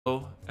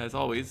Hello, as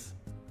always,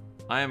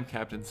 I am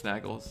Captain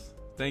Snaggles.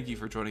 Thank you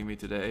for joining me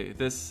today.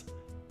 This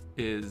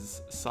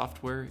is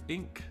Software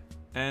Inc.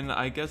 And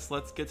I guess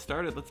let's get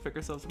started. Let's pick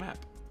ourselves a map.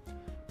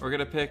 We're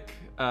gonna pick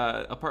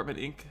Apartment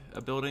Inc.,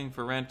 a building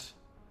for rent.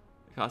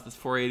 It costs us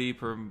 $4.80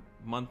 per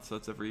month, so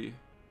that's every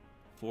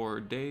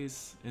 4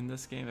 days in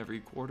this game, every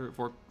quarter,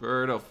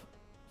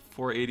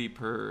 $4.80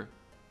 per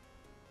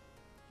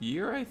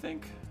year, I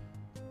think.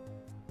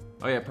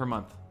 Oh yeah, per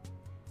month.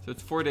 So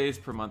it's 4 days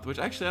per month, which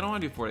actually I don't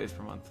want to do 4 days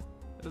per month.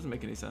 That doesn't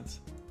make any sense.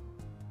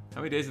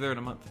 How many days are there in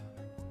a month?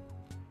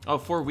 Oh,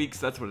 4 weeks,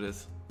 that's what it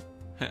is.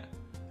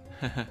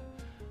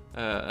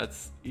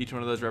 That's each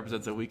one of those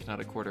represents a week, not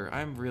a quarter.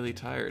 I'm really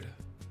tired.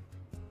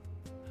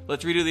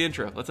 Let's redo the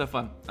intro. Let's have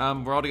fun.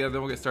 We're all together,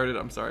 then we'll get started.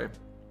 I'm sorry.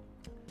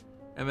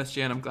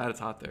 MSGN, I'm glad it's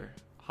hot there.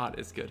 Hot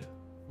is good.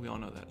 We all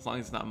know that. As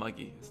long as it's not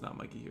muggy. It's not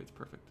muggy here, it's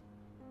perfect.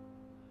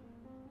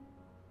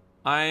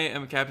 I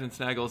am Captain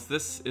Snaggles.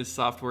 This is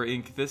Software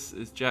Inc. This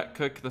is Jack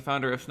Cook, the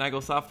founder of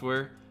Snaggles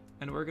Software,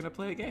 and we're gonna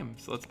play a game.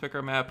 So let's pick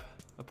our map.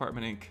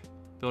 Apartment Inc.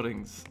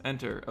 Buildings.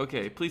 Enter.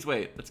 Okay, please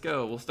wait. Let's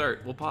go. We'll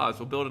start. We'll pause.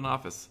 We'll build an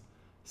office.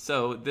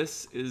 So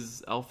this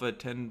is Alpha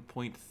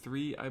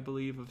 10.3, I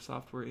believe, of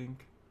Software Inc.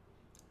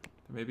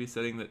 There may be a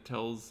setting that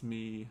tells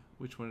me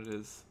which one it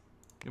is.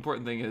 The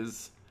important thing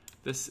is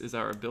this is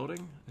our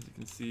building. As you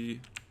can see,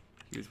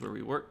 here's where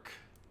we work.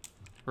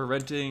 We're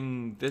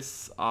renting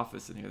this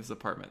office in here, this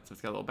apartment. So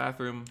it's got a little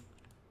bathroom.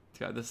 It's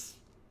got this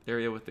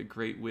area with a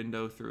great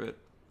window through it.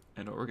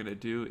 And what we're gonna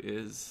do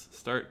is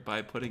start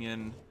by putting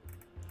in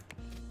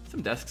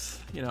some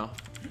desks, you know,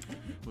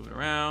 moving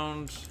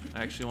around.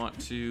 I actually want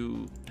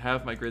to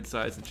have my grid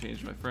size and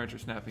change my furniture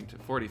snapping to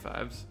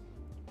 45s.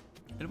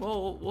 And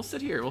we'll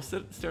sit here, we'll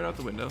stare out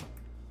the window.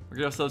 We're gonna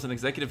give ourselves an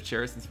executive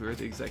chair since we're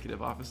the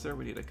executive officer.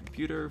 We need a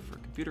computer for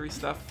computery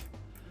stuff.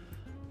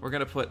 We're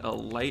gonna put a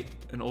light,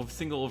 a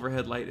single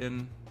overhead light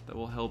in that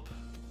will help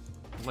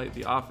light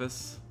the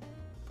office.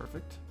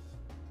 Perfect.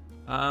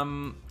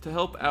 To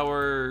help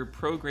our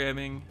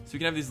programming, so we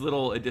can have these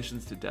little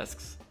additions to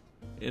desks.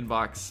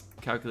 Inbox,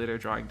 calculator,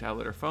 drawing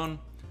tablet, or phone.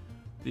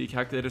 The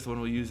calculator is the one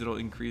we'll use. It'll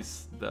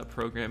increase the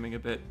programming a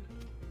bit.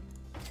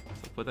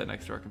 So put that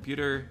next to our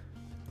computer.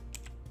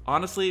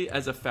 Honestly,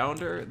 as a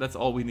founder, that's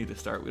all we need to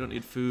start. We don't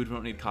need food, we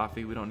don't need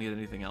coffee, we don't need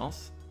anything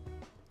else.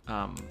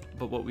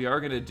 But what we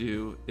are gonna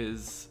do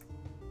is,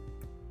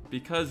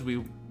 because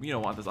we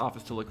want this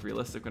office to look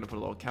realistic, we're gonna put a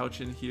little couch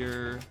in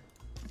here,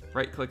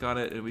 right click on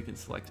it, and we can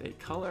select a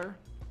color.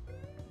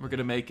 We're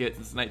gonna make it,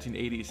 since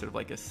 1980s, sort of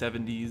like a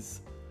 70s,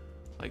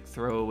 like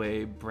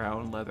throwaway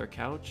brown leather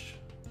couch.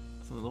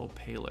 Something a little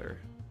paler.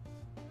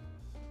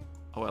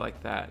 Oh, I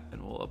like that.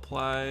 And we'll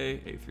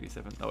apply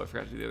A37. Oh, I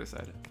forgot to do the other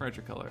side.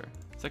 Furniture color.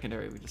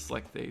 Secondary, we just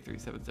select the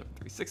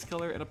A37736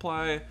 color and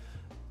apply.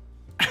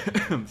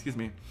 Excuse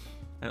me.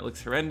 And it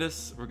looks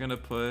horrendous. We're gonna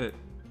put a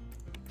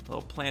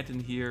little plant in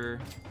here.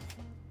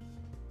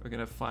 We're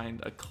gonna find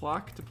a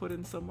clock to put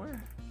in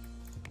somewhere.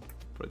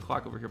 Put a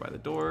clock over here by the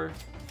door.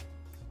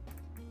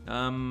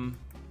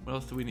 What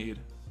else do we need?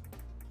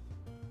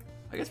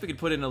 I guess we could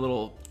put in a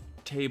little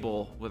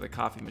table with a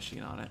coffee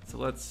machine on it. So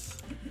let's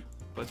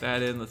put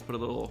that in. Let's put a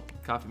little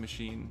coffee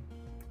machine.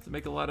 Does it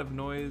make a lot of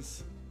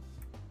noise?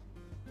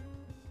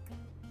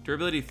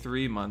 Durability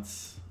 3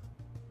 months.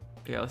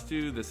 Yeah, let's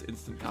do this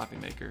instant coffee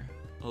maker.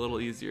 A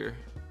little easier.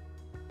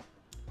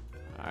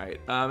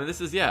 Alright, and this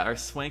is, yeah, our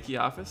swanky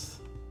office.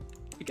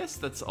 I guess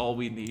that's all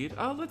we need.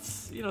 Oh,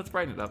 let's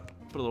brighten it up.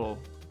 Put a little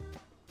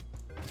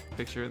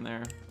picture in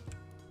there.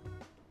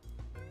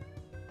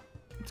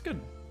 It's good.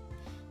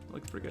 It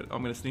looks pretty good. Oh,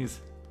 I'm gonna sneeze.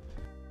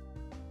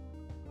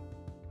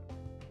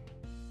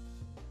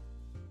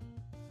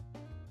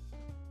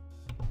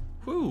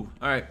 Whew!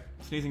 Alright,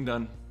 sneezing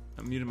done.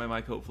 I'm muting my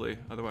mic, hopefully.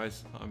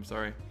 Otherwise, I'm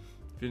sorry.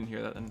 If you didn't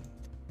hear that, then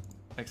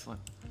excellent.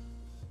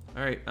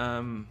 Alright,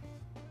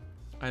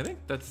 I think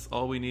that's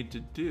all we need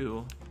to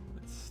do.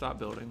 Let's stop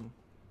building.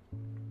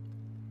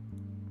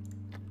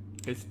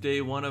 It's day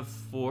 1 of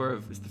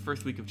 4 it's the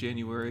first week of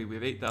January. We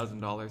have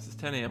 $8,000. It's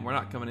 10 a.m. We're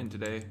not coming in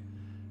today.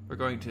 We're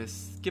going to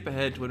skip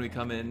ahead to when we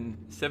come in,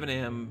 7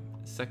 a.m.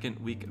 second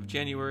week of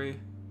January.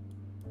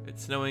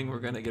 It's snowing. We're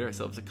gonna get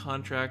ourselves a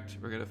contract.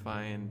 We're gonna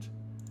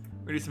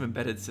do some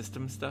embedded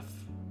system stuff.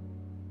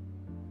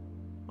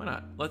 Why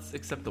not? Let's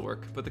accept the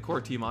work. Put the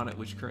core team on it,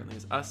 which currently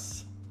is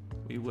us.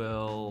 We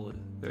will,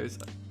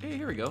 hey,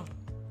 here we go.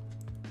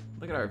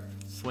 Look at our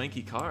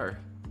swanky car.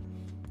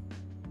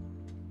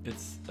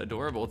 It's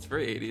adorable, it's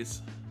very 80s.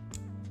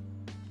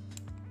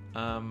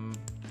 And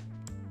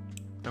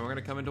we're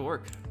gonna come into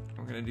work.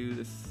 We're gonna do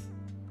this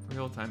for the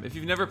whole time. If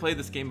you've never played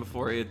this game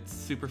before, it's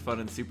super fun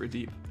and super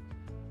deep.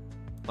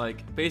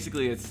 Like,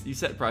 basically it's, you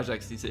set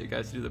projects, you set your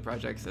guys to do the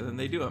projects, and then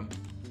they do them.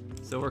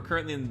 So we're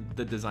currently in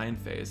the design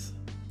phase.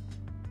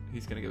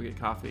 He's gonna go get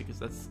coffee, because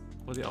that's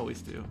what they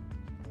always do.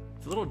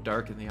 It's a little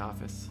dark in the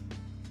office.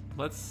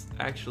 Let's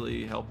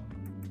actually help.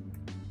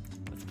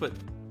 Let's put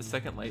the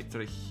second light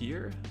sort of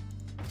here.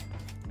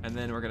 And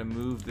then we're gonna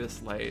move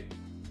this light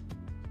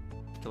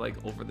to like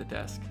over the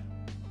desk.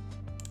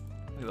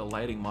 Look at the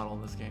lighting model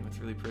in this game, it's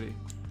really pretty.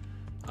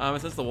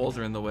 Since the walls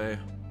are in the way.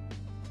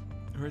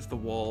 Where's the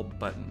wall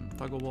button?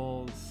 Toggle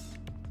walls.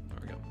 There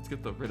we go. Let's get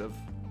rid of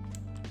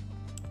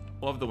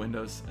all of the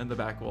windows and the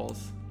back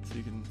walls, so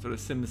you can sort of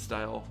Sims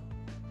style.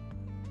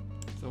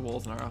 So the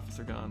walls in our office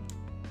are gone.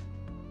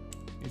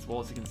 These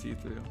walls you can see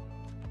through.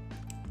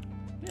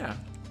 Yeah.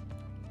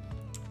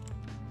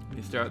 When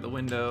you stare out the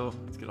window,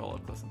 let's get all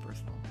up close and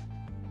personal.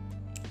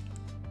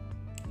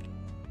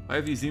 Why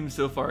have you zoomed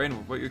so far in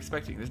with what you're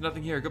expecting? There's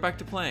nothing here. Go back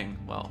to playing.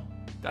 Well,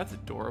 that's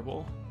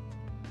adorable.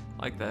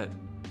 I like that.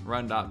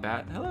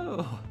 Run.bat.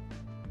 Hello.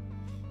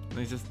 And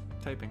he's just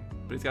typing.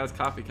 But he's got his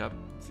coffee cup.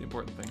 It's the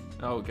important thing.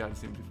 Oh god, it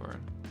seemed too far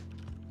in.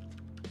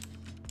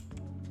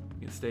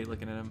 You can stay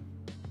looking at him.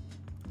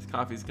 His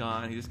coffee's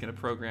gone. He's just gonna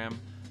program.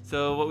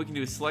 So what we can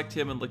do is select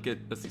him and look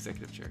at, that's the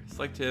executive chair.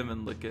 Select him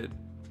and look at,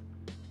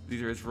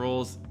 these are his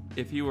roles.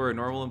 If he were a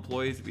normal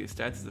employee, it'd be his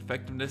stats, his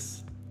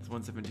effectiveness. It's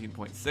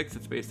 117.6.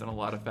 It's based on a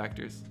lot of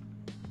factors.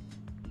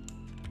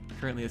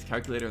 Currently his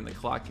calculator and the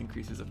clock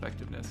increases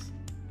effectiveness.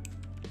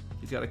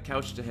 He's got a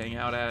couch to hang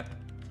out at.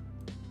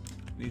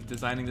 He's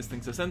designing this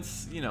thing. So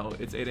since, you know,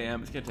 it's 8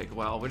 a.m., it's gonna take a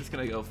while. We're just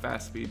gonna go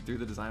fast speed through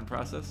the design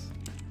process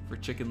for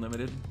Chicken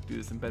Limited, do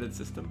this embedded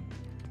system.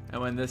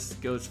 And when this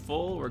goes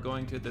full, we're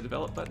going to hit the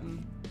develop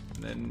button,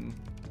 and then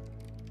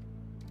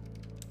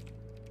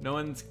no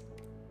one's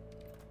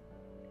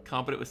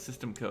competent with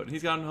system code.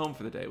 He's gone home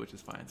for the day, which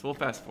is fine. So we'll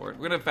fast forward.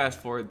 We're gonna fast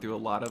forward through a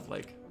lot of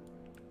we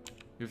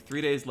have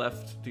 3 days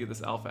left to get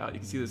this alpha out. You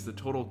can see this, the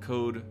total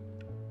code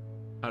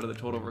out of the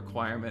total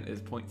requirement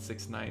is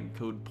 0.69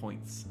 code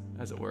points,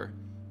 as it were.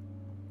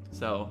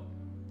 So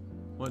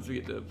once we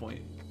get to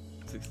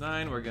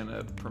 0.69, we're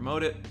gonna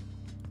promote it,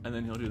 and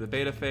then he'll do the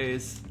beta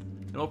phase.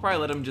 And we'll probably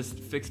let him just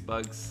fix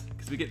bugs,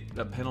 because we get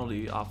a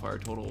penalty off our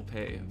total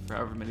pay for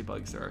however many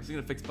bugs there are. So he's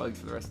gonna fix bugs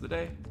for the rest of the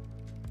day.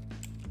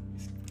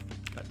 He's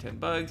got 10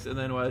 bugs, and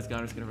then while he's gone,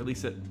 we're just gonna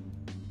release it.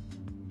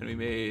 And we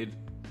made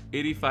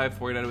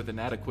 85.49 with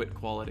inadequate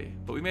quality.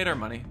 But we made our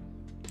money.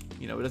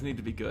 You know, it doesn't need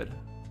to be good.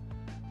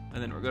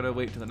 And then we're gonna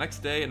wait till the next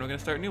day, and we're gonna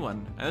start a new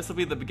one. And this will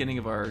be the beginning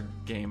of our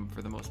game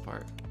for the most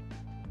part.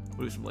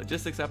 We'll do some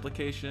logistics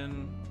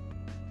application.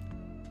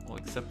 We'll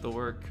accept the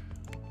work.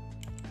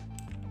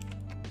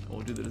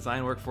 We'll do the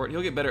design work for it.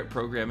 He'll get better at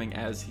programming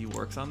as he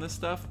works on this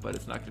stuff, but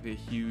it's not going to be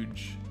a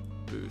huge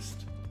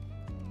boost.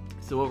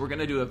 So what we're going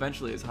to do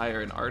eventually is hire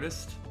an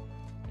artist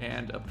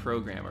and a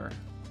programmer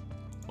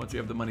once we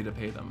have the money to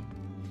pay them.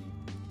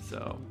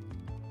 So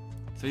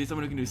he's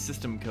someone who can do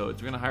system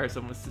codes. We're going to hire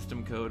someone with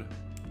system code,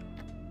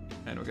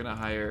 and we're going to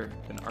hire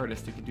an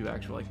artist who can do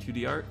actual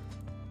 2D art.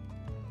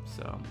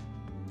 So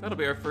that'll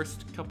be our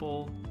first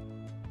couple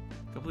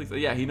weeks.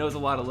 Yeah, he knows a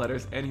lot of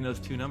letters, and he knows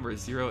 2 numbers,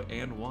 0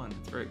 and 1.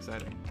 It's very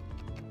exciting.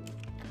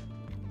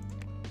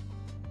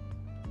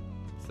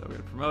 So we're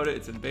gonna promote it.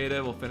 It's in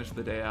beta. We'll finish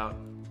the day out.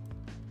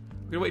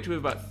 We're gonna wait till we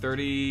have about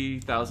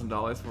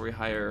 $30,000 before we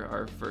hire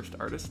our first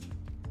artist.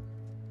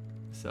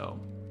 So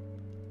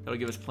that'll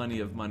give us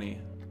plenty of money.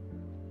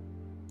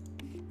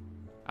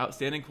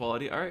 Outstanding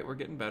quality. All right, we're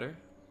getting better.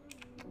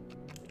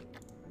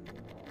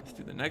 Let's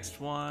do the next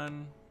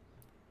one.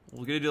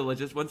 We're gonna do once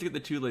you get the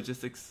 2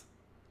 logistics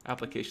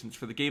applications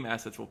for the game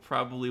assets, we'll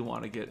probably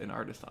want to get an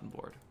artist on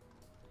board.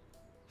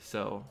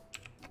 So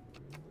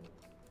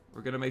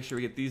we're gonna make sure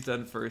we get these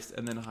done first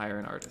and then hire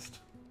an artist,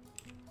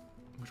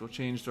 which will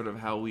change sort of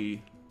how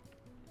we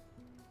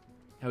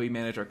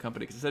manage our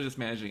company, because instead of just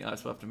managing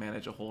us, we'll have to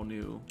manage a whole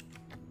new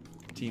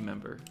team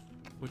member,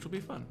 which will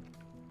be fun.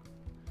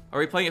 Are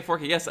we playing at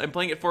 4K? Yes, I'm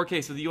playing at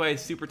 4K, so the UI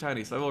is super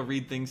tiny, so I will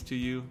read things to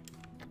you.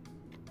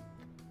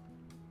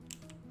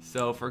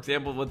 So, for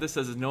example, what this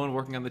says is no one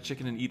working on the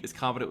chicken and eat is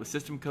competent with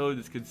system code.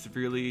 This could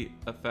severely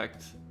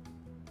affect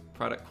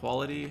product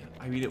quality.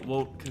 I mean, it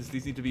won't, because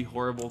these need to be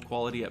horrible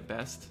quality at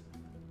best.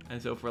 And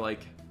so if we're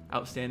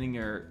outstanding,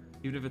 or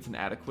even if it's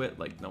inadequate,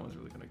 no one's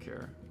really gonna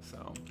care.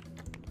 So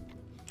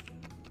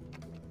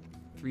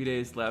 3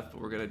 days left,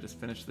 but we're gonna just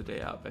finish the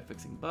day out by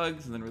fixing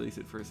bugs and then release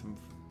it for some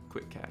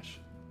quick cash.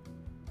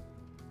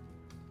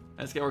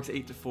 And this guy works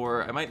 8 to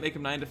 4. I might make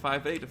him 9 to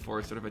 5, but 8 to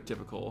 4 is sort of a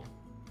typical,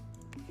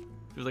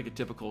 feels like a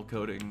typical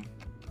coding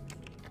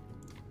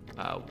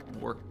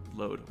work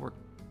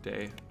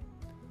day.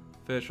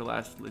 Finish our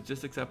last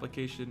logistics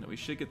application, and we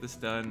should get this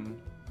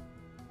done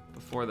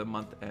before the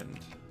month end.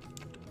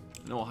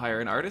 And then we'll hire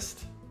an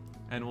artist,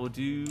 and we'll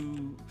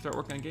start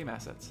working on game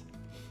assets.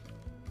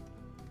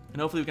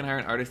 And hopefully we can hire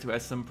an artist who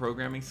has some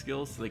programming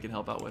skills so they can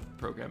help out with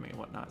programming and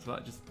whatnot. So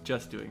not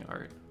just doing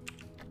art.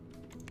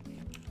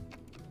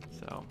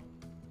 So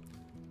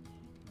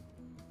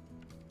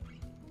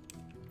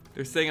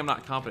they're saying I'm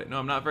not competent. No,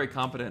 I'm not very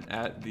competent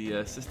at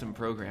the system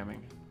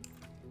programming.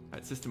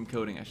 At system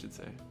coding, I should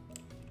say.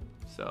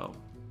 So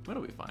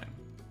that'll be fine.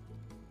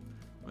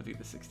 We'll do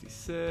the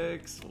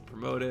 66, we'll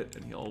promote it,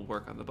 and he'll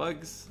work on the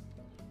bugs.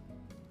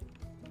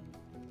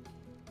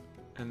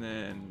 And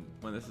then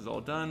when this is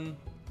all done,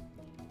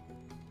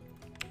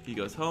 he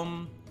goes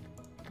home.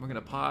 We're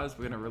gonna pause,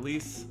 we're gonna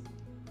release.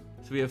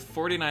 So we have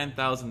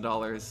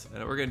 $49,000, and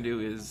what we're gonna do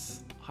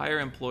is hire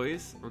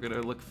employees. We're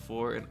gonna look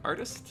for an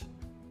artist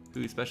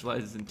who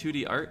specializes in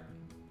 2D art,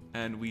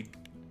 and we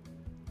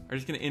are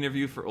just going to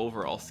interview for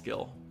overall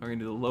skill. We're going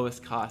to do the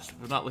lowest cost.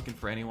 We're not looking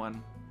for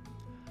anyone.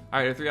 All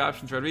right, our 3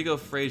 options: Rodrigo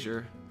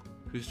Frazier,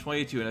 who's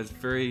 22 and has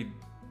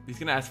he's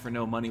going to ask for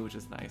no money, which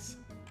is nice.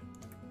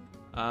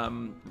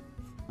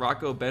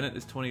 Rocco Bennett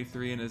is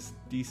 23 and is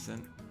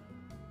decent.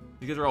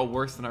 These guys are all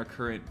worse than our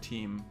current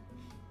team.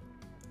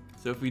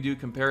 So if we do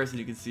comparison,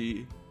 you can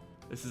see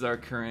this is our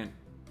current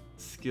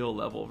skill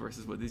level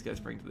versus what these guys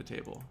bring to the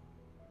table.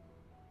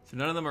 So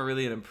none of them are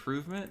really an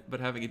improvement, but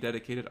having a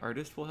dedicated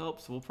artist will help.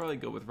 So we'll probably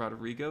go with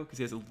Rodrigo because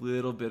he has a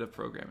little bit of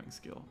programming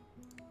skill.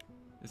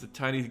 There's a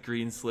tiny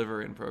green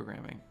sliver in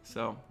programming.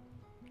 So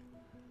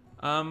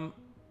we're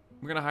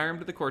going to hire him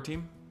to the core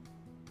team.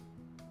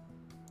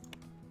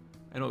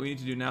 And what we need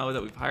to do now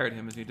that we've hired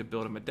him is we need to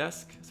build him a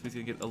desk. So he's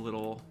going to get a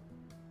little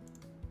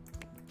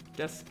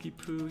desky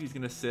poo. He's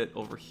going to sit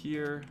over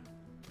here.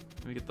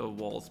 Let me get the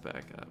walls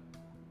back up.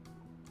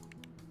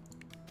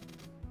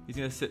 He's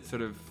going to sit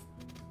sort of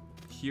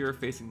here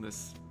facing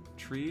this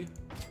tree.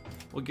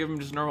 We'll give him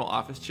just a normal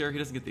office chair. He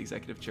doesn't get the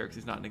executive chair because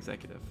he's not an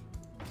executive.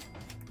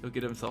 He'll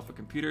get himself a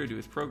computer to do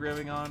his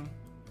programming on.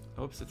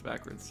 Oops, it's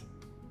backwards.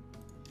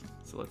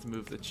 So let's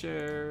move the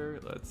chair.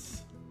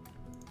 Let's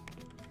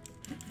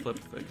flip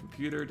the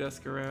computer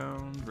desk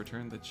around,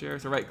 return the chair.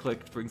 So right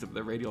click brings up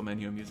the radial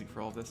menu I'm using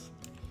for all this.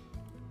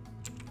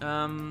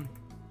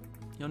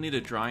 You'll need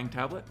a drawing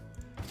tablet,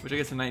 which I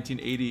guess in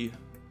 1980,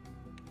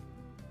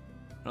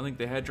 I don't think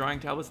they had drawing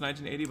tablets in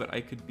 1980, but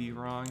I could be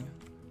wrong.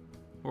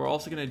 What we're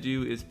also gonna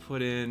do is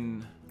put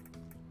in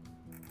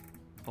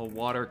a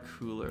water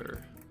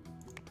cooler.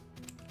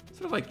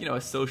 Sort of like, you know,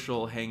 a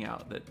social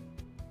hangout that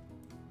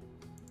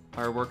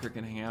our worker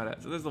can hang out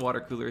at. So there's the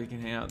water cooler, he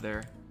can hang out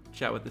there,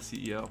 chat with the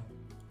CEO.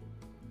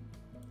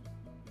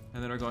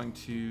 And then we're going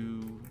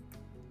to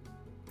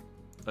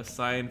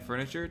assign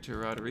furniture to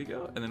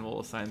Rodrigo, and then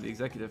we'll assign the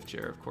executive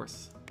chair, of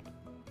course,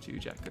 to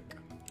Jack Cook.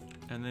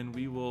 And then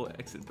we will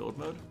exit build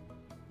mode,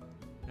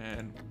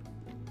 and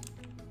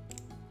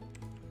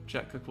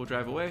Jack Cook will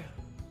drive away,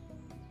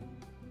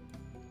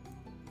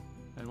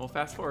 and we'll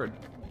fast forward.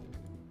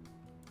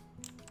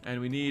 And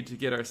we need to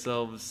get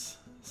ourselves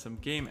some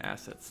game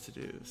assets to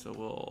do, so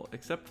we'll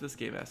accept this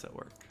game asset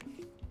work.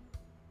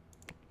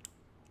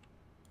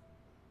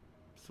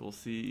 So we'll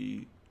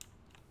see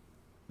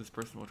this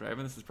person will drive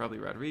in. This is probably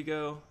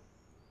Rodrigo.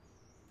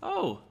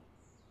 Oh,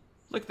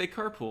 look, they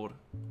carpooled.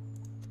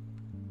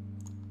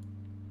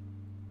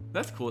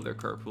 That's cool, they're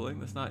carpooling.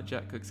 That's not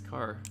Jack Cook's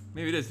car.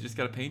 Maybe it is, he just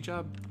got a paint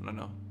job? I don't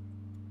know.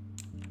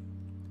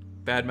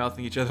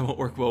 Bad-mouthing each other won't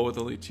work well with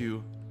only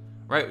 2.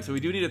 Right, so we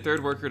do need a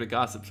 3rd worker to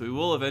gossip, so we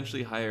will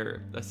eventually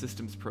hire a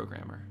systems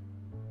programmer.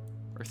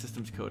 Or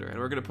systems coder, and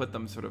we're gonna put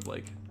them sort of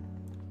like,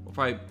 we'll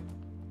probably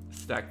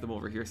stack them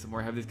over here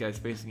somewhere, have these guys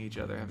facing each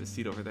other, have a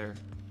seat over there.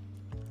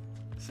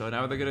 So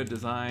now they're gonna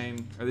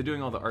design, or they're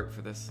doing all the art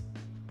for this.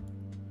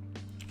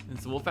 And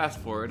so we'll fast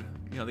forward.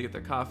 You know, they get their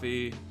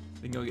coffee,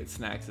 they can go get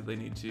snacks if they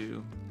need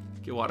to,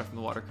 get water from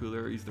the water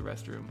cooler, or use the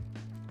restroom.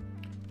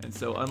 And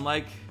so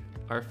unlike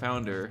our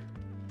founder,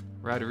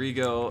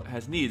 Rodrigo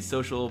has needs: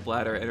 social,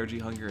 bladder, energy,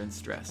 hunger, and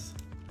stress.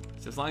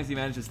 So as long as he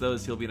manages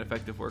those, he'll be an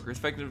effective worker. His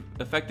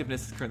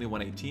effectiveness is currently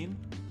 118,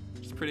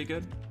 which is pretty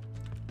good.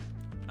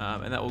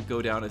 And that will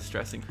go down as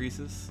stress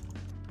increases.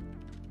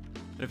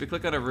 And if we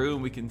click on a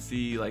room, we can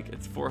see like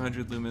it's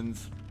 400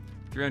 lumens,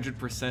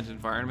 300%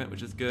 environment,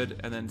 which is good,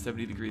 and then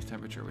 70 degrees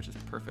temperature, which is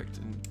perfect,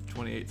 and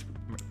 28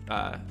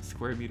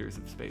 square meters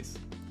of space.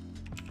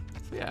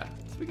 So yeah,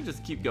 so we can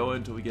just keep going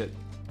until we get,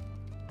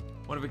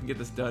 wonder if we can get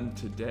this done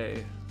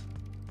today.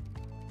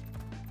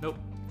 Nope.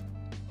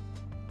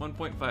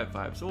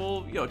 1.55. So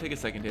we'll, you know, take a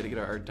second day to get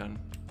our art done.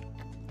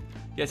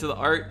 Yeah, so the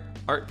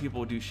art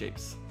people do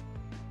shapes.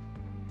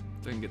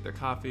 So they can get their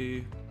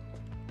coffee.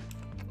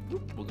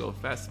 We'll go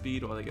fast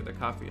speed while they get their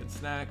coffee and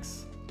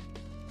snacks.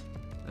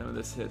 And when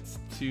this hits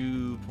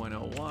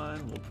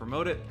 2.01, we'll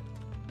promote it.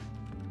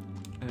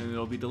 And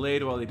it'll be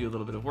delayed while they do a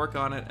little bit of work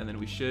on it, and then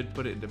we should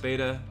put it into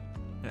beta.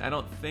 And I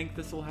don't think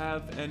this will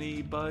have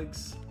any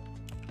bugs.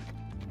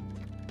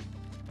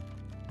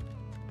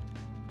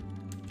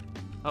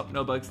 Oh,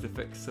 no bugs to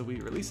fix. So we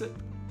release it,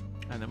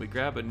 and then we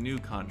grab a new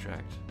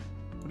contract.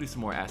 We'll do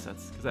some more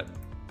assets, because that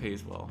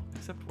pays well.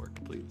 Accept work,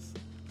 please.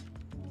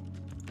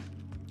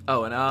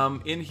 Oh,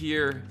 and in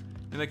here,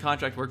 in the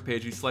contract work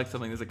page, we select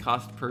something. There's a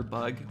cost per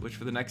bug, which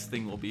for the next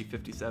thing will be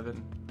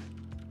 57.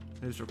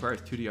 This requires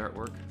 2D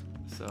artwork,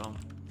 so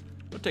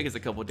it'll take us a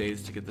couple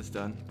days to get this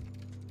done.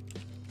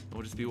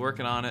 We'll just be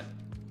working on it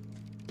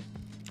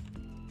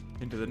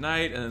into the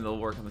night, and then they'll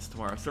work on this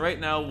tomorrow. So right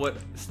now, what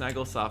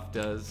Snagglesoft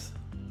does...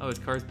 Oh, his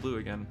car's blue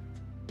again.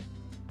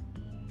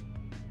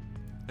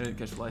 I didn't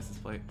catch the license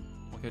plate.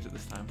 We'll catch it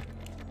this time.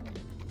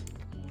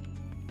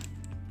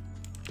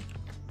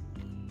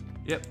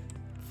 Yep,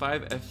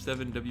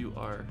 5F7WR.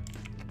 So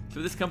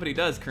what this company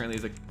does currently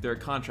is they're a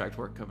contract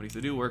work company. So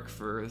they do work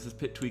for, this is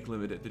Pit Tweak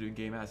Limited. They're doing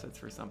game assets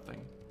for something.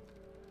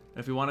 And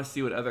if we want to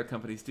see what other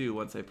companies do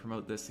once I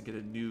promote this and get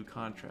a new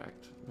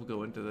contract, we'll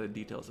go into the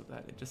details of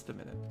that in just a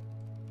minute.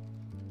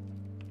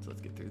 So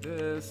let's get through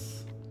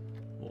this.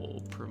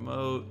 We'll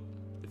promote.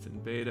 It's in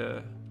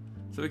beta.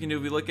 So we can do,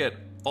 if we look at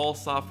all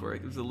software,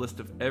 it gives a list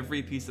of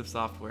every piece of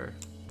software.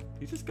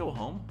 Can you just go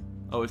home?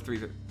 Oh, it's 3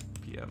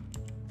 p.m.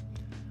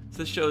 So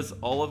this shows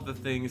all of the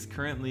things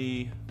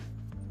currently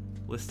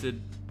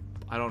listed.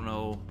 I don't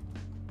know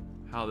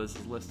how this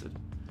is listed,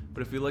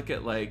 but if we look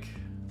at like,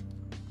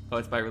 oh,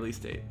 it's by release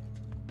date.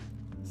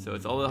 So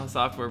it's all the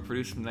software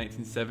produced from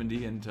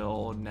 1970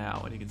 until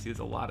now, and you can see there's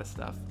a lot of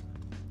stuff.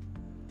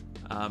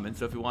 And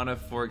so if we want to,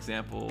 for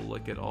example,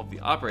 look at all the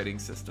operating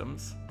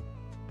systems,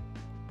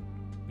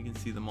 we can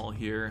see them all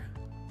here,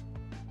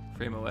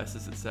 frame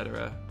OSs,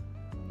 etc.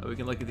 We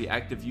can look at the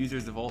active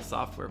users of all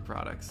software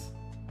products.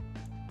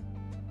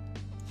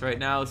 So right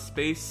now,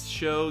 Space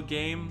Show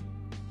game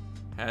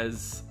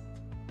has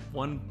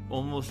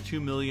almost 2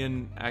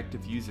 million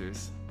active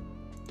users.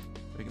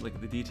 We can look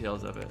at the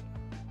details of it.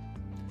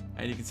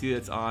 And you can see that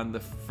it's on the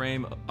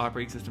Frame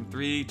operating system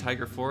 3,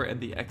 Tiger 4, and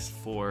the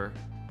X4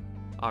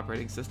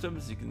 operating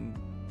systems.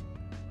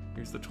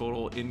 Here's the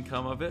total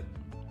income of it.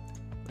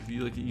 If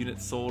you look at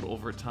units sold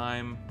over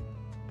time,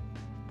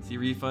 see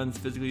refunds,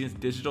 physical units,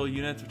 digital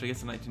units, which I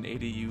guess in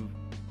 1980 you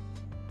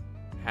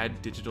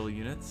had digital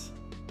units,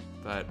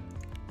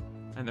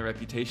 and the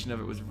reputation of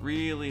it was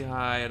really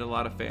high, had a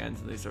lot of fans,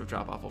 and they sort of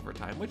drop off over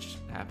time, which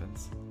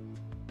happens.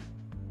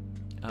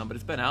 But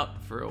it's been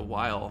out for a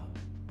while.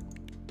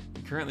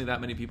 And currently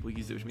that many people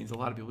use it, which means a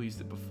lot of people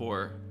used it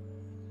before.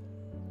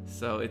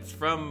 So it's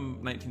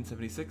from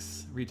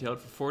 1976, retailed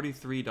for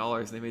 $43,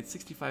 and they made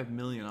 $65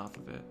 million off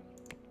of it.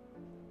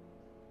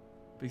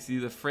 But you see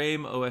the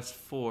Frame OS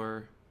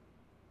 4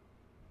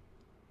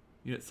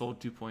 unit sold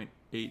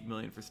 2.8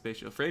 million for Space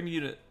Show.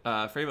 Frame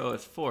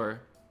OS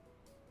 4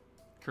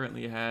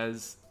 currently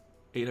has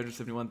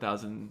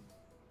 871,000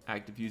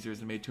 active users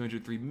and made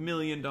 $203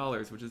 million,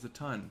 which is a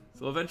ton.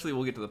 So eventually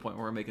we'll get to the point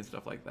where we're making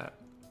stuff like that.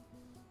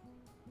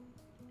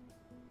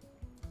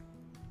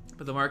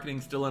 But the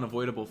marketing's still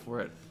unavoidable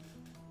for it.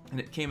 And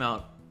it came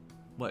out,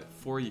 what,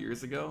 4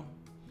 years ago?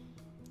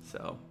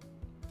 So,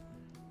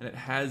 and it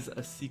has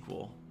a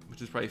sequel, which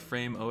is probably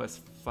Frame OS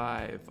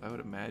 5, I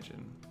would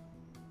imagine.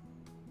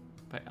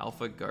 By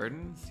Alpha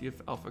Garden? See if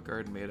Alpha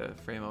Garden made a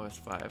Frame OS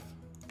 5.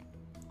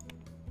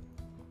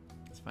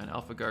 Let's find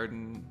Alpha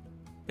Garden.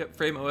 Yep,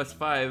 Frame OS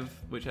 5,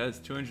 which has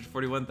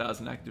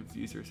 241,000 active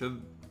users. So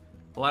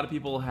a lot of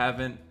people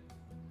haven't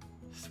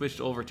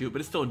switched over to it,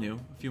 but it's still new,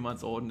 a few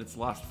months old, and it's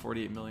lost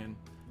 48 million.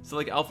 So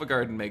like Alpha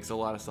Garden makes a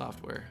lot of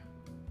software.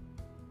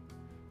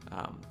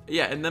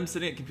 Yeah, and them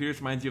sitting at computers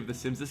reminds you of The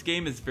Sims. This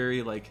game is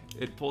very like,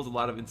 it pulls a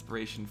lot of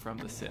inspiration from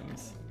The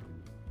Sims.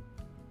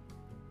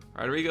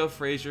 Rodrigo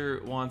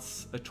Frazier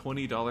wants a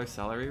 $20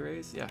 salary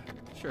raise. Yeah,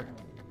 sure.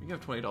 You can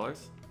have $20.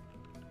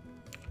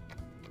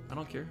 I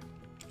don't care.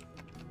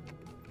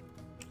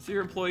 So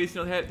your employees,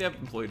 they have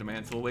employee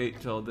demands, so we'll wait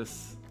till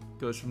this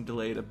goes from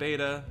delay to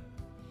beta.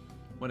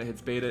 When it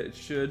hits beta, it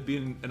should be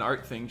an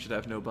art thing, should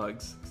have no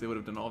bugs, because they would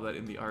have done all that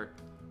in the art.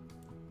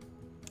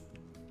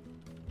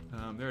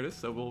 There it is,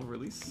 so we'll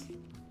release.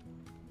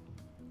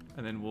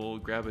 And then we'll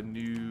grab a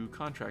new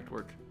contract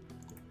work.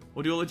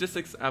 We'll do a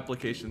logistics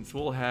application, so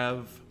we'll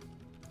have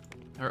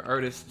our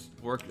artist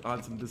work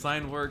on some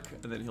design work,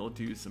 and then he'll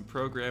do some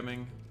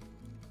programming.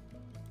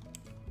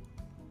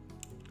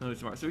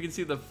 So we can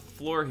see the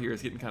floor here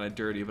is getting kind of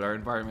dirty, but our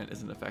environment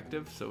isn't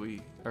effective, so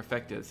we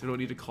don't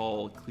need to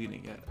call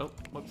cleaning yet. Oh,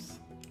 whoops.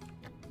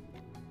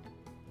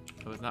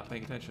 I was not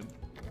paying attention.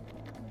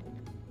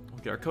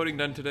 We'll get our coding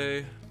done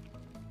today,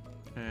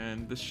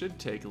 and this should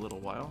take a little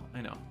while.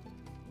 I know.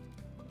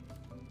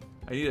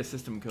 I need a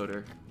system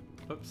coder.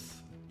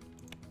 Whoops.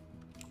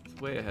 It's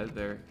way ahead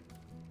there.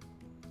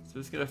 So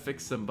just gonna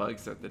fix some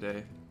bugs throughout the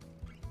day.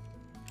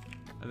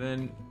 And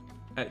then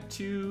at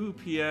 2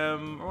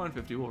 p.m. or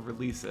 1:50 we'll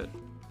release it.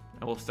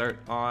 And we'll start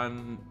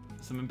on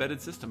some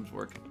embedded systems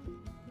work.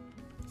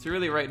 So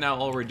really right now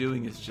all we're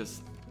doing is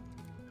just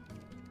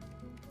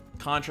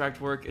contract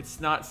work. It's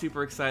not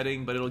super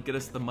exciting, but it'll get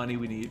us the money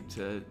we need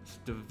to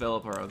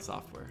develop our own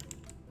software.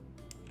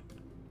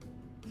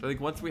 So I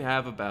think once we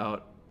have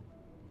about,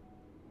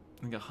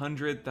 I think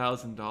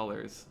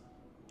 $100,000,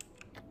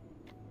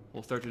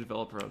 we'll start to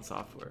develop our own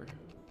software.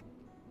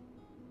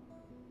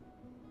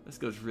 This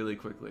goes really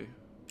quickly.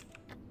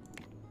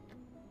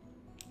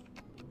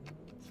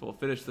 So we'll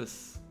finish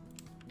this.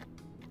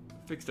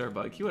 Fixed our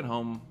bug. He went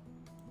home.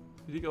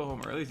 Did he go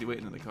home early? Is he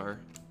waiting in the car?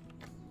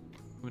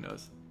 Who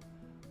knows?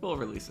 We'll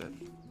release it.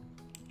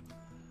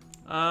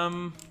 I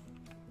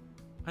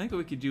think what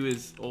we could do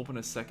is open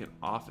a second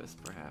office,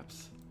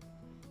 perhaps.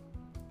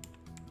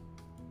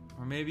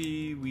 Or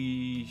maybe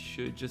we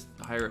should just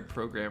hire a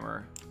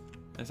programmer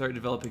and start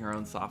developing our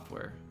own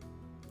software.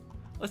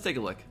 Let's take a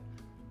look.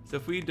 So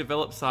if we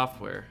develop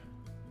software,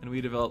 and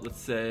we develop,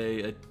 let's say,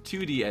 a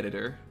 2D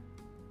editor,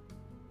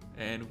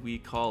 and we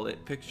call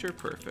it Picture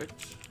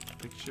Perfect,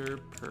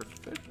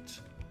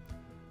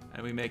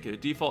 and we make it a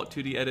default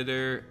 2D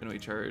editor, and we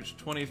charge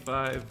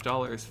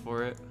 $25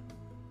 for it,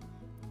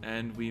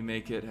 and we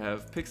make it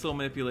have pixel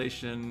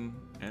manipulation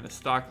and a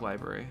stock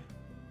library.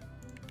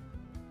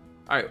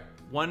 All right,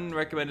 one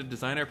recommended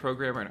designer,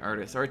 programmer, and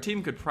artist. Our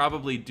team could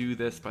probably do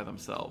this by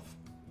themselves.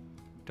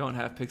 Don't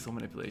have pixel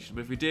manipulation,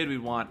 but if we did, we'd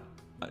want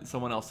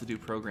someone else to do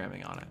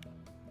programming on it.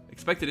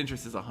 Expected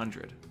interest is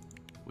 100,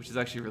 which is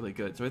actually really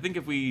good. So I think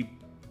if we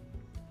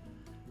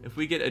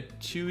get a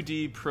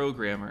 2D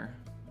programmer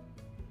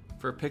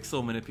for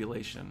pixel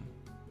manipulation,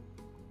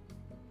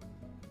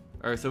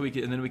 or so we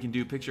can, and then we can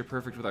do picture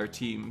perfect with our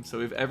team. So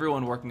we have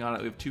everyone working on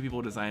it. We have 2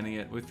 people designing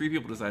it. We have 3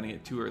 people designing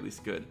it. 2 are at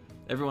least good.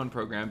 Everyone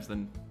programs,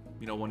 then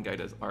one guy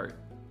does art.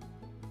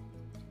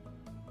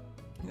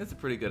 I think that's a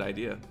pretty good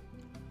idea.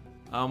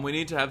 We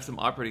need to have some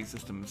operating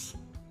systems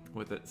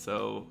with it.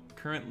 So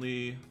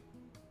currently,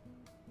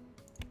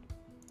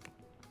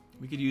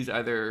 we could use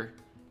either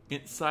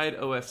Inside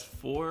OS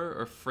 4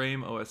 or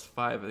Frame OS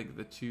 5. I think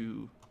the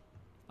 2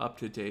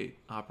 up-to-date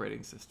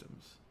operating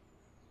systems.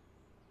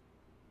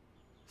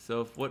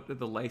 So what are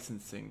the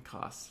licensing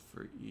costs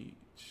for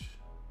each?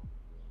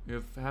 We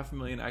have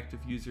 500,000 active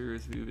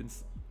users.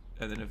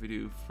 And then if we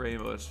do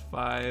Frame OS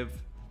 5,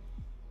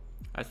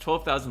 that's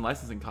 12,000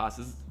 licensing costs.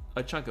 Is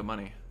a chunk of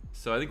money.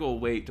 So I think we'll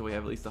wait till we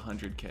have at least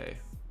 100K.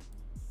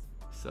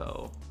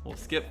 So we'll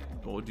skip.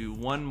 We'll do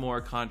one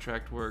more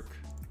contract work,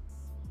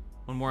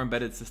 one more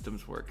embedded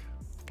systems work.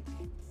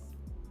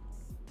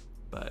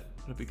 But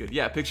it'll be good.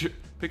 Yeah, picture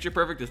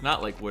perfect is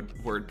not like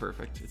word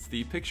perfect. It's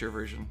the picture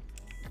version.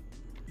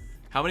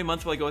 How many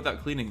months will I go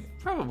without cleaning?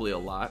 Probably a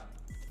lot,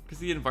 because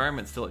the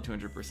environment's still at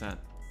 200%.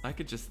 I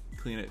could just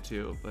clean it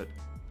too, but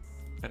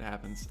that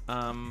happens.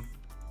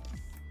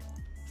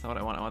 That's not what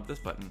I want. I want this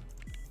button.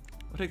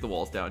 I'll take the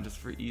walls down just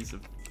for ease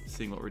of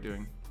seeing what we're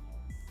doing.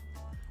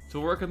 So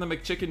we'll work on the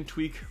McChicken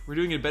tweak. We're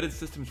doing embedded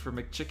systems for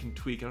McChicken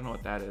tweak. I don't know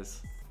what that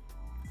is,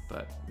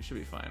 but we should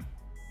be fine.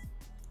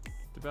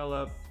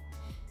 Develop.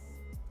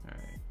 All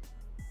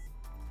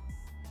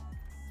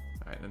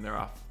right, then they're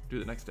off. Do it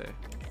the next day.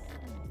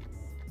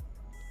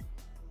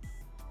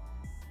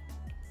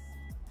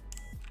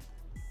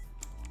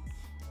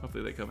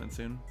 Hopefully they come in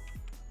soon.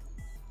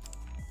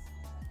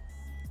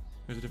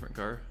 There's a different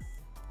car.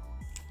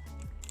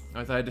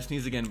 I thought I had to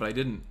sneeze again, but I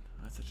didn't.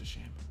 Oh, that's such a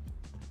shame.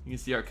 You can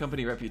see our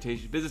company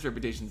reputation, business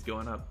reputation is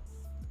going up.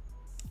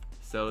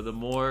 So the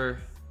more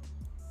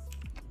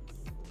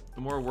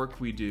work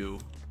we do,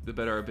 the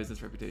better our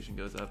business reputation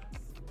goes up.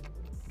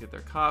 Get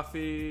their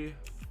coffee.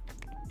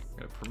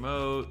 We're gonna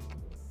promote.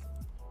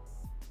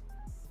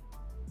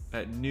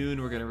 At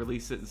noon, we're gonna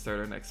release it and start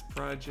our next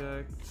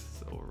project.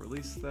 So we'll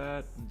release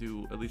that and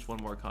do at least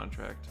one more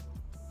contract.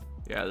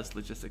 Yeah, this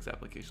logistics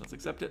application. Let's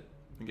accept it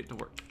and get to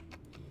work.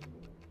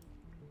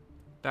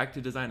 Back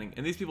to designing.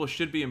 And these people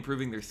should be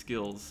improving their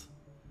skills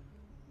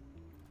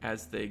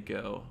as they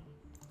go.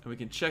 And we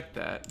can check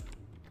that.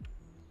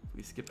 If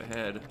we skip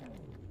ahead.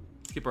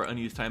 Skip our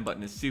unused time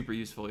button is super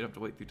useful. You don't have to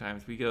wait 3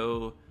 times. We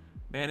go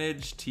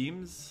manage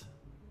teams.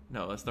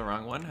 No, that's the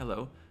wrong one.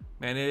 Hello.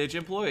 Manage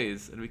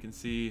employees. And we can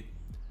see,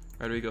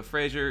 right, we go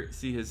Fraser.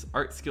 See his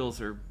art skills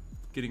are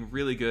getting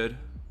really good.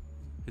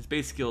 His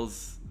base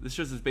skills, this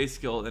shows his base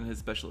skill and his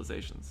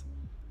specializations.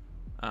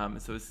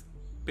 So his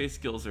base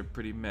skills are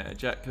pretty meh.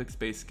 Jack Cook's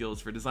base skills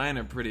for design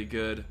are pretty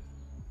good.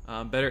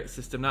 Better at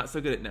system, not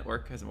so good at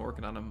network, hasn't been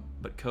working on them,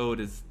 but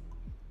his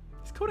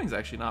coding's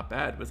actually not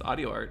bad, but his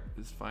audio art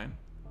is fine.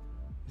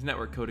 His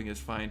network coding is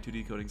fine,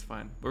 2D coding's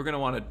fine. But we're gonna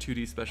want a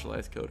 2D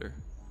specialized coder.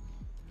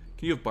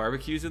 Can you have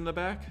barbecues in the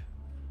back?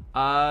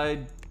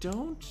 I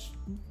don't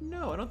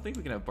know. I don't think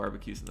we can have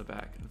barbecues in the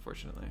back,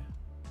 unfortunately.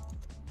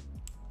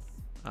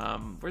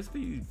 Where's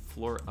the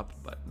floor up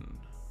button?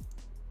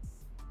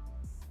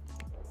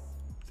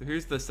 So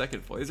here's the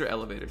second floor. These are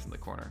elevators in the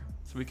corner.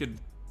 So we could,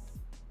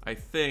 I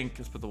think,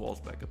 let's put the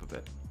walls back up a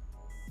bit.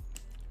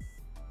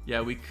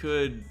 Yeah, we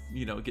could,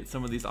 get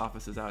some of these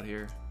offices out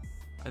here.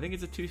 I think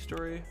it's a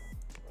 2-story.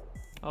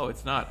 Oh,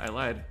 it's not. I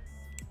lied.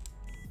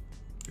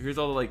 Here's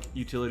all the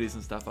utilities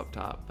and stuff up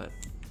top, but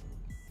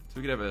so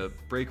we could have a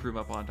break room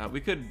up on top. We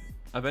could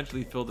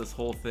eventually fill this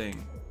whole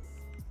thing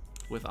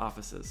with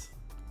offices.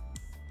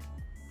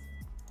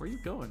 Where are you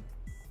going?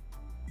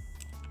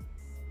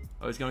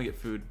 Oh, he's gonna get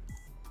food.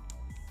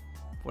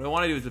 What I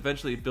want to do is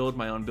eventually build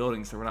my own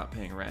building so we're not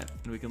paying rent.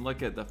 And we can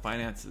look at the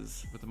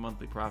finances with the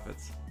monthly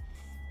profits.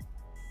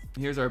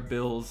 Here's our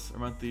bills, our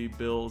monthly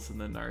bills,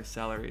 and then our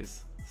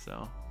salaries.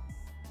 So,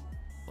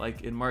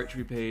 in March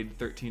we paid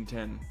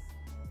 $13.10.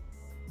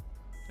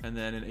 And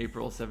then in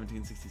April,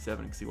 $17.67,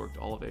 because he worked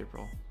all of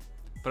April.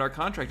 But our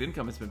contract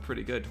income has been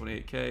pretty good,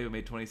 28K. We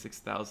made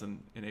 $26,000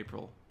 in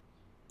April.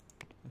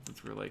 And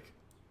since we're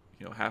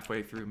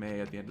halfway through May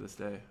at the end of this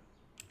day.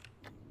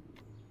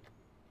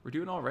 We're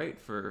doing all right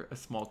for a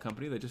small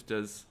company that just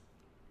does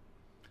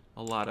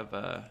a lot of,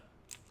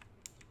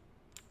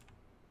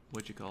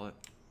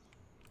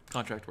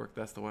 contract work,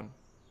 that's the one.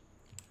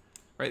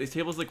 Right, these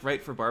tables look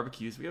right for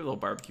barbecues. We have a little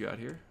barbecue out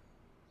here.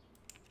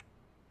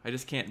 I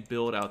just can't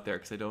build out there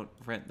because I don't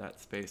rent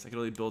that space. I can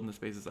only build in the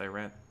spaces I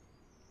rent.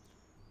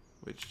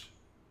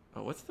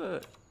 What's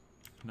the,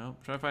 no, I'm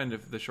trying to find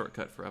the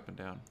shortcut for up and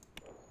down.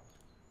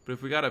 But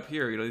if we got up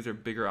here, these are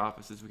bigger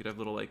offices. We could have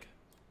little,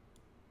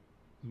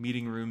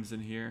 meeting rooms in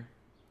here.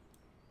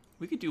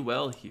 We could do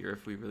well here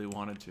if we really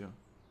wanted to.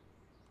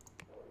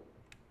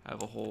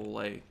 Have a whole,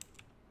 like,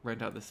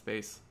 rent out the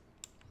space.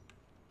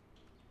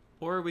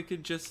 Or we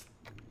could just,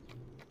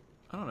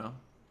 I don't know.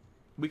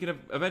 We could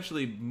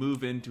eventually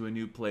move into a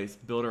new place,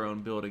 build our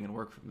own building, and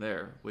work from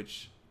there,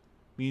 which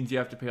means you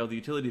have to pay all the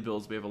utility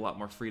bills. We have a lot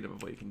more freedom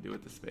of what you can do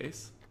with the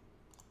space.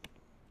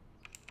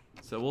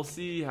 So we'll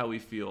see how we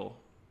feel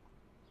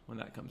when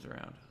that comes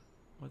around.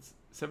 What's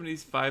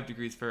 75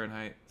 degrees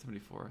Fahrenheit,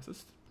 74, so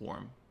it's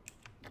warm.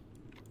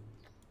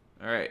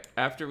 All right,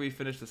 after we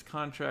finish this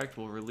contract,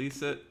 we'll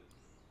release it,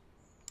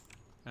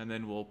 and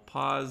then we'll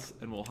pause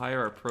and we'll hire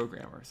our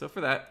programmer. So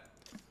for that,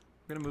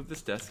 we're gonna move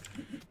this desk,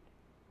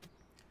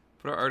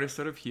 put our artist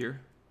sort of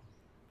here,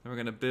 and we're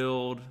gonna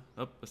build,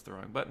 oh, that's the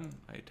wrong button.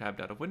 I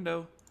tabbed out of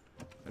window.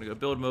 We're gonna go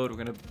build mode, we're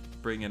gonna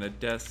bring in a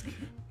desk.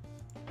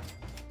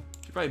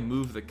 Should probably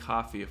move the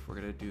coffee if we're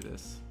gonna do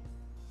this.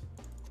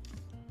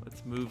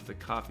 Let's move the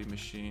coffee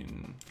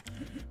machine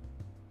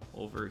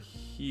over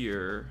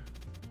here.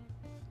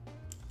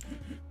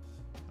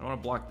 I don't want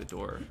to block the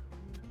door.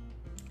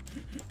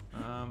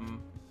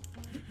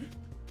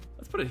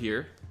 Let's put it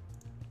here.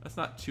 That's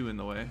not too in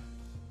the way.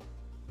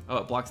 Oh,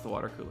 it blocks the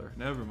water cooler.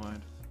 Never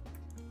mind.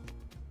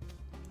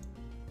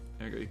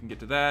 There we go. You can get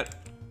to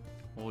that.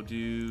 We'll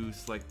do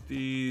select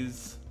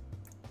these.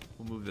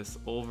 We'll move this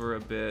over a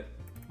bit.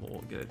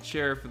 We'll get a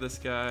chair for this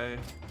guy.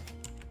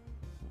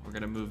 We're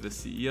gonna move the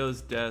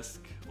CEO's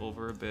desk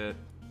over a bit.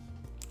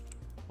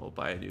 We'll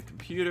buy a new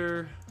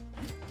computer.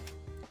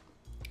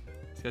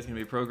 This guy's gonna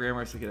be a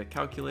programmer, so get a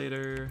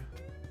calculator.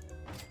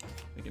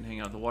 We can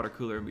hang out at the water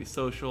cooler and be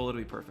social. It'll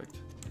be perfect.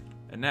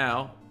 And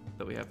now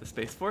that we have the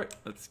space for it,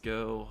 let's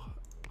go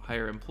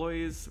hire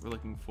employees. We're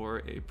looking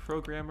for a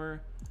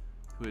programmer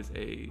who is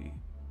a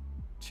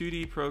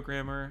 2D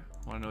programmer.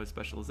 Want to know his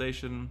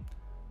specialization.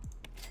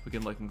 We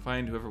can look and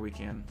find whoever we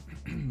can.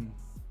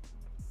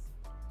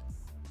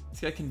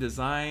 This guy can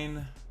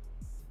design.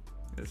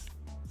 This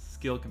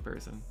skill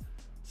comparison.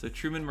 So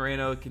Truman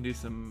Moreno can do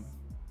some.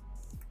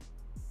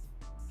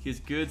 He has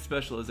good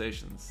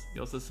specializations. He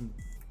also has some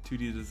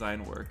 2D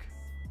design work.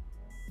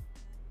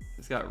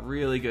 He's got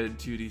really good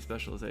 2D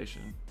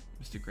specialization,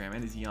 Mr. Graham,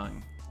 and he's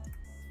young.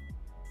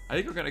 I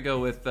think we're gonna go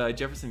with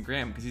Jefferson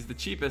Graham because he's the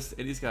cheapest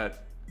and he's got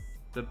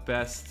the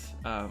best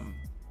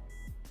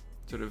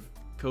sort of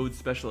code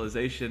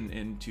specialization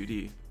in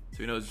 2D. So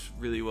he knows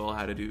really well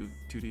how to do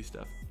 2D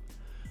stuff.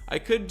 I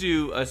could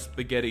do a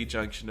spaghetti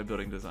junction of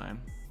building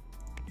design.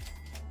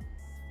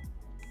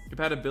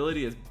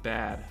 Compatibility is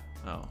bad.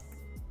 Oh.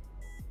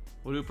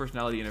 We'll do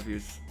personality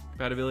interviews.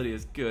 Compatibility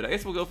is good. I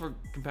guess we'll go for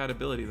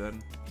compatibility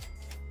then.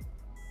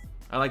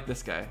 I like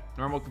this guy.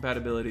 Normal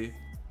compatibility.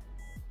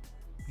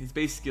 His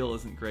base skill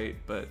isn't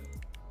great, but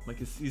like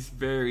he's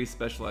very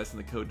specialized in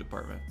the code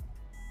department.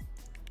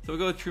 So we'll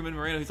go with Truman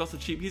Moreno. He's also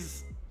cheap.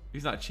 He's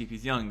not cheap.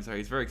 He's young. Sorry,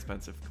 he's very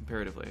expensive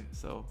comparatively.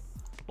 So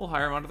we'll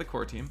hire him onto the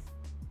core team,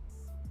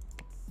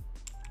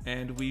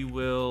 and we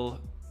will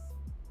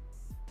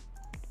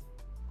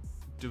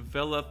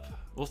develop.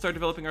 We'll start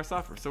developing our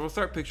software. So we'll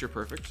start Picture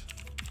Perfect.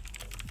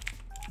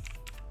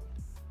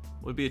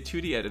 It'll be a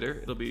 2D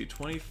editor. It'll be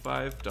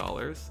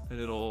 $25, and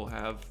it'll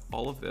have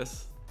all of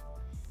this.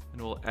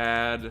 And we'll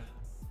add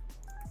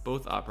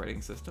both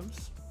operating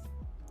systems.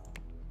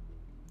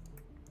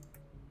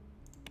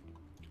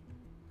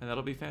 And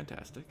that'll be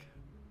fantastic.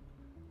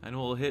 And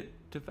we'll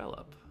hit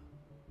develop.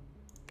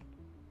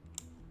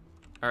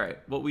 All right,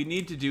 what we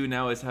need to do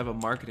now is have a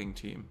marketing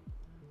team.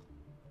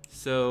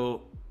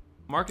 So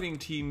marketing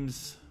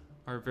teams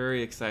are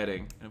very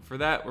exciting. And for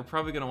that, we're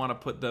probably gonna wanna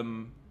put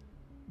them,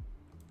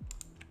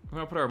 we're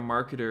gonna put our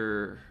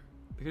marketer,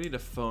 they're gonna need a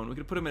phone. We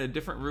could put them in a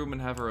different room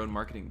and have our own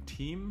marketing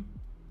team,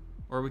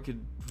 or we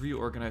could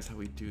reorganize how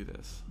we do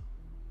this.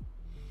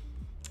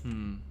 I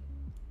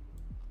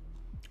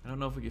don't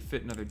know if we could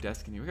fit another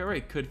desk in here. We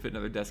already could fit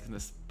another desk in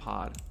this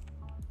pod.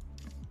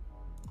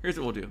 Here's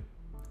what we'll do.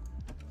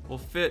 We'll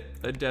fit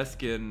a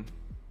desk in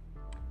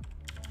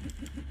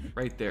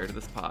right there to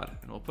this pod,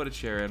 and we'll put a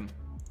chair in.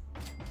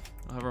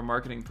 I'll have our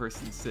marketing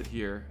person sit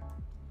here,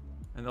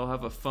 and they'll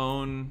have a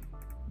phone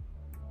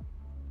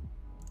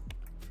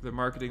for their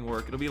marketing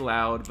work. It'll be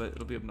loud, but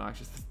it'll be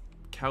obnoxious. This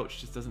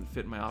couch just doesn't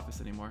fit in my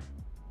office anymore.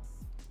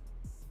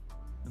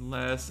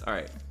 Unless, all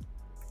right,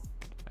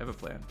 I have a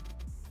plan.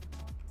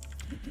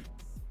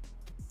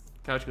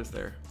 Couch goes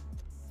there.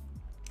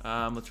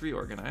 Let's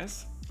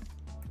reorganize.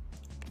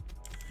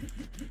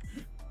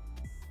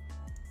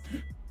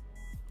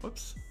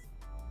 Whoops.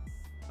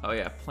 Oh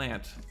yeah,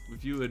 plant.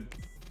 If you would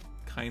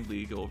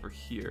kindly go over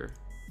here.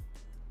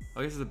 Oh,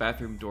 I guess there's a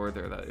bathroom door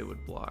there that it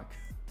would block.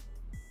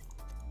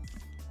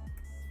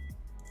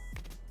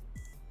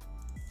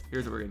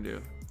 Here's what we're gonna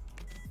do.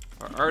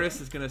 Our artist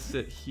is gonna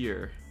sit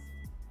here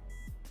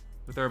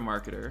with our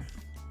marketer.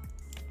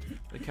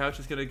 The couch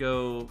is gonna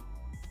go,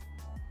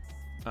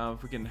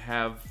 if we can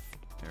have,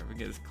 if we can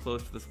get as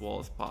close to this wall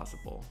as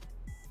possible.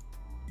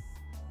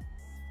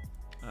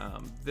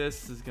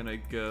 This is gonna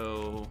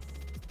go,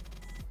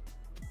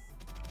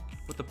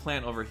 put the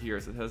plant over here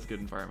so it has a good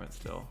environment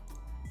still.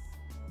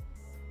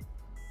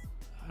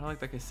 don't like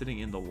that guy sitting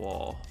in the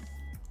wall.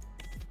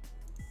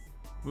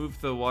 Move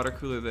the water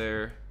cooler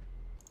there.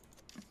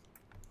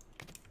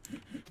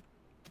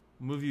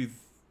 Move you.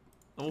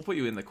 We'll put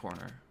you in the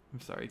corner.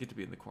 I'm sorry, you get to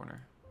be in the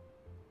corner.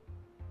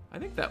 I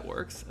think that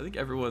works. I think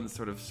everyone's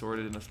sort of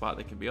sorted in a spot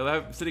they can be.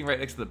 Although sitting right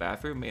next to the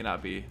bathroom may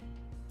not be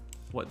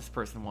what this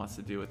person wants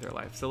to do with their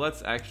life. So let's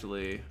sort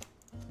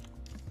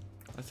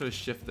of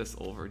shift this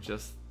over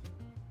just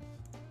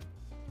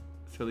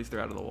so at least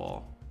they're out of the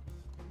wall.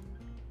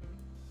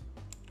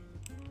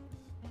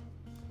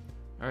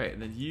 All right,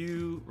 and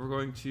then we're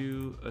going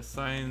to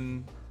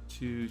assign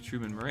to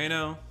Truman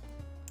Moreno,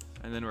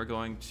 and then we're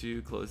going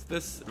to close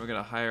this, and we're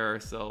going to hire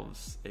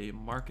ourselves a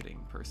marketing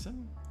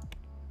person.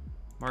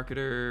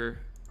 Marketer,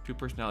 2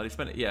 personality,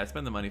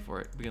 spend the money for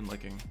it. Begin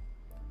looking.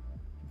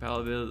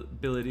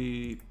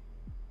 Compatibility,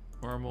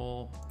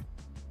 normal.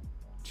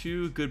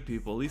 2 good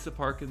people. Lisa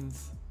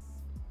Parkins.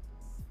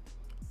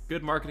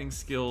 Good marketing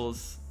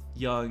skills,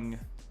 young,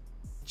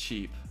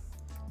 cheap.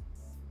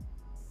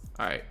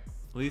 All right.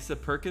 Lisa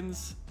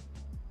Perkins,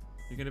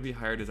 you're going to be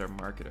hired as our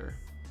marketer.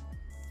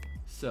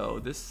 So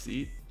this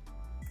seat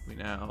we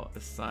now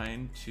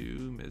assign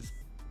to Ms.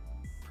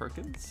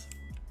 Perkins.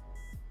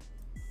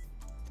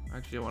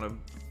 Actually, I want to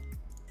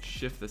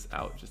shift this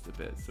out just a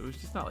bit so it's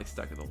just not like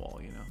stuck in the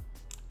wall, you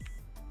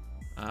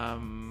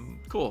know.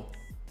 Cool.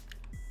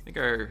 I think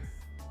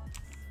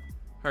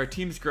our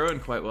team's growing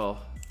quite well.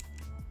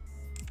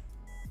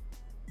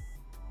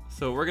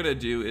 So what we're going to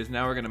do is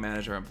now we're going to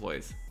manage our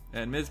employees.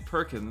 And Ms.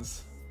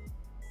 Perkins,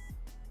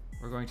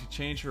 we're going to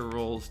change her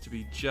roles to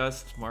be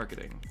just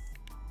marketing.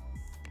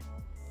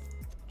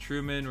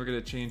 Truman, we're going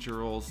to change her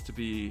roles to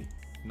be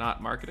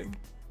not marketing.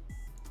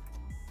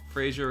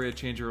 Fraser, we're going to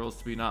change her roles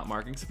to be not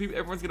marketing. So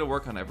everyone's going to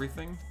work on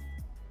everything.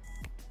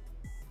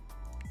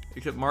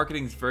 Except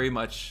marketing is very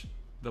much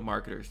the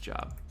marketer's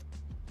job.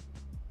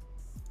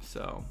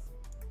 So,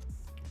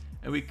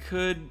 and we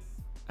could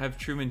have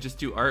Truman just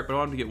do art, but I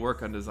want him to get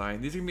work on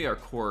design. These are going to be our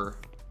core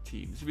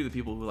team. These will be the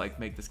people who like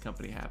make this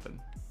company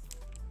happen.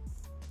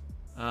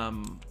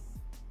 So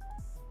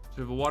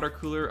we have a water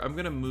cooler. I'm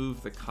gonna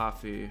move the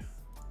coffee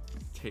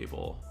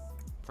table.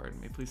 Pardon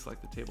me, please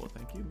select the table,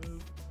 thank you.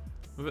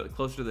 Move it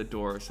closer to the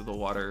door so the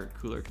water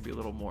cooler can be a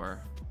little more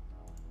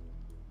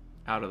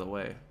out of the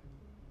way.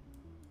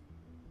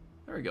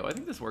 There we go, I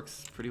think this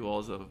works pretty well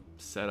as a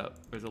setup,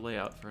 or as a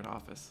layout for an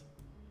office.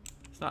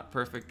 It's not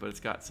perfect, but it's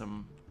got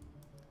some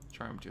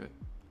charm to it.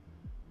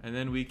 And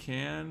then we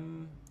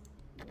can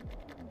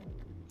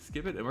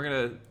skip it, and we're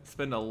gonna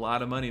spend a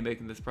lot of money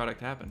making this product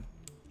happen.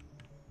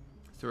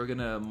 So we're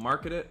gonna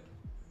market it.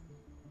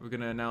 We're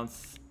gonna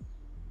announce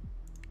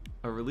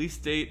a release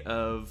date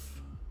of,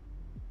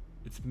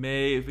 it's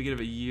May. If we give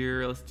it a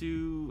year, I think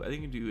we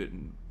can do it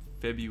in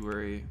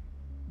February.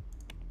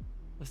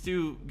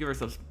 Give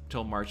ourselves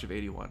till March of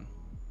 '81.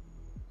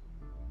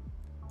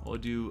 We'll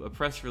do a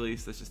press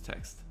release that's just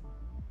text.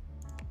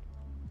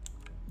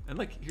 And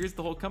look, here's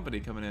the whole company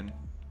coming in.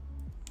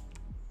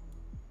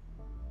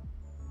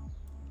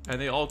 And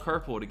they all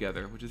carpool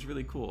together, which is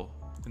really cool.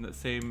 In the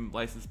same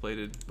license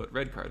plated, but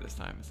red car this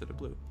time instead of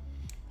blue.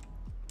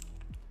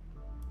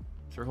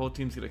 So our whole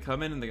team's gonna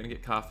come in and they're gonna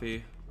get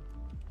coffee.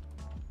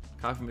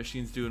 Coffee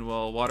machine's doing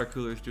well, water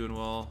cooler's doing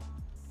well.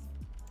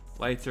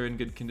 Lights are in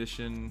good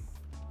condition.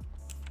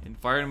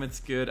 Environment's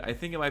good. I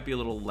think it might be a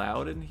little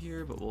loud in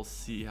here, but we'll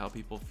see how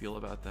people feel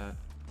about that.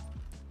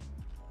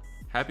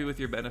 Happy with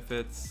your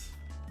benefits.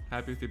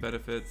 Happy with your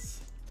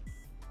benefits.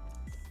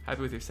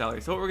 Happy with your salary.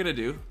 So what we're gonna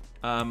do,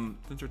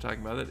 since we're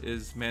talking about it,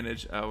 is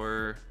manage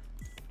our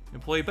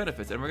employee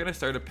benefits, and we're gonna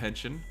start a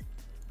pension,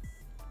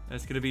 and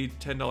it's gonna be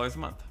 $10 a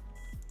month.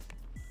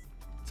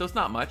 So it's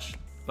not much,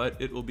 but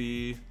it will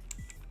be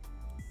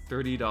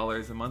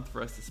 $30 a month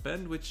for us to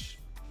spend, which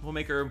will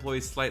make our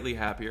employees slightly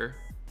happier.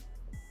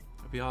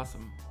 That'd be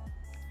awesome.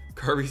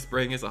 Car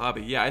respraying is a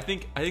hobby. Yeah, I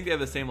think they have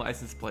the same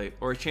license plate,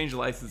 or change the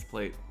license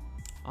plate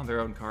on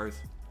their own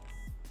cars.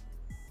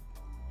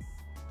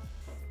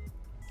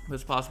 But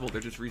it's possible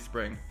they're just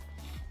respraying.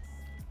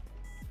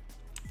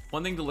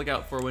 One thing to look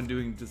out for when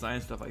doing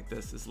design stuff like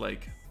this is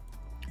like,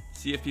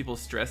 see if people's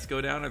stress go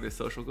down or their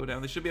social go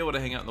down. They should be able to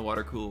hang out in the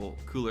water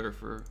cooler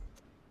for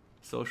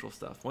social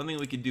stuff. One thing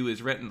we could do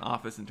is rent an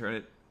office and turn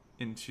it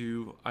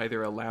into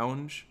either a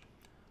lounge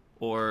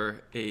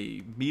or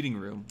a meeting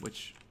room,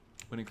 which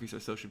would increase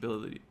our social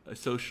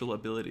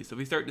ability. So if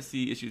we start to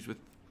see issues with,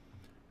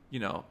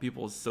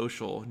 people's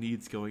social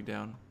needs going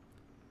down,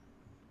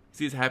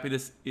 see his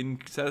happiness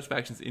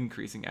satisfaction's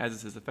increasing, as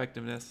is his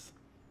effectiveness.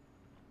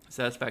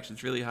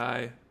 Satisfaction's really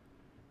high.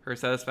 Her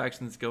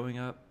satisfaction's going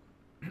up.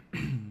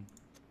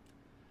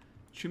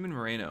 Truman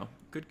Moreno,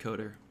 good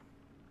coder.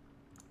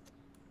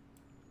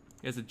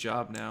 He has a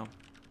job now.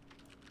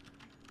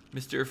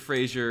 Mr.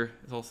 Fraser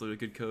is also a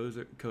good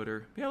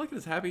coder. Yeah, look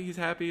at this. He's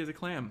happy as a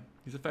clam.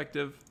 He's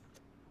effective.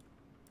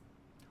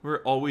 We're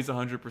always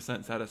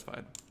 100%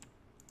 satisfied.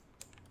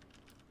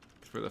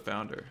 For the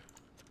founder.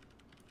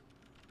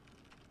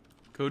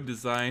 Code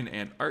design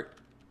and art.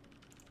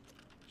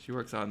 She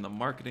works on the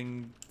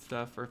marketing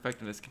stuff. Her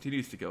effectiveness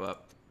continues to go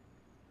up.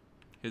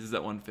 His is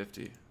at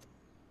 150.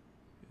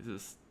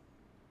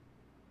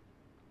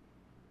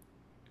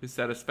 His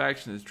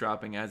satisfaction is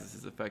dropping, as is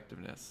his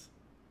effectiveness.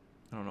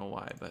 I don't know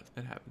why, but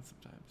it happens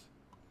sometimes.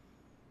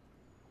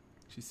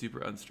 She's super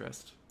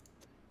unstressed.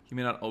 He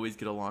may not always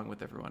get along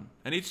with everyone.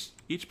 And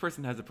each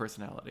person has a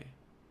personality.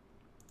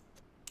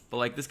 But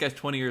like this guy's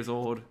 20 years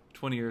old,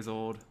 20 years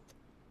old.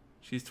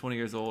 She's 20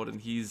 years old and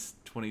he's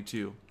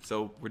 22.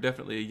 So we're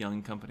definitely a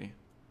young company.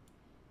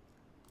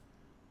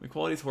 The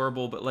quality's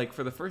horrible, but like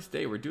for the first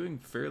day, we're doing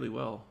fairly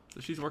well. So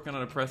she's working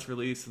on a press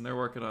release and they're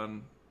working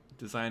on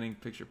designing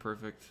picture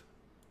perfect.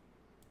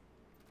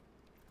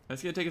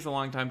 It's gonna take us a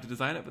long time to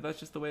design it, but that's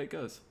just the way it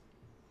goes.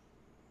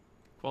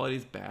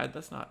 Quality's bad,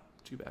 that's not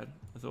too bad.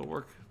 So it'll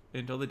work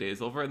until the day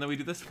is over, and then we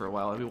do this for a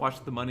while, and we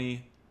watch the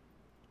money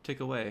tick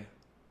away.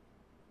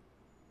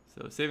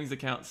 So savings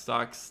account,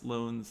 stocks,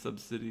 loans,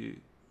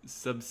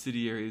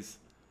 subsidiaries,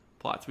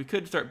 plots. We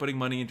could start putting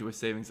money into a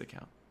savings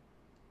account.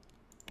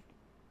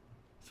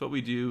 So what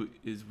we do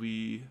is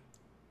we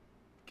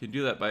can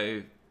do that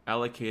by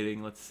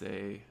allocating, let's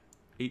say,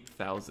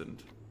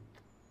 8,000.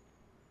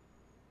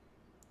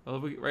 Well,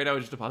 right now we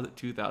just deposit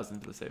 2,000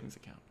 into the savings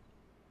account.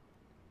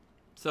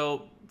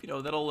 So, you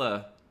know,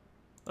 that'll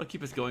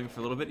keep us going for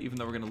a little bit, even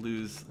though we're going to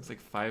lose, it's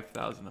like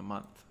 5,000 a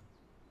month.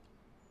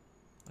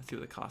 Let's see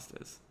what the cost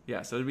is.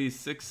 Yeah, so it'd be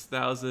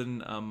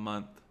 6,000 a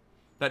month.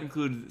 That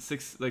includes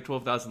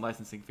 12,000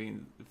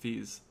 licensing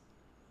fees,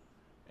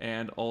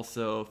 and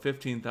also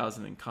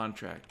 15,000 in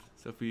contract.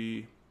 So if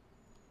we're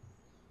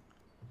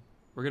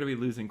going to be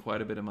losing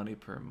quite a bit of money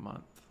per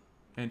month,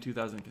 and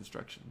 2,000 in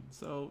construction.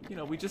 So, you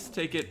know, we just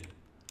take it.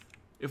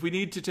 If we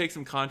need to take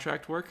some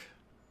contract work,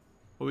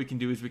 what we can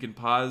do is we can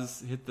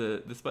hit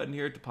this button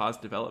here to pause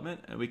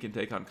development, and we can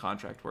take on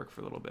contract work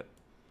for a little bit.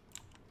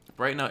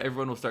 Right now,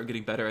 everyone will start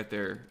getting better at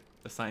their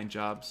assigned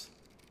jobs.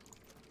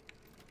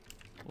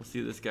 We'll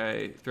see this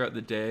guy throughout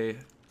the day.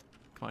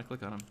 Come on,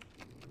 click on him.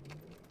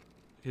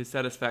 His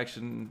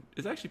satisfaction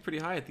is actually pretty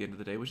high at the end of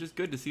the day, which is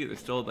good to see. They're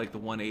still at like the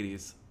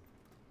 180s.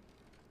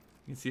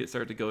 You can see it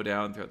start to go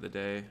down throughout the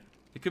day.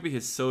 It could be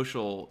his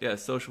social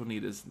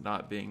need is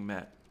not being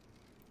met.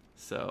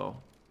 So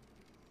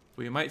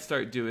we might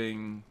start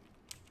doing,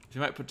 we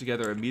might put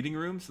together a meeting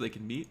room so they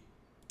can meet,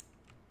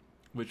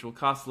 which will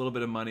cost a little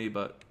bit of money,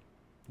 but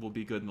will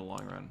be good in the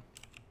long run.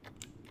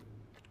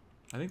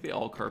 I think they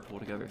all carpool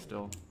together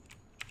still.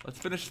 Let's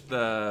finish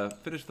the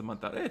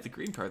month out. Hey, it's a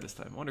green card this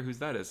time. I wonder whose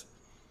that is.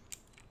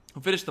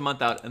 We'll finish the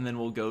month out, and then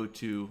we'll go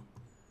to,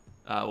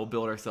 we'll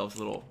build ourselves a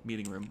little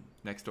meeting room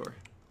next door,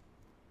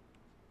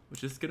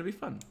 which is gonna be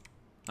fun.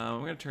 We're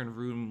gonna turn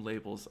room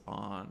labels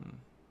on.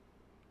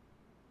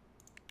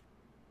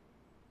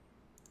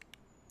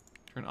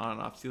 Turn on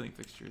and off ceiling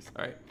fixtures.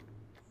 All right.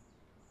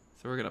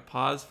 So we're gonna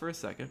pause for a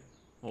second.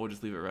 We'll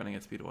just leave it running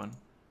at speed 1.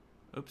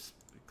 Oops,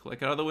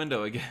 click out of the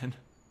window again.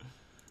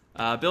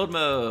 Build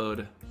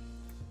mode.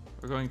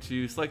 We're going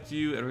to select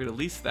you and we're gonna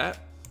lease that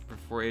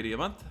for $480 a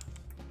month.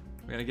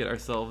 We're gonna get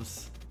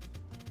ourselves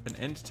an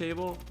end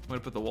table. I'm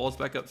gonna put the walls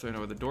back up so I know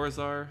where the doors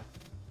are.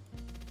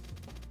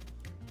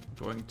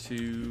 I'm going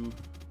to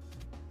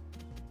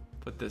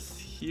put this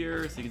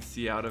here so you can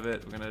see out of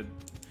it. We're gonna,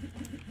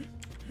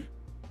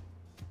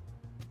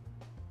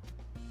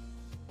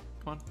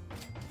 come on.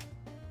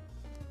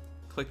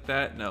 Click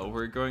that. No,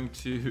 we're going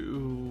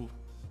to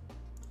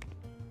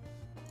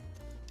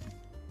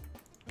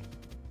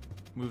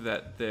move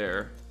that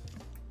there.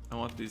 I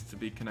want these to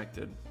be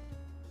connected.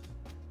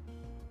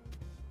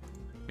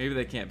 Maybe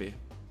they can't be.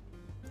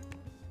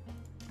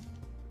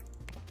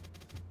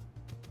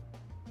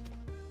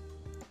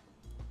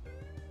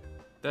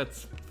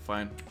 That's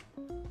fine.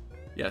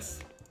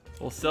 Yes.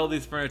 We'll sell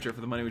these furniture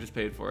for the money we just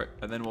paid for it.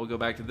 And then we'll go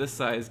back to this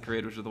size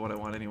grid, which is the one I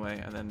want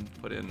anyway, and then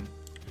put in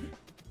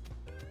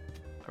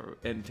our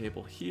end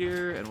table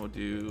here, and we'll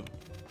do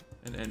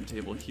an end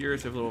table here.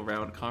 So we have a little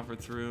round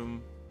conference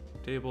room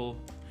table.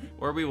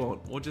 Or we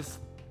won't. We'll just,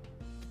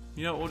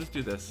 you know, we'll just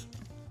do this.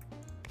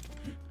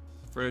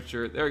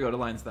 Furniture. There we go. It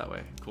aligns that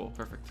way. Cool.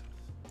 Perfect.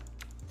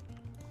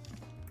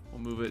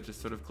 We'll move it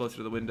just sort of closer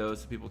to the window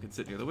so people can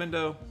sit near the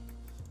window.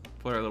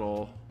 Put our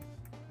little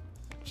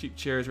cheap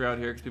chairs around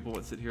here because people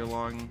won't sit here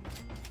long.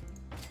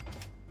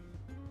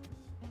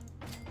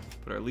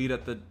 Put our lead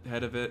at the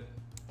head of it.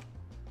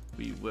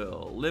 We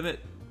will limit.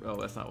 Oh,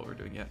 that's not what we're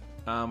doing yet.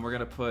 We're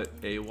gonna put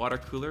a water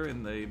cooler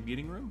in the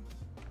meeting room.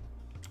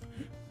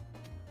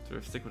 Sort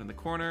of stick one in the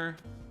corner.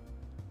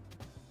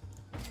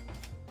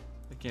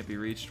 It can't be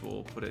reached.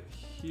 We'll put it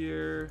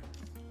here.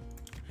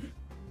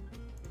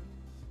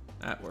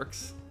 That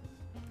works.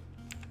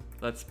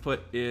 Let's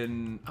put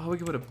in, oh, we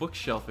can put a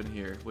bookshelf in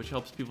here, which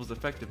helps people's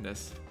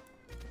effectiveness.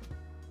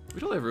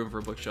 We don't have room for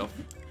a bookshelf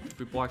if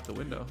we block the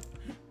window.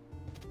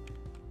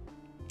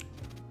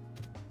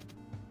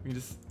 We can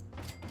just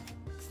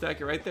stack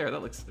it right there.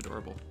 That looks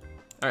adorable.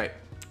 All right.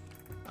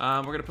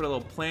 We're gonna put a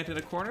little plant in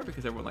a corner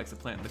because everyone likes a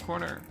plant in the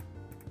corner.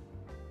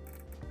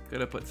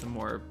 Gonna put some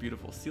more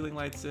beautiful ceiling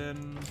lights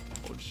in.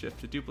 Hold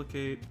shift to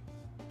duplicate.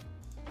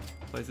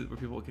 Places where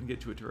people can get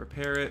to it to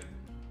repair it.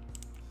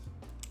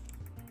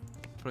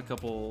 Put a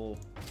couple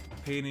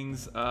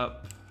paintings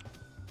up.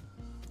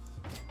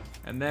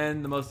 And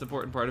then the most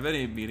important part of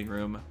any meeting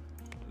room,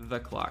 the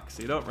clock.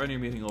 So you don't run your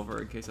meeting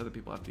over in case other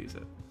people have to use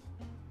it.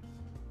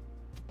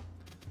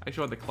 I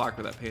actually want the clock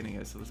where that painting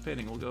is, so this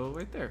painting will go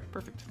right there.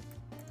 Perfect.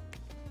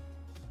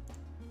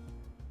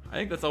 I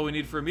think that's all we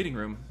need for a meeting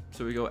room.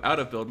 So we go out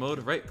of build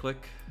mode, right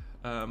click,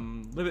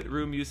 limit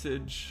room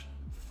usage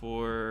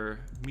for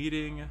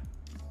meeting,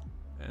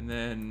 and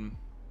then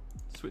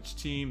switch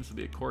teams. This will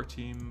be a core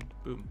team.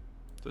 Boom.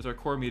 So it's our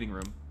core meeting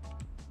room.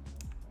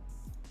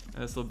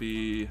 And this will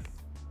be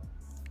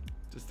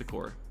just the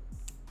core.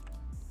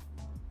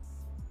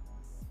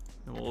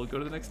 And we'll go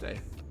to the next day.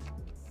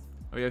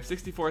 We have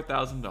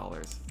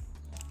 $64,000.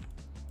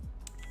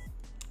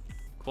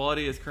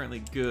 Quality is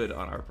currently good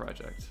on our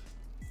project,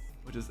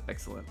 which is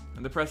excellent.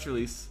 And the press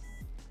release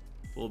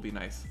will be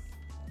nice.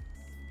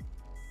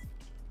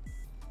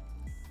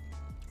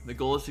 The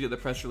goal is to get the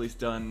press release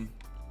done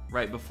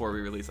right before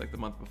we release, like the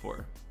month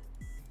before.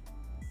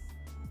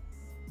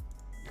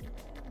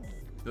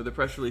 So the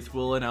press release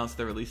will announce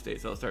the release date,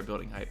 so it'll start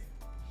building hype.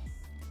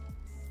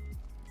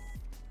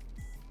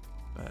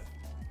 But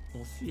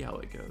we'll see how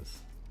it goes.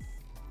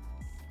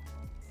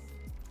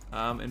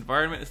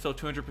 Environment is still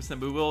 200%,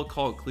 but we will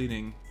call it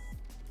cleaning.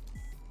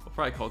 We'll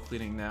probably call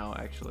cleaning now,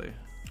 actually.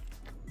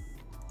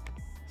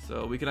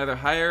 So we can either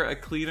hire a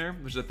cleaner,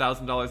 which is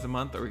 $1,000 a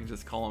month, or we can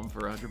just call them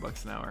for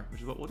 $100 an hour,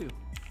 which is what we'll do.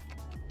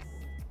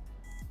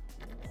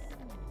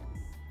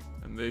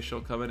 And they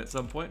shall come in at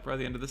some point,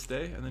 probably the end of this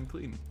day, and then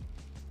clean.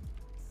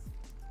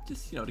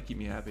 Just, you know, to keep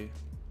me happy.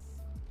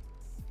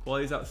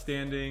 Quality's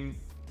outstanding.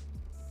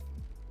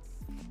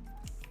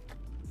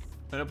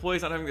 An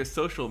employee's not having their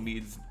social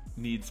needs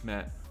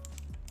met.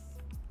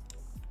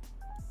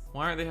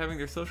 Why aren't they having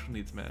their social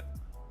needs met?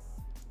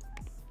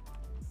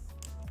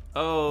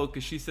 Oh,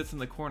 because she sits in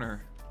the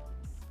corner.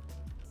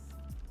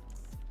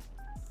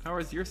 How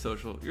is your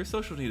social? Your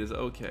social need is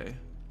okay.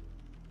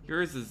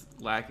 Yours is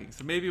lacking.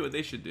 So maybe what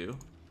they should do.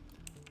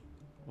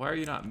 Why are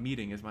you not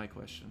meeting is my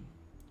question.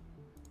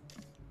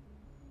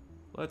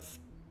 Let's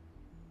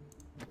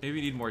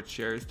maybe need more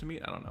chairs to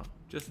meet. I don't know.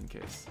 Just in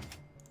case.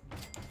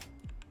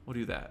 We'll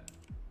do that.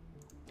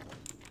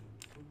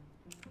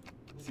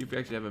 See if we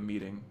actually have a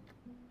meeting.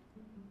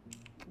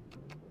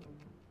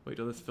 Wait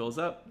till this fills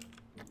up.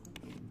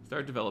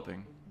 Start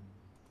developing.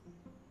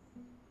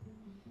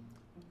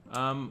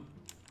 I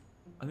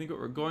think what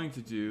we're going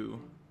to do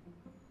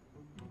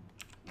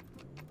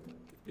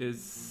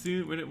is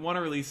soon. We want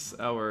to release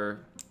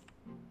our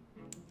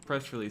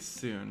press release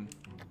soon.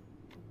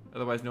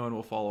 Otherwise, no one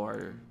will follow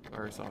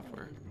our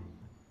software.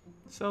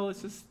 So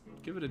let's just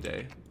give it a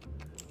day.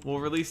 We'll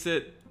release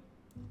it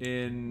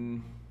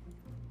in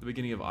the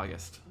beginning of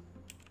August.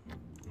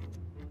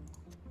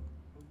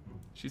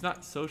 She's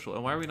not social,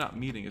 and why are we not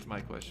meeting is my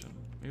question.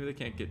 Maybe they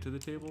can't get to the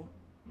table?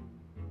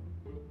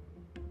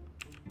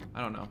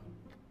 I don't know.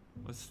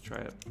 Let's try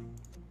it.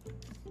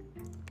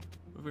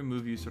 What if we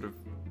move you sort of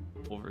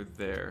over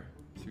there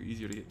so you're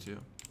easier to get to?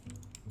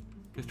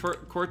 Because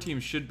core team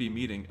should be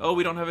meeting. Oh,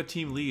 we don't have a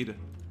team lead.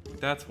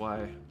 That's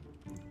why.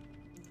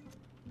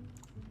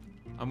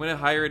 I'm going to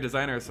hire a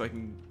designer so I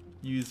can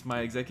use my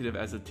executive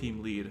as a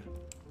team lead.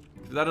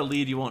 Without a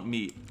lead, you won't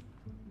meet.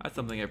 That's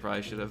something I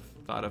probably should have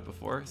thought of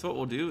before. So what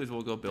we'll do is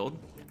we'll go build.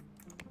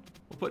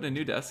 We'll put in a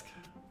new desk.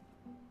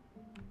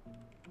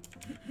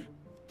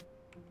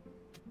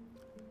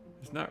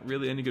 There's not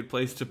really any good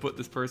place to put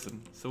this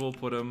person. So we'll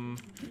put him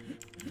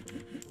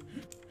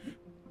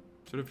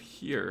sort of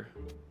here.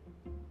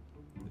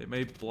 It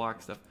may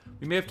block stuff.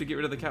 We may have to get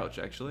rid of the couch,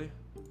 actually.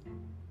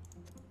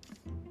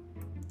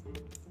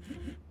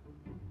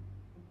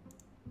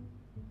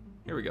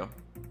 Here we go.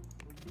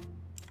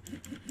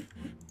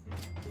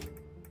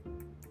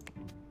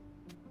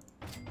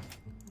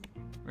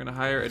 We're gonna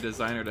hire a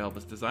designer to help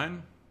us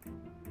design.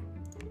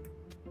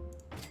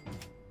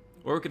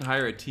 Or we can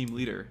hire a team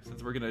leader,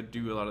 since we're gonna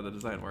do a lot of the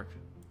design work.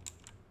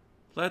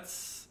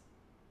 Let's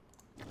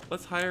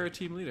hire a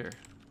team leader.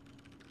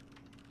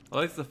 I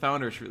like the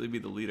founder should really be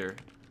the leader.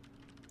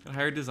 Gonna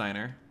hire a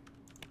designer.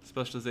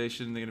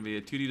 Specialization, they're gonna be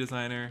a 2D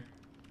designer.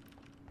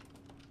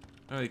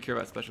 I don't really care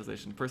about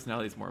specialization.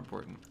 Personality is more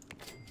important.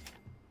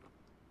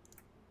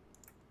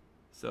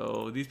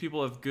 So these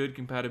people have good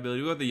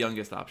compatibility. We have the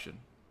youngest option.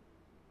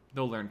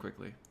 They'll learn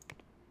quickly.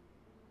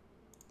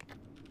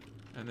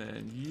 And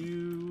then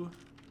you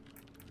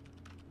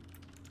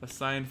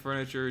assign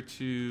furniture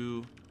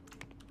to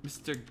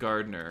Mr.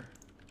 Gardner.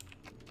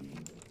 So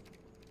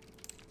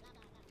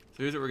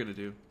here's what we're gonna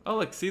do. Oh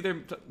look, see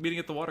they're meeting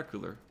at the water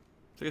cooler.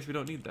 So I guess we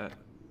don't need that.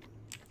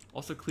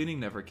 Also cleaning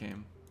never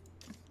came.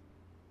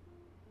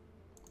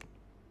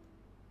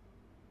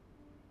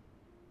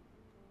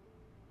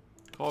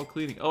 Call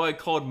cleaning. Oh, I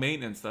called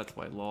maintenance, that's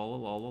why. Lol,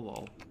 lol, lol,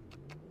 lol.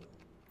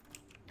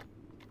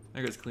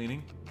 There goes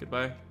cleaning.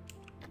 Goodbye.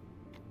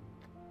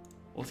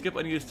 We'll skip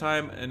unused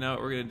time, and now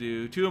what we're gonna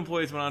do, 2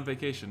 employees went on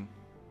vacation.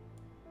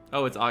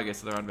 Oh, it's August,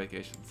 so they're on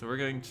vacation. So we're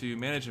going to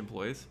manage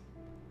employees.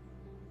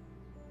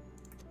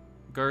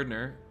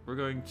 Gardner, we're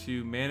going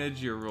to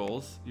manage your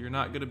roles. You're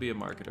not going to be a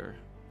marketer.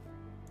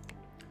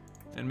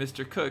 And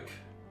Mr. Cook,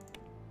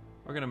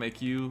 we're going to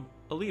make you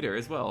a leader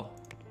as well.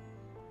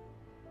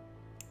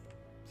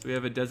 So we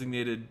have a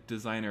designated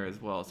designer as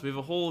well. So we have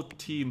a whole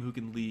team who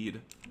can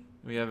lead.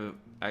 We have an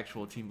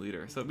actual team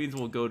leader. So it means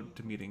we'll go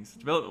to meetings.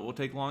 Development will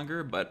take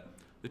longer, but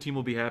the team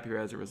will be happier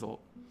as a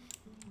result.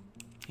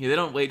 Yeah, they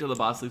don't wait till the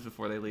boss leaves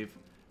before they leave.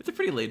 It's a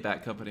pretty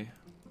laid-back company.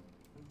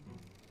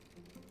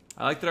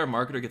 I like that our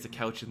marketer gets a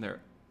couch in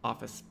their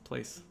office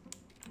place.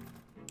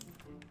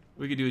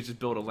 What we could do is just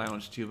build a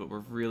lounge too, but we're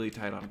really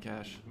tight on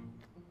cash.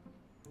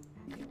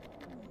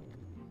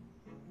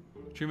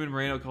 Truman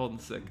Moreno called in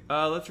sick.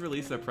 Let's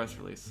release a press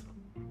release.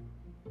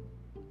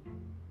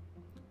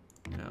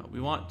 Now,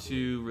 we want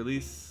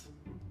to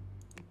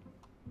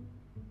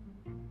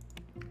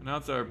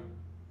announce our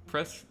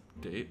press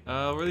date.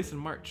 We'll release in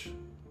March.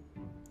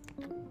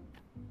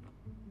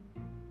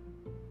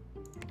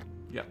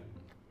 Yep.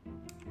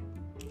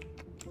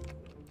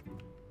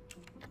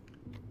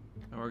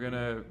 And we're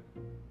gonna,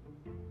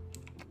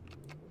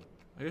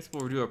 I guess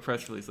we'll do a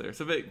press release later.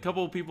 So a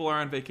couple people are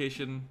on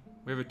vacation.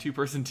 We have a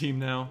 2-person team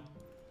now.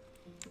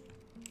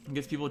 I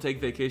guess people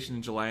take vacation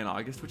in July and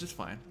August, which is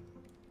fine.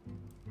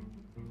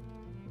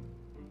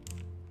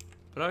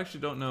 But I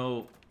actually don't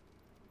know.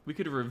 We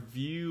could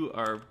review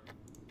our.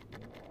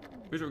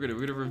 Here's what we're gonna do.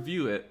 We're gonna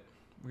review it.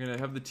 We're gonna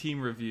have the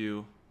team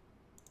review.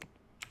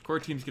 Core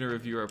team's gonna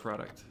review our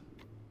product.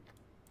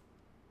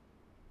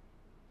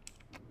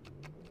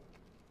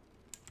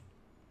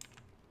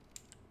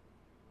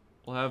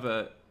 We'll have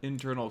an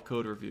internal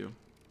code review.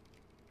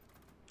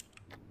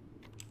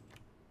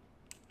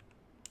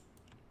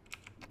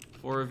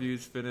 4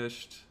 reviews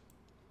finished.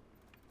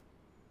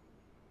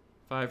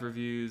 5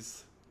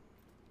 reviews.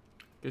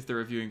 Guess they're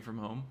reviewing from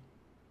home.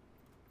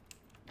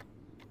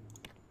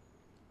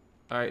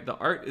 Alright, the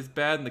art is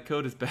bad and the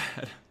code is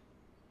bad.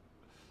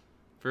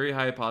 Very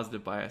high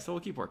positive bias, so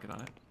we'll keep working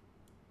on it.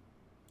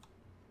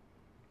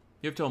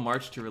 You have till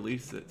March to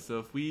release it, so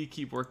if we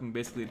keep working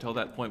basically until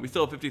that point, we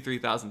still have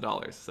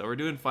 $53,000, so we're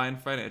doing fine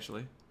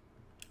financially.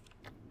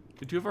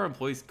 Did 2 of our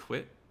employees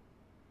quit?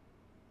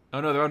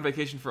 Oh no, they're on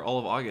vacation for all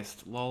of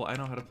August. Lol, I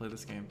know how to play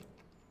this game.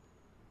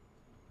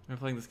 I've been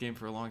playing this game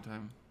for a long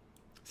time.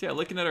 So yeah,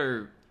 looking at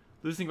our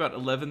losing about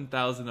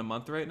 $11,000 a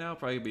month right now,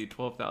 probably be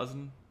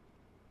 $12,000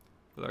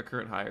 with our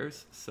current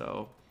hires.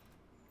 So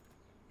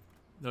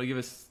that'll give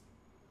us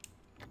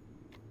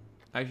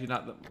actually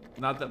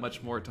not that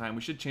much more time.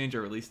 We should change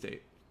our release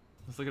date.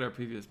 Let's look at our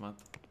previous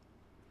month.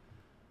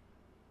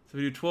 So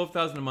we do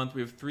 $12,000 a month.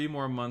 We have 3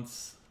 more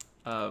months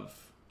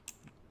of.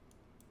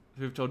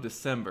 We've told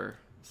December.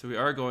 So we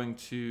are going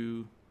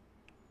to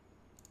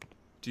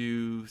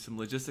do some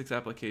logistics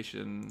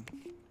application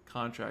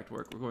contract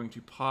work. We're going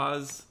to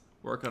pause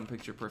work on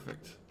Picture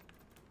Perfect. So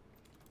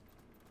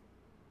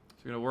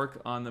we're going to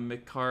work on the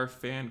McCarr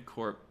Fan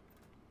Corp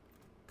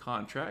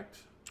contract.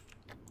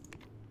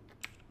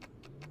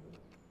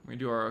 We're going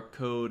to do our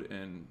code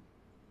and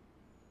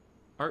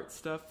art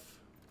stuff.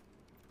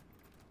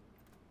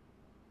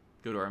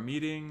 Go to our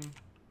meeting.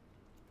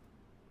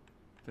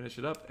 Finish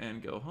it up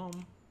and go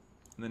home.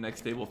 And the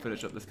next day we'll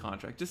finish up this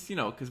contract. Just, you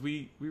know, because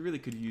we really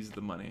could use the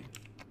money.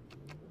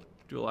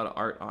 Do a lot of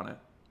art on it.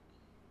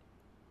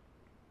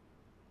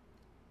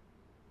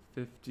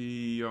 50,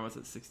 you're almost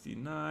at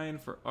 69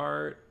 for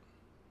art.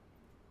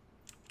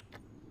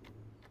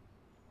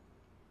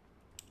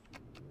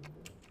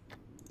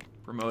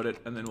 Promote it,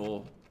 and then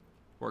we'll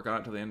work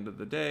on it till the end of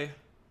the day.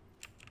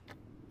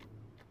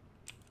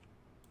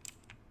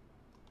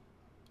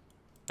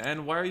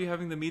 And why are you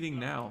having the meeting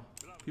now?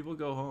 People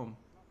go home.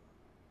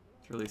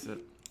 Let's release it.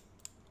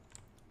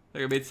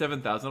 There, we made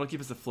 7,000. That'll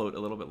keep us afloat a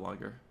little bit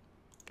longer.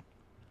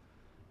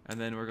 And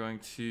then we're going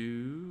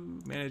to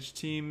manage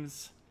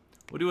teams.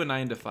 We'll do a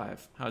 9 to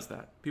 5. How's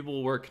that? People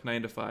will work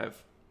 9 to 5. I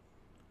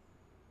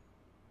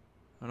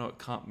don't know what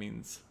comp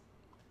means.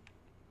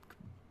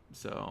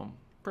 So,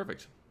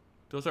 perfect.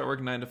 They'll start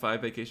working 9 to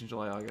 5, vacation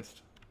July,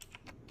 August.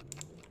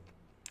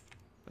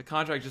 The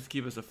contract just to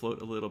keep us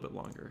afloat a little bit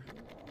longer.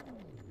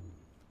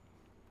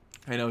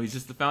 I know, he's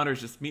just, the founder's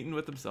just meeting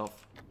with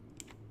himself.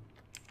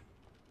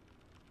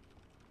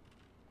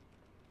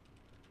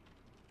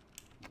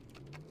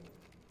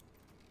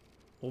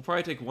 We'll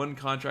probably take 1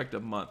 contract a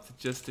month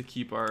just to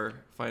keep our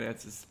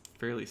finances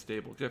fairly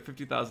stable. We have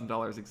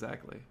 $50,000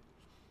 exactly.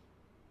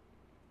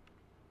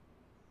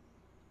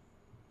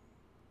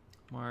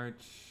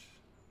 March.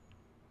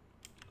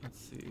 Let's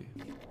see.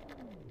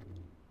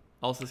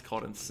 Elsa's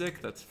called in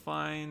sick. That's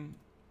fine.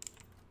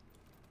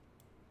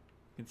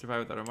 Can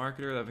survive without a marketer.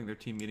 They're having their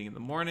team meeting in the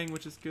morning,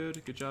 which is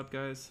good. Good job,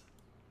 guys.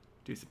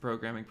 Do some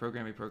programming.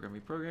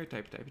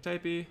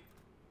 Typey.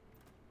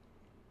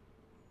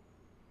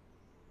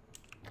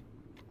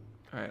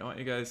 Alright, I want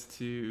you guys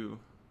to...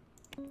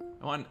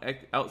 I want to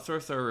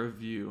outsource our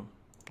review.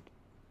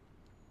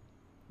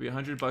 It'll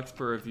be $100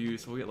 per review,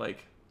 so we'll get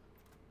like...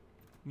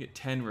 We can get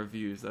 10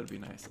 reviews, that'd be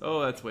nice.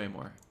 Oh, that's way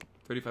more.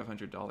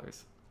 $3,500.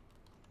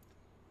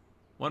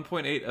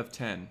 1.8 of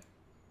 10.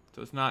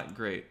 So it's not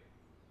great.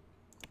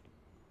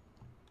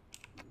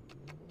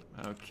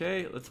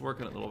 Okay, let's work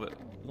on it a little bit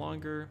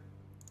longer.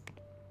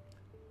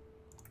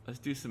 Let's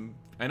do some...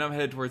 I know I'm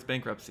headed towards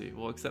bankruptcy.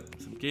 We'll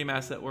accept some game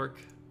asset work.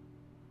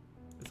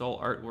 It's all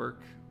artwork.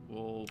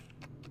 We'll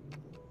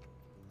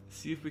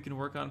see if we can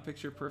work on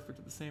Picture Perfect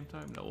at the same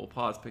time. No, we'll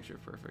pause Picture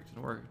Perfect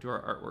and do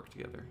our artwork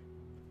together.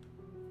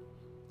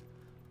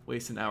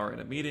 Waste an hour in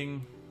a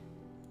meeting.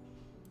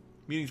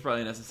 Meeting's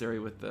probably necessary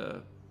with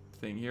the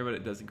thing here, but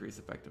it does increase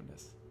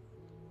effectiveness.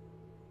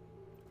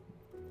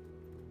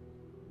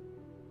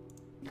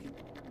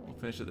 We'll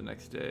finish it the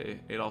next day.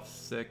 Adolf's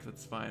sick,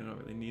 that's fine. I don't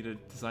really need a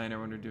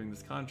designer when we're doing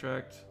this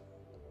contract.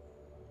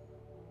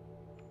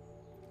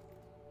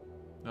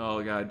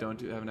 Oh god, don't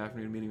have an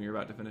afternoon meeting when you're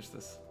about to finish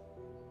this.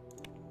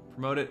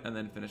 Promote it and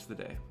then finish the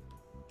day.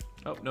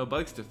 Oh, no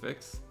bugs to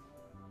fix.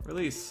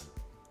 Release.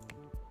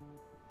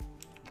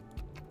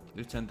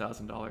 There's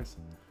 $10,000.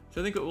 So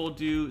I think what we'll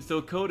do,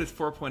 so code is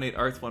 4.8,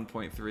 art's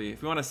 1.3.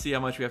 If we want to see how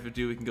much we have to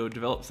do, we can go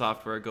develop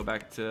software, go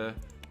back to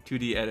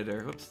 2D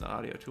editor. Whoops, not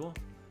audio tool.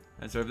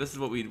 And so if this is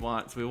what we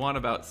want. So we want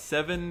about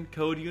 7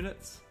 code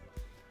units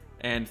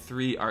and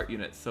 3 art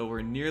units. So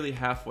we're nearly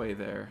halfway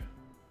there.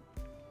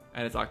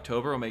 And it's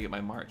October, we'll make it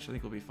by March. I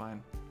think we'll be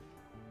fine.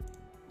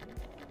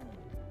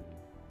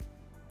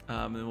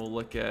 Then we'll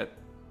look at,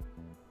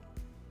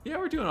 yeah,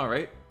 we're doing all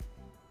right.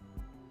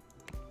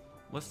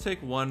 Let's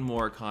take one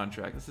more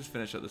contract. Let's just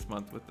finish up this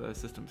month with the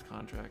systems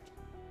contract.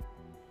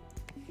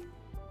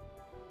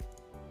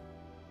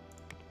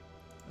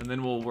 And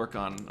then we'll work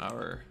on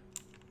our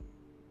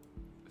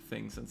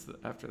thing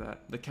after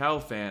that. The cow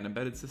fan,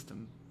 embedded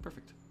system.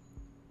 Perfect.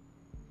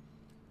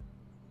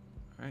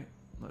 All right,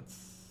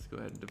 let's go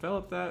ahead and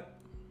develop that.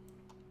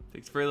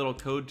 Takes very little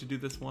code to do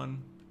this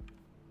one.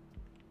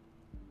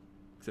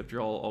 Except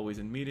you're all always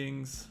in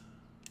meetings.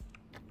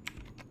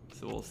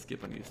 So we'll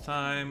skip unused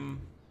time.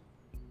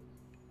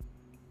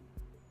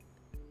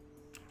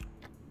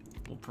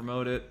 We'll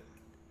promote it.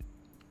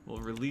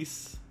 We'll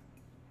release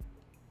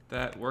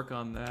that, work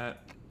on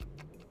that.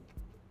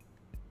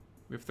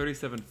 We have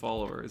 37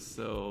 followers,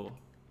 so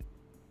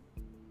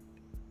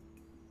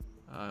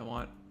I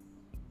want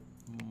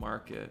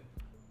market.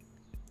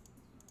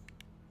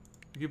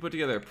 We could put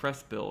together a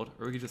press build,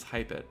 or we could just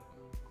hype it.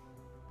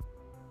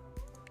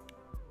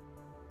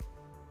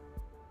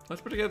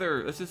 Let's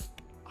just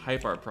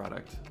hype our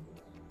product.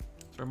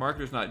 So our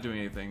marketer's not doing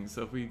anything,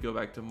 so if we go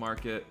back to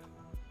market,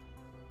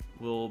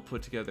 we'll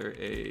put together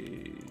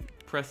a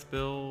press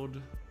build.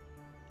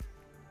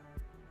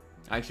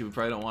 Actually, we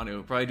probably don't want to.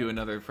 We'll probably do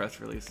another press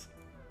release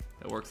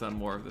that works on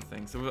more of the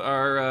things. So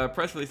our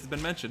press release has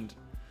been mentioned.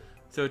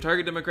 So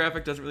target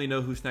demographic doesn't really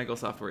know who Snaggles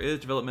software is.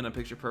 Development on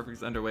Picture Perfect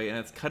is underway, and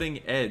it's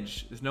cutting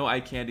edge. There's no eye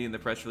candy in the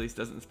press release.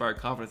 Doesn't inspire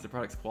confidence in the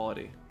product's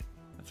quality.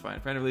 That's fine.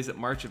 Plan to release it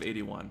March of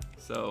 '81.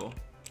 So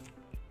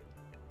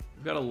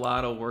we've got a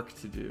lot of work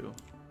to do.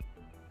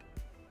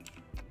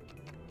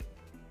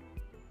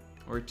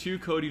 We're 2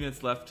 code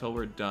units left till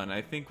we're done.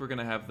 I think we're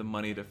gonna have the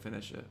money to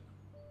finish it.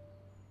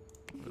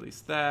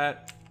 Release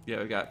that.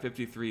 Yeah, we got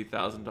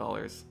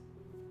 $53,000.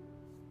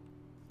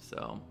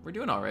 So we're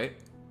doing all right.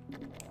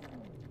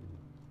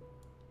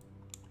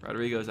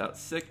 Rodrigo's out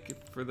sick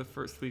for the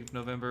first week of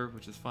November,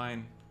 which is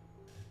fine.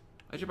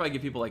 I should probably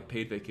give people like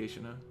paid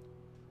vacation, huh?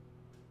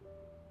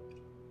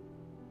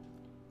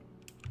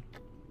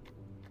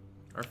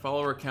 Our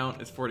follower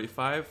count is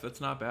 45.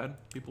 That's not bad.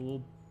 People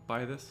will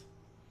buy this.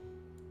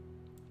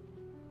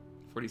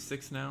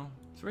 46 now.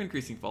 So we're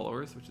increasing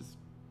followers, which is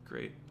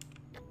great.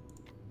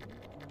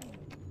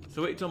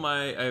 So wait till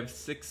I have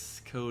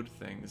 6 code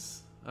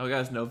things. Oh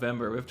guys,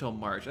 November. We have till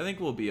March. I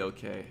think we'll be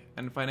okay.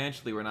 And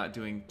financially, we're not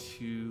doing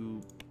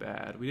too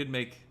bad. We did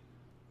make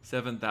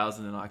 $7,000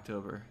 in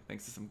October,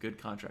 thanks to some good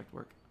contract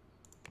work.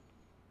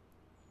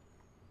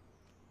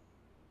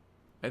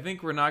 I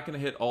think we're not going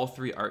to hit all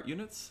 3 art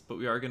units, but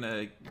we are going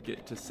to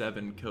get to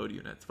 7 code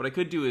units. What I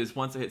could do is,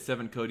 once I hit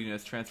 7 code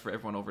units, transfer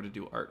everyone over to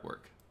do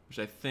artwork, which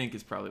I think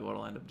is probably what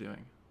I'll end up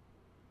doing.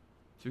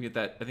 So we get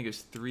that, I think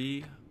there's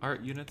 3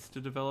 art units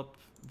to develop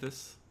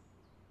this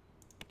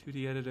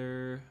 2D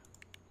editor.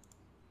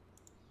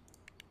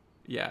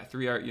 Yeah,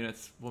 3 art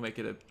units will make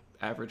it an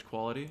average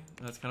quality.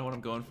 And that's kind of what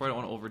I'm going for. I don't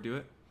want to overdo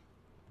it.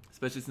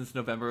 Especially since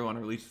November, we want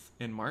to release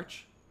in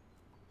March.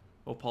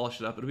 We'll polish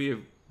it up. It'll be a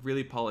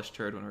really polished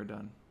turd when we're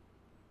done.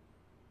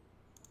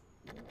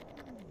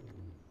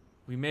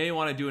 We may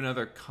want to do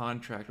another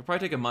contract. We'll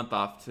probably take a month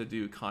off to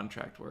do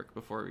contract work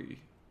before we...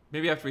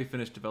 Maybe after we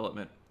finish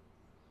development,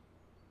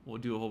 we'll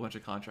do a whole bunch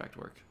of contract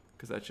work,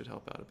 because that should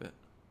help out a bit.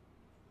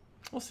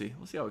 We'll see.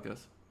 We'll see how it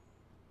goes.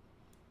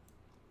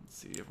 Let's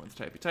see. Everyone's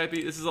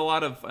typey. This is a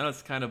lot of... I know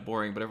it's kind of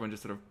boring, but everyone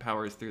just sort of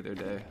powers through their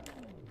day.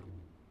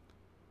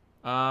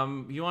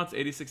 He wants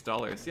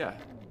 $86. Yeah.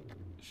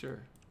 Sure.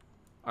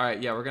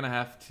 Alright, yeah, we're going to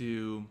have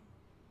to...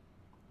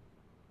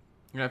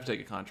 We're going to have to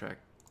take a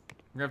contract.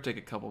 We're going to have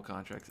to take a couple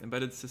contracts.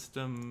 Embedded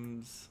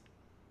systems...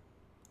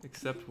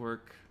 Accept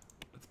work...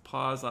 Let's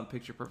pause on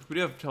Picture Perfect. We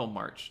do have till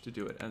March to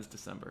do it. Ends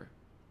December.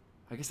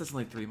 I guess that's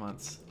only 3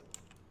 months.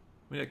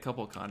 We need a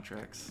couple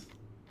contracts.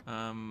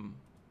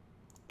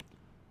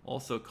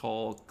 Also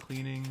call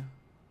cleaning.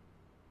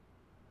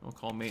 We'll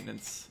call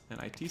maintenance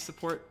and IT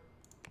support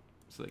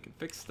so they can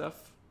fix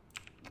stuff.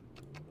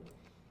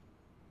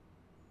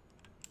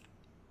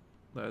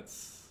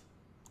 Let's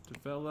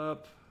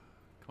develop.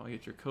 Can I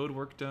get your code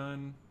work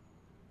done?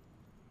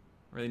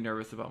 I'm really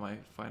nervous about my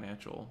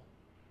financial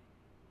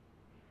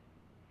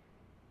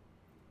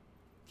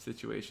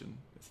situation.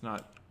 It's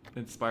not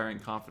inspiring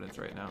confidence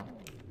right now.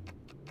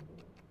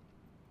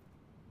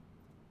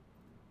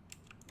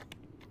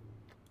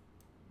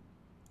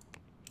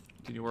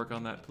 Continue work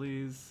on that,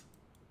 please.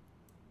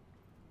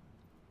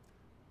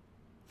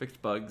 Fix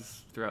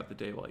bugs throughout the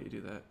day while you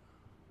do that.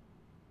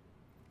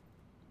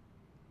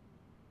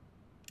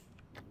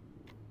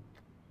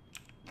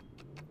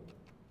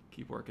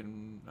 Keep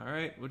working. All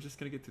right, we're just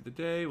gonna get through the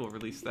day. We'll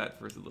release that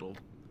for a little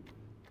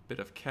bit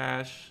of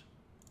cash.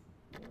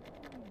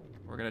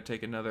 We're gonna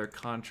take another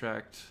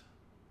contract,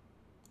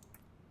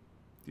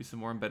 do some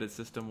more embedded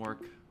system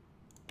work.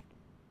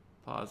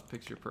 Pause,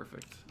 picture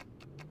perfect.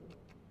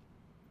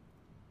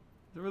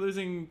 So we're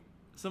losing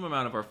some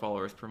amount of our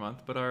followers per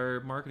month, but our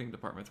marketing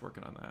department's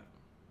working on that.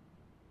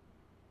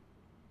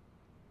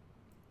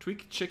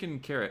 Tweak chicken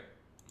carrot.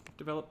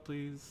 Develop,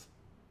 please.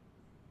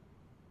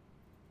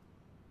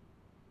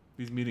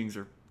 These meetings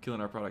are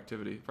killing our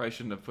productivity. Probably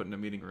shouldn't have put in a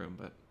meeting room,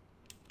 but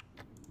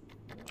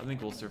I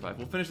think we'll survive.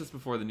 We'll finish this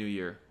before the new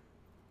year.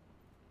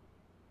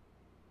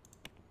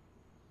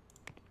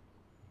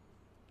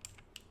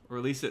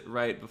 Release it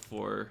right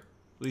before,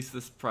 release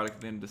this product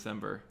at the end of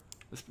December.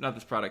 Not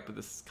this product, but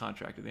this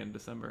contract at the end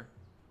of December.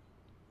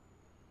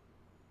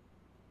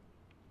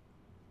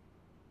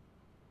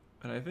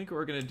 And I think what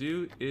we're gonna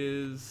do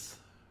is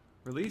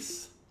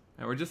release,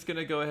 and we're just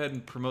gonna go ahead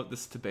and promote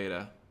this to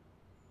beta.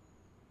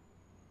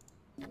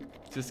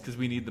 Just because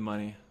we need the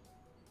money.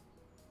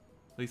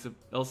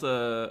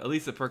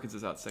 Elisa Perkins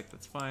is out sick,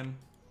 that's fine.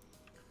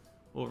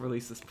 We'll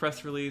release this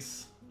press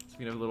release, so we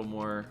can have a little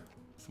more,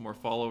 some more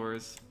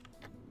followers.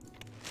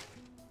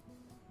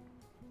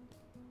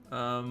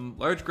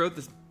 Large growth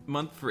this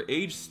month for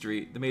Age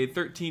Street. They made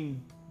 $13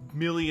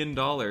 million.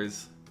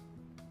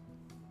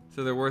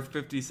 So they're worth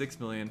 $56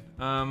 million.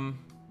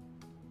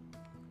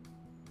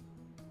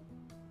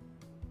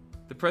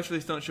 The press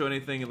release don't show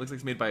anything. It looks like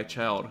it's made by a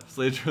child.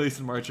 Slated to release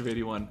in March of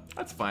 '81.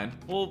 That's fine.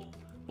 We'll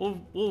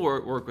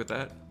work with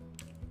that.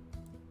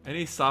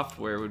 Any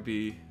software would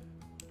be,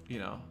 you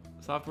know,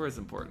 software is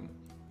important.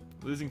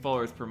 Losing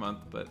followers per month,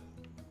 but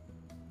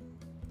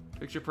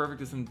Picture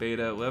Perfect is in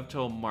beta. We'll have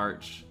till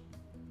March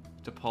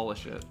to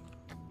polish it.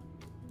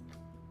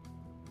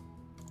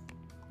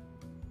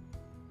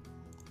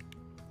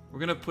 We're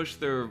gonna push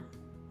their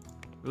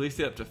release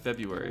date up to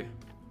February.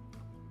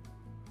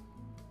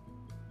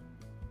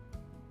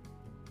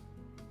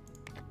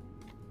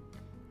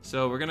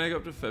 So we're gonna go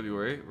up to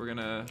February. We're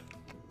gonna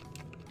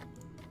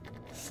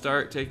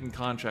start taking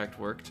contract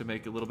work to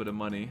make a little bit of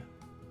money.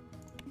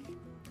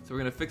 So we're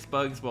gonna fix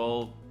bugs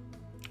while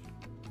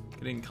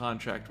getting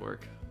contract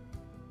work.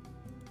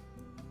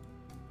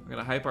 We're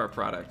gonna hype our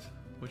product,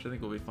 which I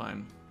think will be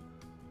fine.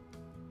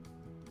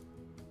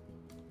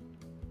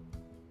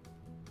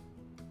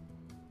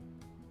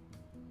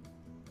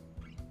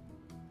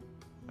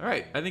 All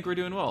right, I think we're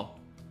doing well.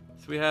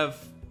 So we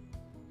have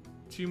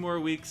 2 more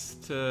weeks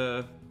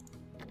to,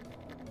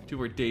 2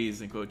 more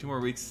days in quote, 2 more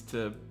weeks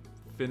to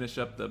finish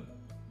up the,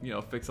 you know,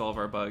 fix all of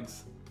our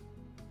bugs.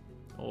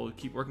 We'll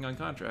keep working on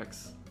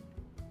contracts.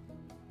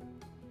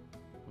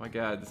 Oh my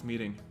God, this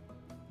meeting.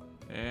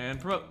 And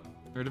promote,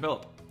 or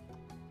develop.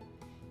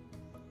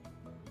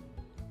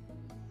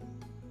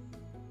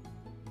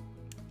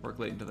 Work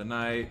late into the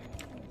night,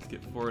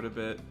 skip forward a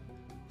bit.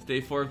 It's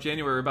day 4 of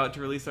January, we're about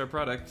to release our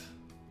product.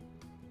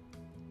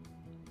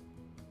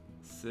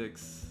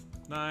 6,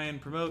 9,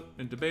 promote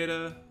into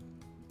beta.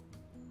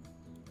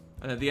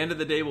 And at the end of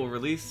the day, we'll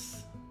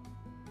release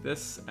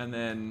this and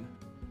then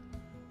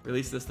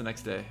release this the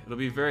next day. It'll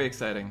be very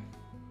exciting.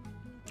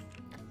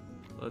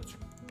 Let's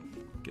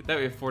get that.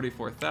 We have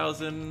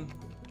 44,000.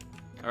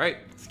 All right,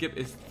 skip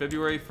is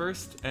February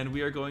 1st, and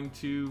we are going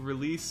to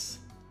release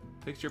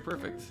Picture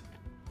Perfect.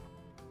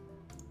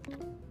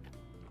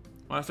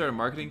 Want to start a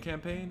marketing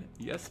campaign?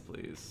 Yes,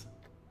 please.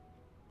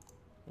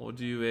 We'll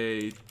do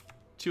a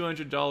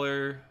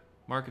 $200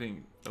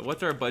 marketing.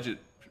 What's our budget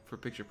for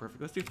Picture Perfect?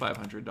 Let's do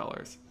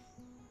 $500.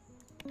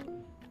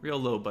 Real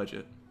low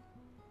budget.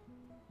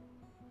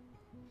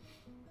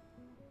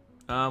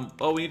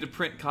 Oh, we need to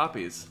print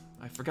copies.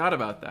 I forgot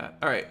about that.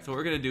 All right, so what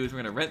we're gonna do is we're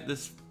gonna rent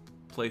this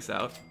place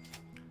out.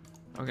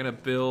 We're gonna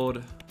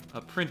build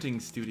a printing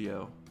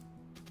studio.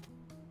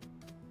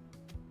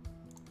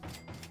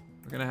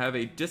 We're gonna have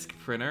a disc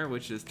printer,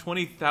 which is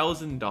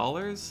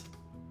 $20,000.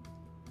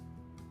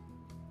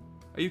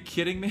 Are you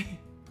kidding me?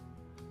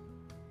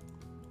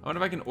 I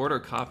wonder if I can order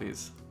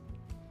copies.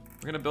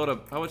 We're gonna build a,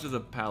 how much is a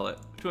pallet?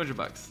 200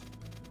 bucks.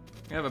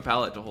 I have a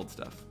pallet to hold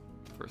stuff,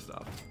 first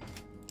off.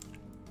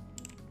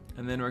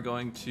 And then we're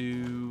going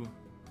to,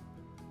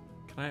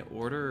 can I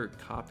order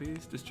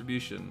copies?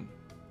 Distribution.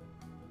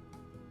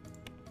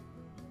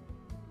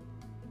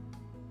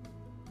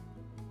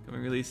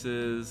 Coming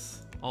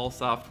releases, All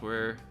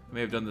software. I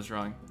may have done this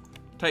wrong.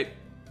 Type.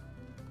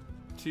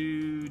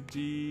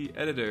 2D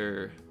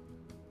editor.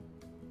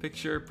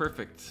 Picture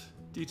perfect.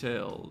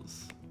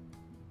 Details.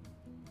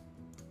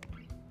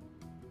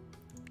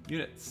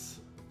 Units.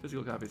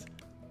 Physical copies.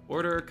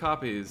 Order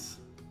copies.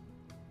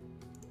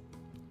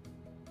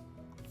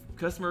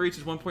 Customer reach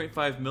is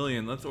 1.5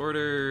 million. Let's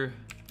order...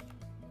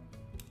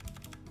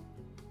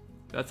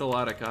 That's a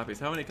lot of copies.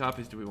 How many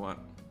copies do we want?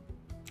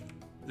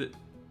 Is it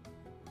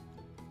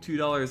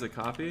 $2 a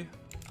copy?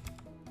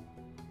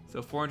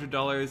 So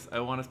 $400. I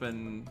want to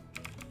spend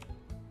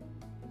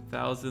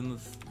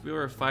thousands. If we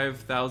were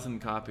 5,000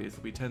 copies,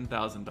 it'd be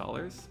 $10,000.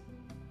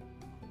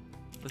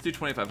 Let's do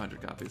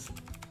 2,500 copies.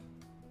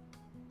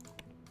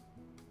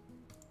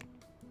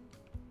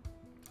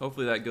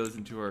 Hopefully that goes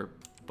into our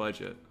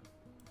budget.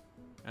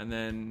 And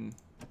then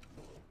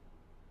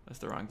that's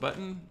the wrong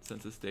button.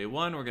 Since it's day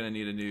one, we're gonna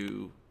need a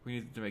new. We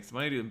need to make some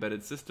money to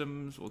embedded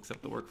systems. We'll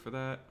accept the work for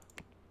that.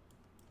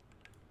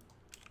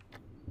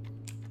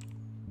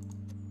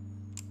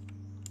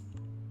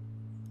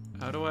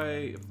 How do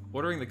I...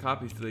 Ordering the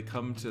copies, do they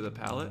come to the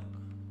pallet?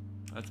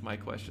 That's my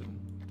question.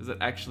 Does it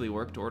actually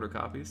work to order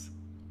copies?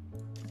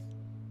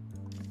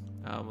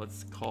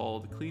 Let's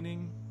call the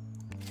cleaning.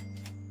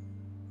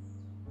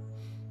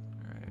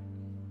 Alright.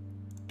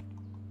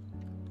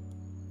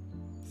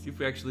 See if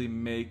we actually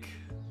make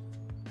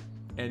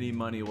any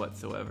money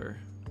whatsoever.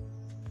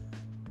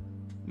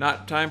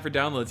 Not time for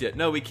downloads yet.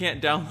 No, we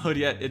can't download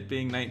yet, it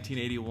being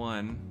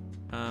 1981.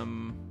 I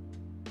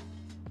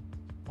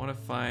want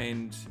to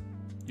find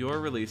your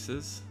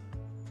releases.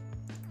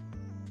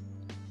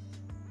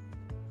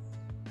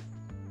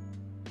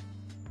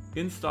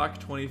 In stock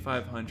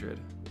 2,500.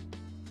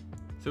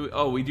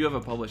 So, we do have a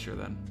publisher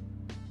then.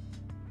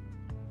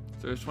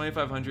 So there's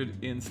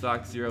 2,500 in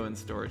stock, 0 in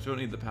storage. Don't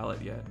need the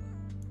pallet yet.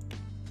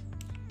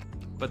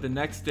 But the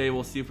next day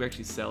we'll see if we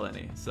actually sell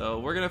any. So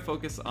we're gonna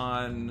focus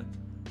on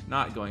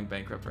not going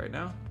bankrupt right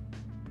now,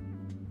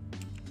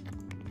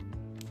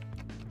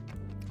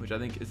 which I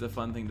think is a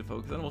fun thing to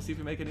focus on. We'll see if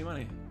we make any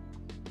money.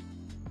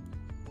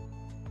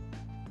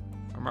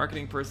 Our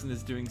marketing person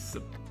is doing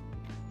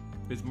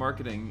is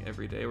marketing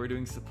every day. We're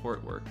doing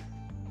support work.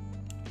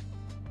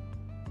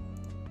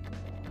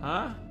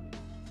 Huh?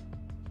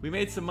 We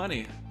made some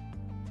money.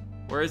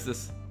 Where is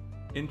this?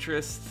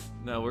 Interest?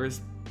 No,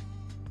 where's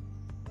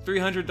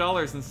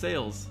 $300 in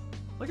sales?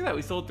 Look at that,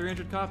 we sold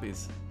 300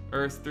 copies.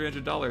 Or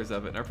 $300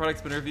 of it. Our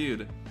product's been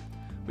reviewed.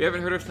 We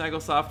haven't heard of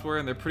Snaggles software,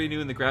 and they're pretty new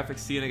in the graphics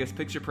scene. I guess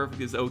Picture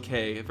Perfect is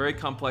okay. A very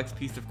complex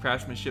piece of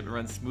craftsmanship and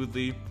runs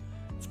smoothly.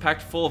 It's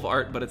packed full of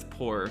art, but it's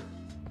poor.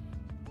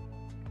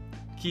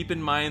 Keep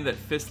in mind that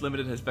Fist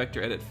Limited has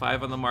Vector Edit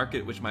 5 on the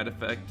market, which might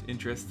affect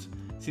interest.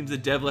 Seems the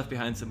dev left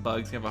behind some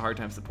bugs, can have a hard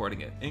time supporting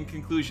it. In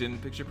conclusion,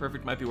 Picture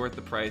Perfect might be worth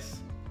the price.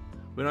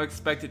 We don't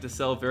expect it to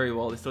sell very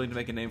well. They still need to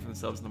make a name for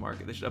themselves in the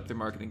market. They should up their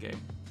marketing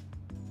game.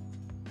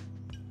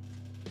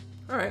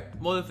 Alright,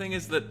 well the thing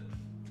is that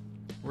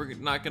we're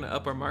not going to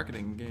up our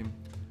marketing game.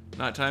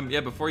 Not time, yeah,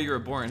 before you were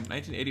born.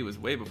 1980 was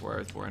way before I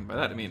was born. By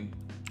that I mean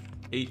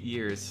 8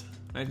 years.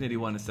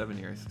 1981 is 7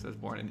 years, because I was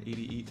born in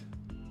 88.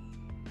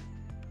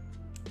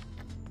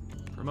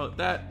 Promote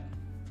that.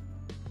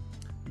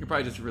 We can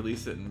probably just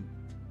release it, and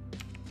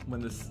when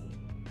this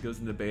goes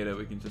into beta,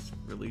 we can just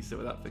release it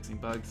without fixing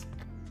bugs.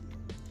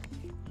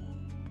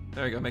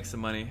 There we go, make some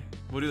money.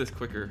 We'll do this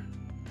quicker.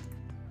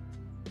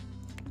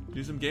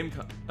 Do some game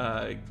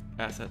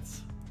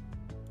assets.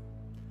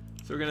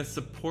 So we're gonna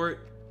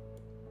support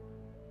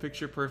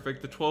Picture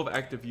Perfect, the 12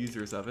 active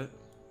users of it.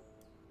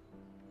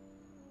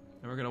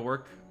 And we're gonna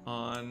work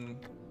on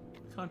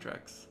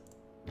contracts.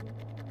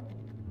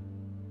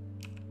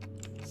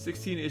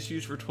 16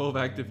 issues for 12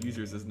 active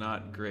users is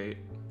not great.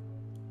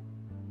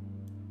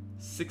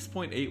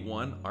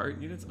 6.81 art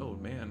units? Oh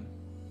man.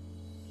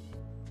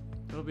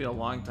 It'll be a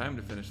long time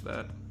to finish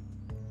that.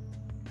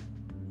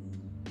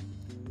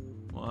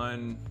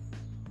 One.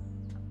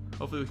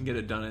 Hopefully we can get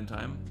it done in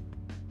time.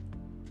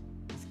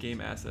 It's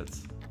game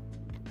assets.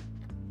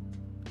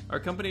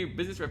 Our company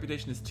business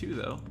reputation is 2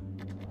 though,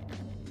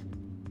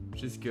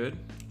 which is good.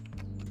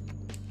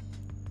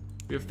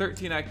 We have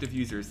 13 active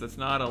users. That's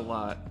not a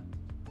lot.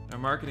 Our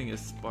marketing is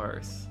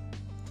sparse.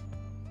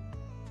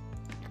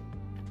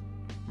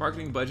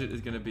 Marketing budget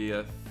is going to be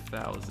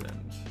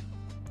 1,000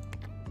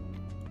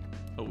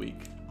 a week,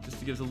 just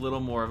to give us a little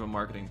more of a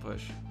marketing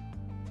push.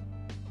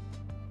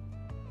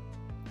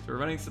 So we're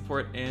running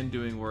support and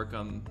doing work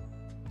on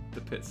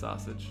the pit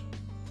sausage.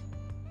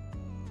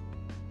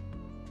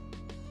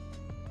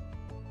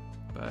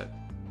 But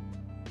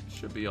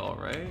should be all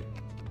right.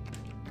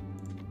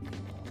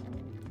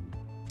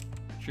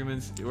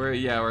 Truman's,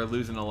 we're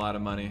losing a lot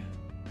of money.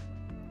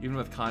 Even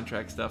with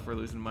contract stuff, we're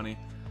losing money.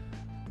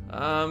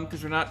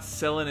 Because we're not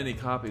selling any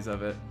copies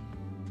of it.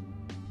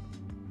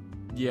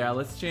 Yeah,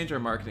 let's change our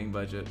marketing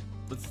budget.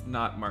 Let's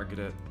not market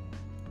it.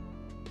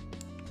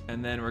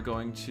 And then we're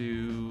going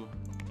to...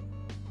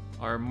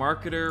 Our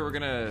marketer, we're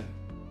gonna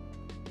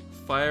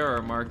fire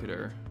our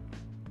marketer.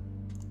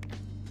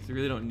 Because we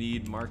really don't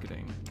need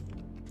marketing.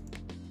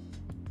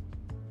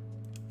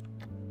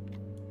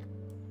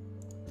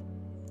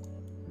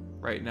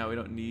 right now we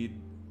don't need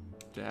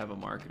to have a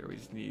marketer.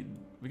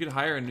 We could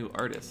hire a new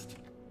artist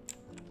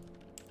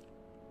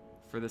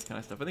for this kind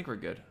of stuff. I think we're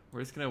good.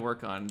 We're just gonna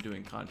work on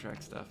doing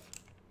contract stuff.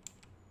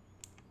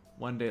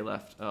 1 day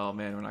left. Oh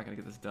man, we're not gonna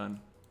get this done.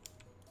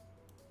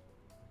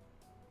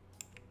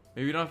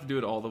 Maybe we don't have to do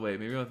it all the way.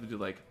 Maybe we have to do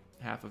like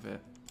half of it.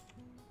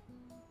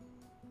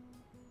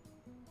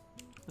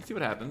 Let's see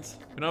what happens.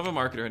 We don't have a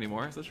marketer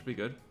anymore, so that should be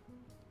good.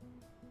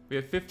 We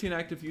have 15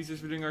 active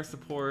users. We're doing our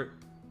support.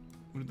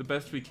 We'll do the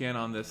best we can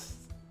on this.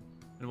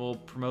 And we'll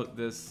promote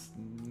this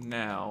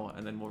now,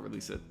 and then we'll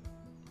release it.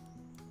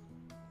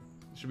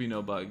 There should be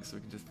no bugs, so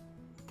we can just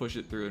push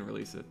it through and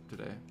release it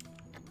today.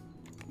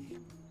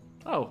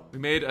 Oh, we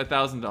made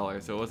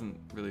 $1,000, so it wasn't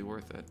really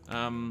worth it.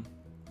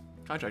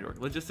 Contract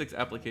work. Logistics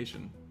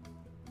application.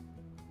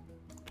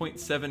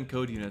 0.7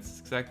 code units. That's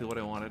exactly what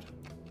I wanted.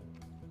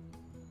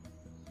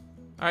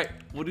 Alright,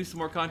 we'll do some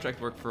more contract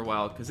work for a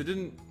while, because it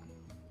didn't...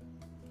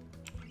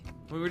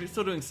 We were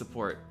still doing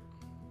support.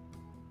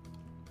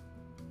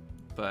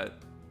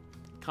 But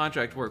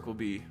contract work will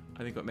be,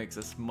 I think, what makes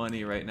us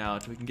money right now,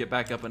 until we can get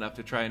back up enough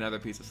to try another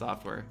piece of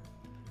software.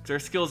 Because our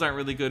skills aren't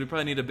really good. We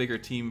probably need a bigger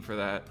team for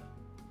that.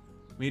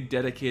 We need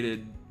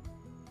dedicated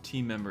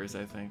team members,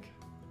 I think.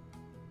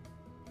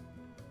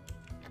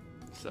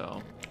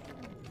 So,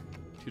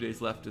 2 days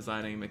left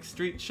designing Mixed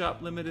Street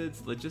Shop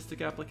Limited's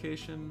logistic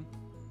application.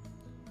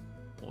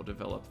 We'll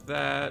develop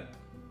that.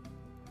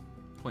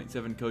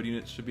 0.7 code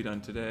units should be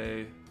done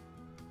today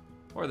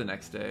or the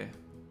next day.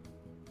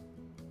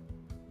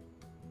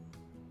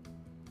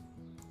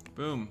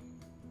 Boom.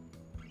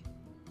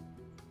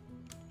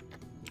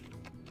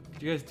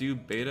 Do you guys do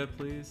beta,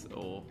 please?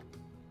 Oh.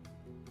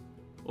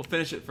 We'll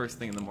finish it first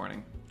thing in the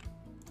morning.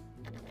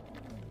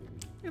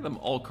 Look at them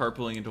all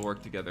carpooling into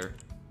work together.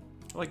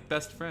 They're like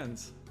best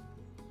friends.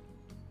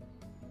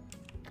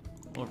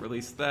 We'll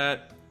release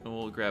that, and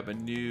we'll grab a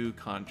new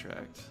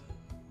contract.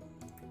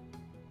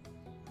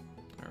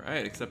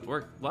 Alright, accept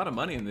work. A lot of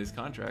money in these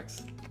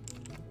contracts.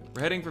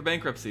 We're heading for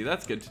bankruptcy.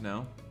 That's good to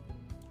know.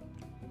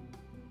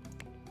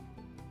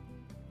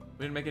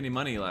 We didn't make any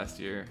money last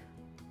year,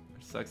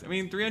 which sucks. I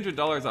mean,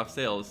 $300 off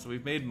sales, so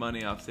we've made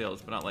money off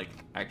sales, but not like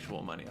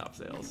actual money off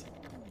sales.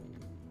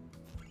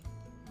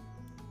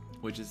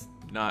 Which is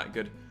not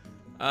good.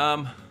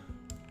 Quality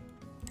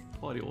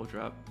will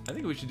drop. I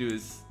think what we should do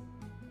is...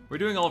 We're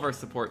doing all of our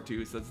support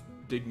too, so that's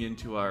digging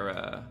into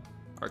our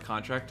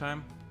contract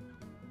time.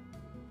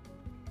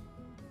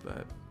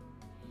 But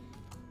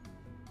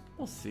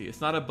we'll see.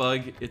 It's not a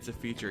bug, it's a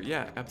feature.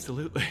 Yeah,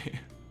 absolutely.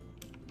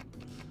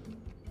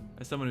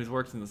 As someone who's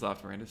worked in the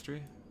software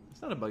industry,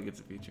 it's not a bug, it's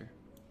a feature.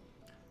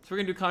 So we're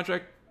gonna do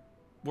contract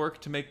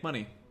work to make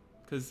money,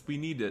 because we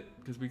need it,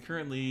 because we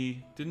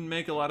currently didn't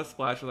make a lot of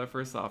splash with our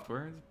first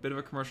software. It's a bit of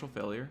a commercial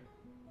failure.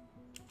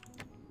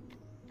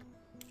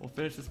 We'll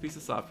finish this piece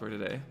of software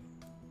today.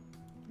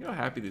 Look how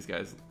happy these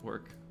guys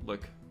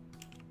look.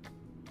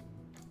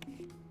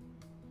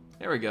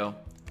 There we go.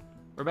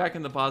 We're back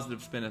in the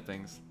positive spin of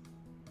things.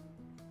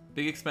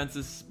 Big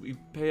expenses. We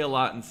pay a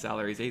lot in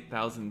salaries,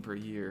 $8,000 per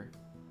year.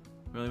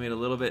 We only made a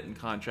little bit in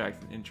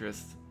contract and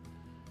interest,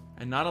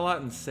 and not a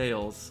lot in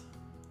sales.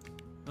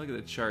 Look at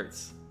the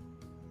charts.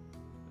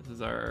 This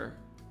is our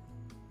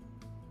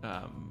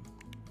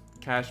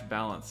cash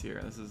balance here.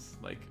 This is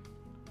like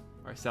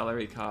our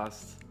salary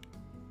cost.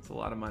 It's a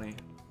lot of money.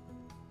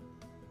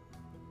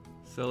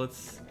 So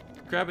let's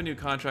grab a new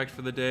contract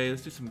for the day.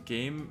 Let's do some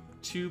game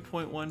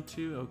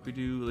 2.12. Oh, we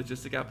do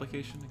logistic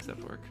application,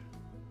 accept work.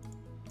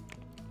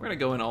 We're gonna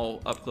go in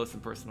all up close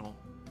and personal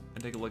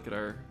and take a look at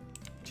our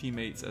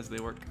teammates as they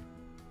work.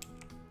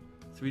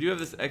 So we do have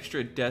this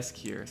extra desk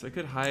here. So I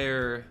could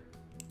hire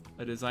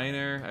a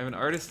designer. I have an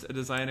artist, a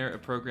designer, a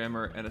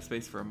programmer, and a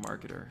space for a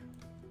marketer.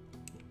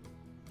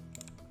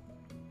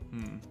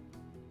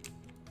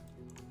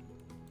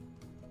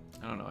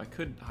 I don't know. I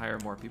could hire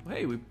more people.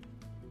 Hey, we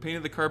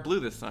painted the car blue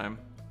this time.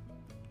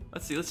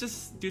 Let's see. Let's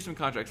just do some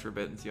contracts for a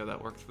bit and see how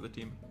that works for the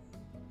team.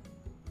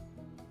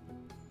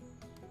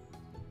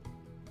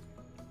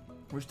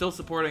 We're still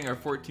supporting our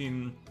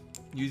 14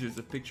 users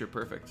of Picture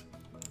Perfect.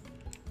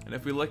 And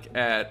if we look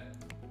at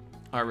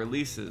our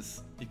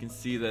releases, you can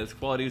see that its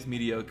quality was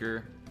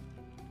mediocre.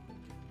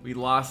 We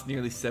lost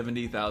nearly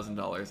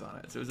 $70,000 on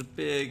it. So it was a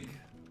big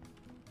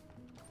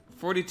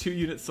 42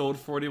 units sold,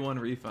 41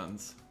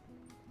 refunds.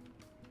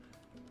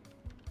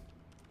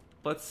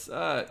 Let's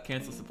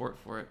cancel support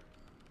for it.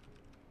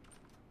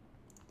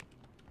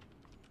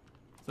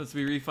 Since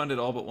we refunded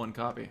all but one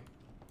copy,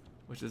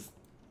 which is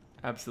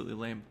absolutely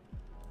lame.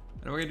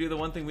 And we're gonna do the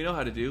one thing we know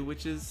how to do,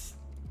 which is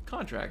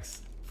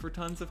contracts for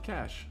tons of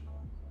cash.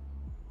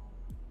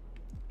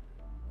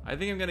 I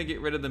think I'm gonna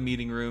get rid of the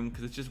meeting room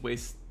because it just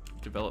wastes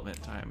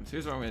development time. So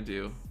here's what I'm gonna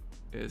do,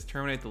 is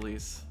terminate the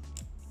lease.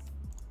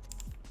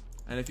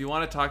 And if you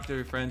wanna talk to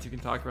your friends, you can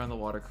talk around the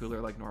water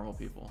cooler like normal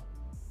people.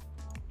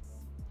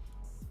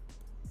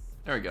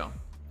 There we go.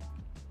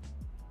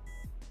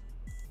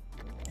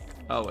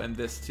 Oh, and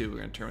this too, we're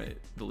gonna terminate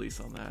the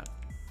lease on that,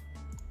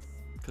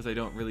 because I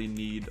don't really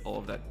need all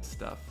of that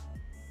stuff.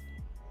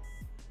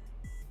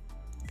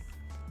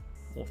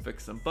 We'll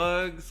fix some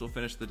bugs. We'll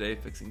finish the day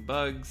fixing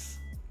bugs.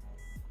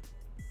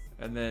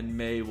 And then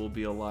May will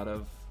be a lot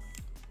of...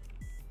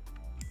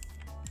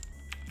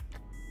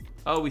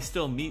 Oh, we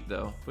still meet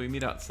though, but we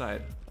meet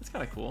outside. That's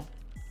kind of cool.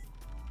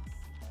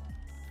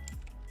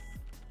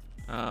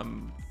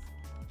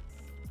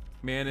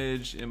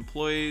 Manage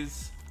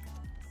employees.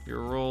 Your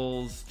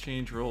roles,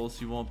 change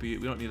roles. You won't be.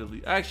 We don't need a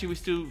lead. Actually, we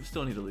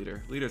still need a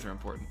leader. Leaders are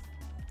important.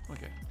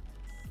 Okay.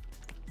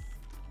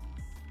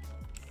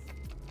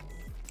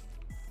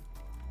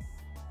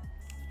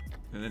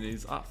 And then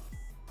he's off.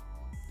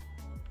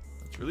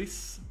 Let's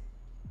release.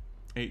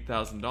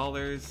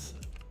 $8,000.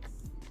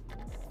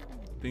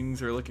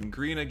 Things are looking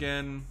green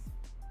again.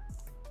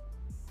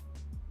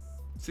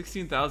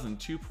 16,000,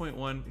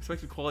 2.1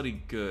 expected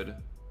quality good.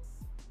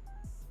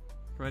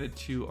 Recommended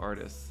 2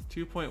 artists.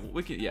 2.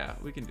 We can do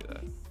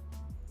that.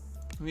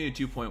 We need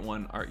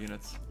 2.1 art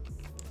units.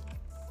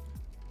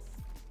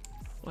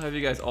 We'll have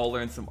you guys all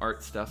learn some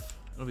art stuff.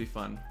 It'll be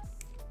fun.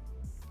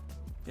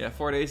 Yeah,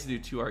 4 days to do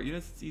 2 art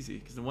units. It's easy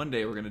because in 1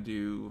 day we're gonna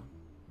do.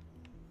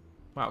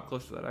 Wow,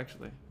 close to that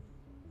actually.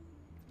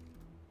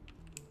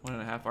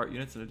 1.5 art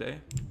units in a day.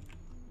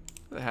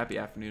 A happy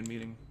afternoon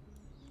meeting.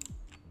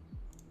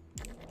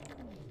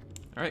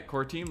 All right,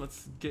 core team,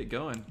 let's get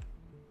going.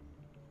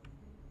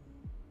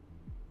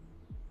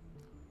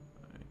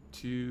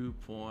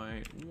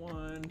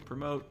 2.1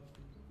 promote.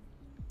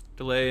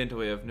 Delay until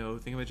we have no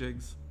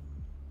thingamajigs.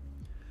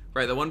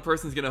 Right, the one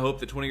person's gonna hope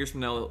that 20 years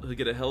from now he'll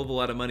get a hell of a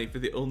lot of money for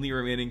the only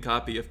remaining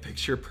copy of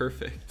Picture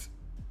Perfect.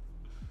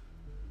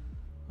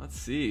 Let's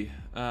see.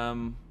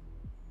 There's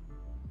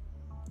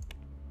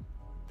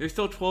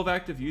still 12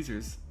 active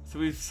users. So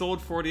we've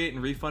sold 48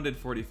 and refunded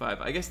 45.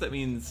 I guess that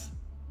means...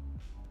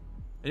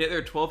 And yet there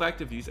are 12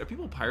 active users. Are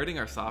people pirating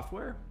our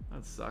software?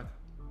 That'd suck.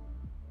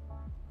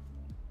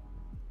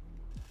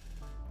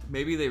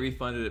 Maybe they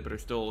refunded it but are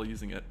still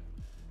using it.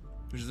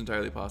 Which is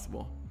entirely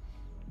possible.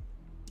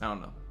 I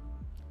don't know.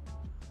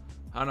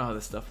 I don't know how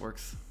this stuff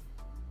works.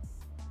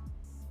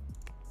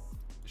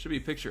 It should be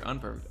picture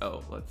unperfect.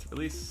 Oh, let's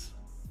release.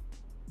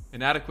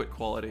 Inadequate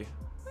quality.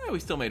 We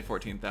still made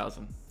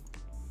 14,000.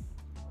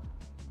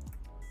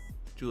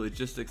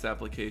 Logistics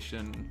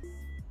application,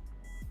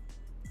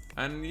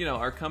 and you know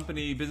our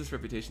company business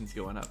reputation's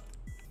going up.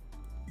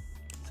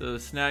 So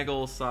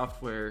Snaggles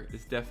software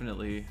is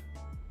definitely,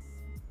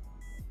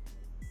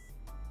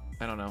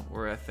 I don't know,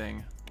 we're a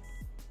thing.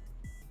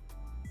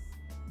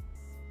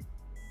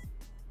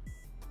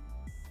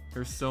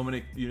 There's so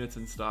many units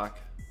in stock.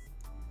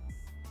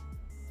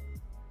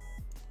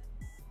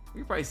 We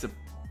could probably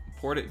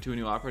support it to a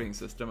new operating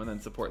system and then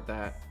support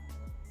that.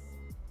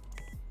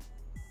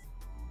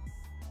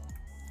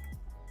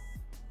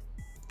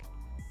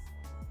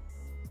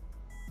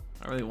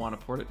 I don't really want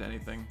to port it to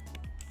anything.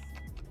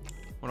 I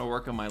want to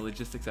work on my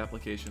logistics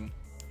application.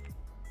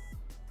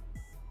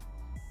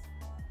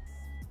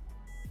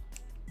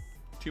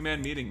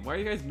 2-man meeting. Why are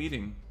you guys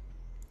meeting?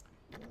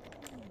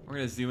 We're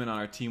gonna zoom in on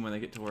our team when they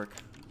get to work.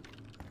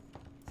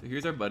 So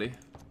here's our buddy.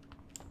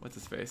 What's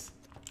his face?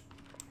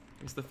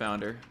 Here's the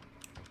founder.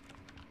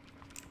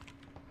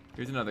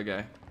 Here's another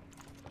guy.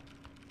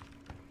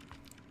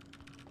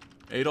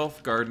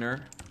 Adolf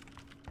Gardner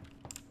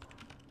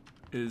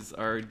is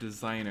our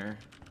designer.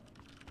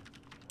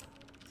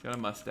 He's got a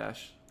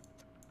mustache.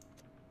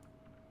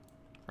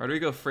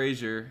 Rodrigo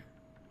Frazier.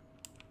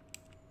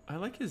 I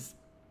like his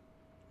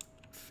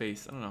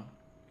face. I don't know.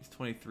 He's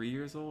 23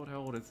 years old. How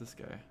old is this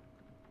guy?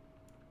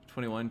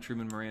 21.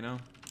 Truman Moreno.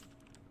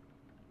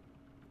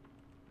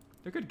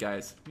 They're good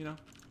guys, you know.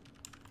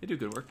 They do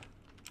good work.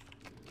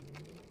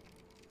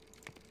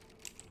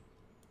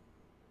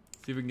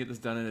 See if we can get this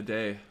done in a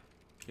day.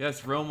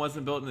 Yes, Rome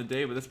wasn't built in a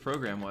day, but this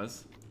program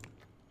was.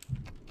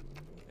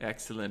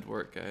 Excellent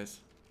work,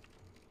 guys.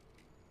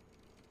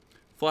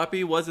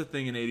 Floppy was a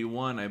thing in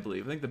 81, I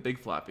believe. I think the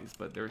big floppies,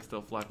 but there were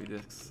still floppy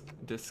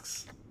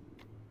disks.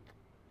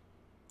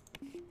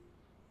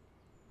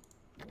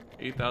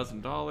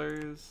 $8,000.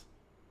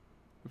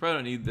 We probably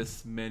don't need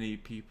this many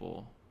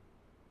people.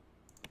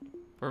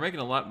 We're making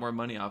a lot more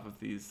money off of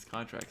these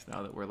contracts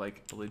now that we're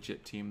like a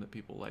legit team that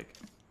people like.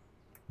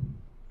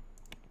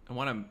 I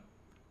want to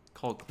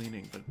call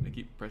cleaning, but I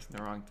keep pressing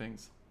the wrong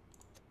things.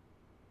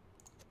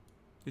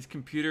 These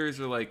computers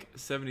are like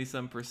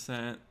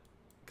 70-some%.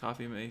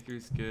 Coffee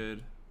maker's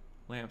good.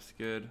 Lamp's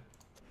good.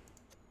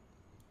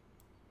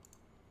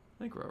 I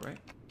think we're alright.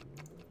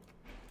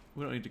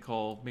 We don't need to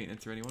call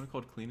maintenance or anyone. We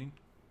called cleaning.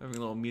 Having a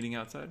little meeting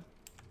outside.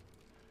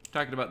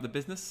 Talking about the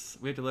business.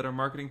 We had to let our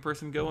marketing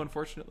person go,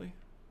 unfortunately.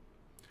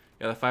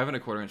 Yeah, the 5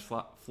 1/4 inch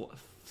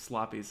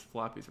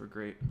floppies were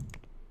great.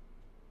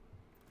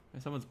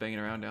 And someone's banging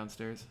around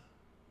downstairs.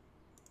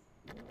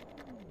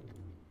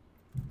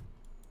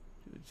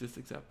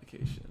 Logistics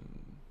application.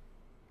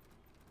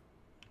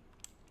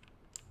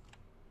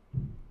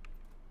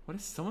 What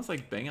is someone's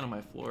like banging on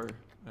my floor?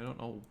 I don't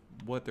know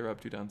what they're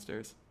up to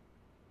downstairs.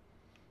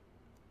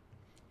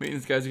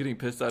 Maintenance guys are getting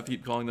pissed off.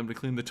 Keep calling them to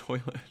clean the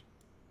toilet.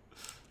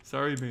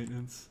 Sorry,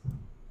 maintenance.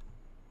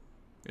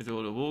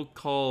 We'll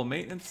call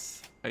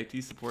maintenance,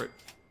 IT support.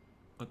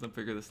 Let them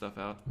figure this stuff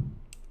out.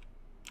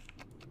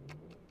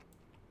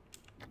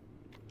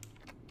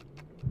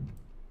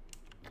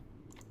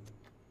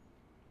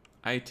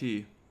 IT.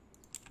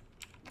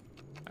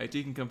 IT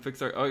can come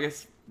fix our... Oh, I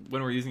guess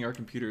when we're using our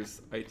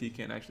computers, IT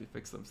can't actually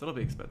fix them, so that'll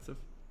be expensive.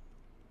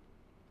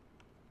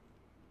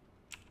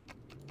 I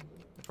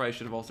probably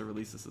should have also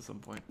released this at some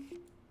point.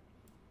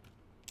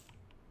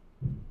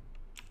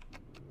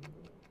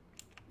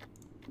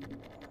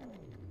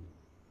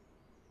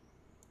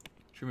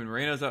 Truman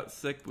Moreno's out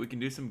sick, but we can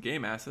do some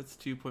game assets.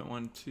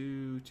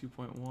 2.12,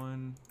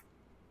 2.1.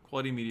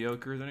 Quality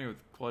mediocre. Is there any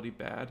with quality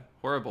bad?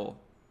 Horrible.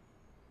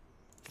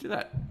 Let's do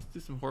that. Let's do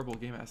some horrible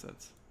game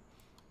assets.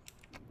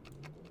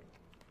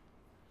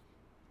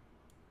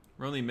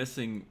 We're only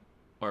missing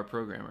our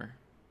programmer.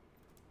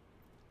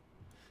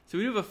 So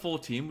we do have a full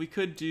team. We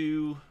could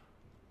do...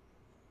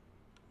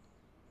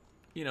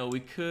 You know, we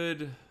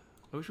could...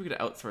 I wish we could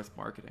outsource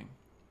marketing.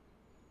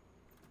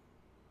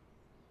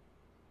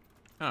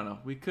 I don't know.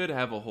 We could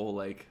have a whole,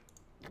 like,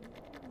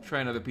 try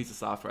another piece of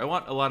software. I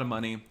want a lot of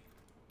money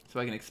so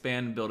I can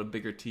expand and build a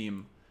bigger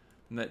team.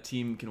 And that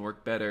team can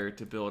work better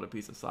to build a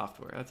piece of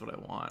software. That's what I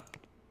want.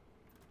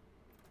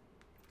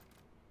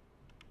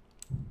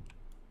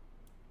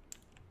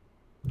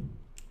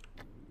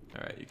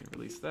 Alright, you can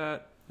release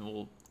that. And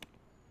we'll...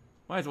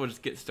 Might as well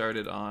just get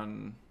started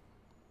on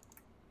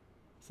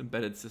some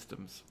embedded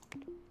systems.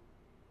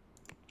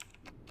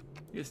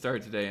 Get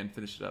started today and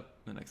finish it up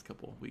in the next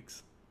couple of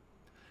weeks.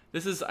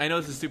 This is, I know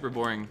this is super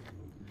boring.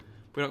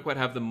 We don't quite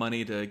have the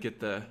money to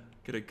get a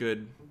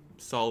good,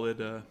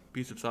 solid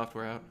piece of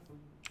software out.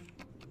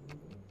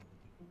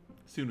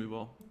 Soon we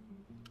will.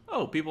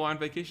 Oh, people are on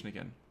vacation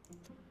again.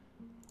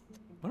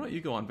 Why don't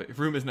you go on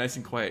vacation? Room is nice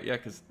and quiet. Yeah,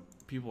 because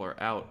people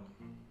are out.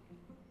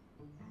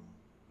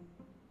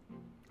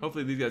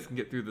 Hopefully these guys can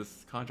get through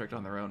this contract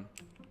on their own.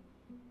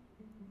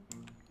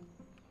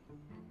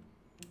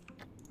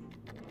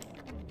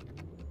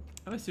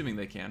 I'm assuming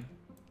they can.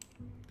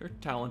 They're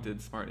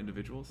talented, smart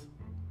individuals.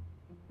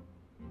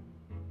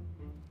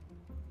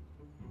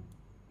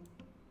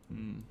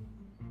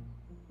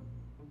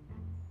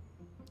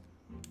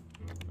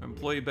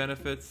 Employee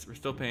benefits, we're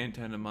still paying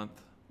 $10 a month.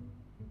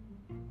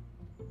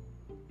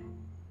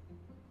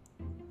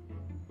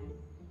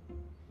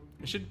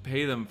 I should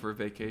pay them for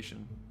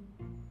vacation.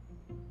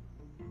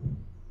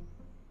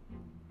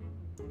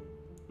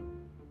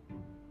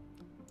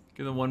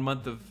 Give them 1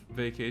 month of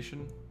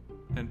vacation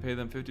and pay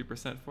them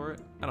 50% for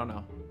it? I don't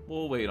know.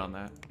 We'll wait on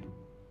that.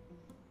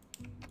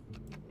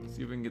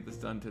 See if we can get this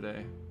done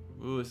today.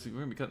 Ooh, so we're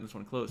gonna be cutting this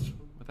one close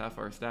with half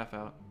our staff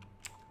out.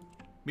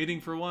 Meeting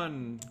for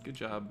one. Good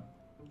job,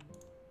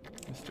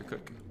 Mr.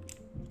 Cook.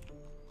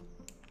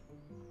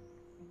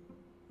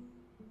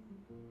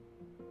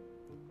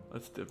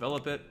 Let's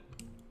develop it.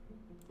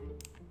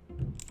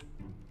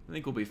 I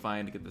think we'll be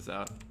fine to get this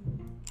out.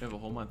 We have a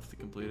whole month to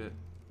complete it.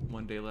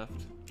 1 day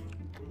left.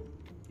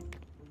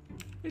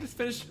 Hey, just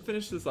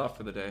finish this off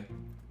for the day.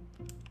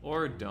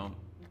 Or don't.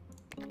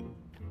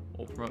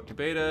 We'll promote to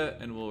beta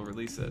and we'll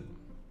release it.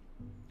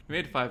 We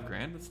made $5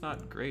 grand. That's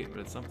not great, but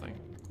it's something.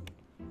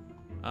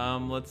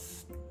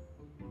 Let's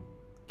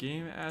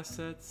game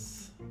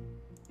assets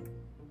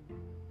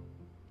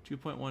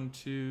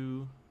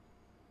 2.12,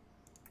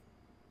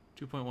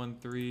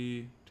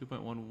 2.13,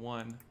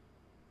 2.11.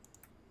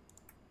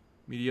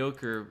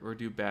 Mediocre or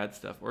do bad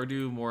stuff or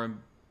do more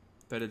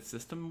embedded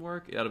system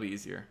work. That'll be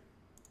easier.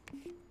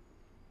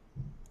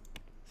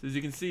 So as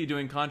you can see,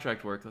 doing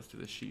contract work, let's do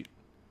this sheet.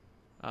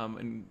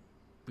 And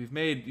we've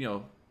made, you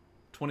know,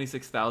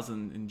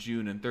 26,000 in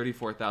June and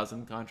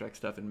 34,000 contract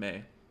stuff in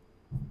May.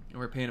 And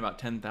we're paying about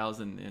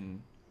 10,000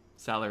 in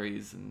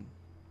salaries and,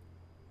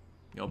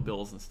 you know,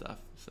 bills and stuff.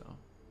 So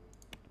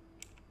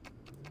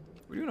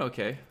we're doing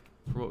okay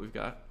for what we've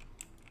got.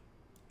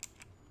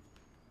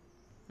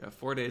 We have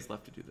 4 days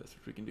left to do this,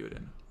 which we can do it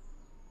in.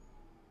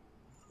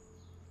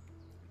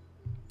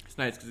 It's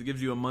nice because it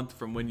gives you a month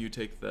from when you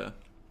take the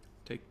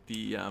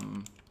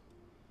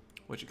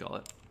what you call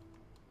it,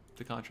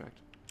 the contract.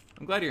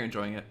 I'm glad you're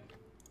enjoying it.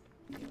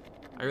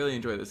 I really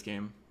enjoy this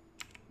game.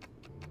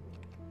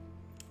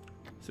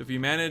 So if you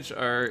manage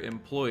our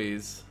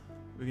employees,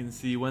 we can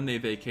see when they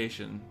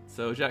vacation.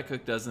 So Jack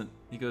Cook doesn't.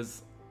 He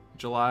goes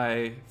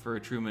July for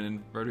Truman,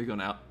 and Rodrigo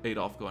and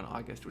Adolf go in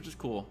August, which is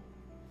cool.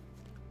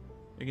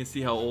 You can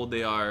see how old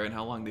they are and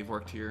how long they've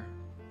worked here.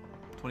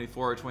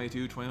 24,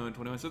 22, 21,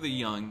 21, so they're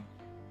young.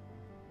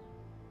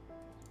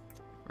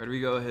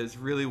 Rodrigo has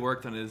really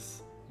worked on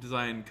his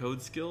design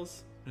code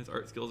skills, and his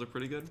art skills are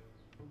pretty good.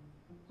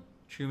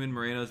 Truman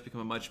Moreno's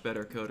become a much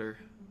better coder.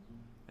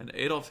 And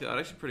Adolf's got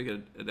actually pretty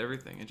good at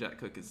everything, and Jack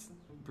Cook is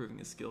improving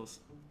his skills.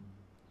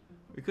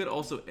 We could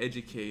also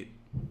educate.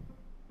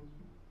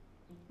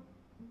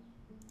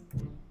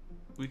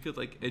 We could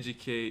like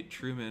educate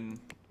Truman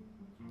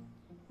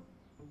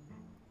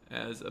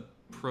as a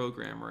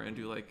programmer and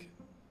do like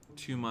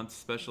 2 months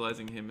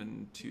specializing him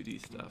in 2D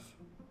stuff.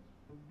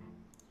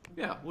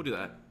 Yeah, we'll do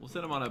that. We'll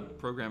send him on a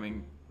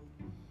programming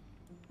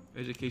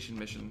education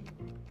mission.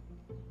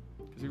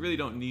 Because we really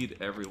don't need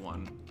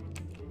everyone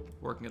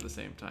working at the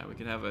same time. We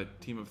can have a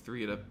team of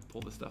 3 to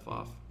pull this stuff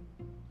off.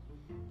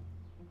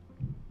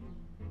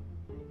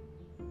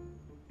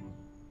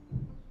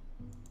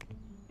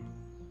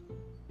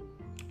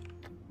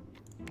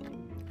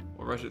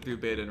 We'll rush it through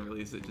beta and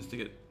release it just to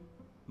get...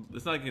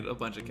 It's not going to get a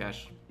bunch of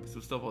cash, because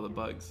we'll still have all the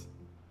bugs.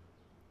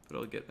 But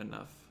it'll get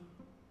enough.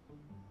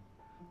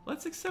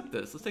 Let's accept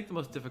this. Let's take the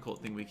most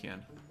difficult thing we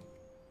can.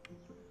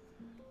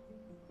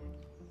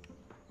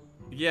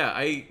 Yeah,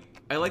 I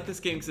like this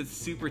game because it's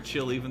super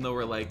chill, even though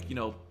we're like, you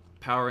know,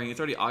 powering. It's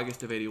already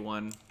August of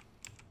 81.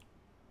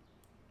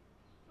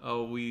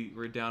 Oh,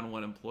 we're down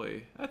 1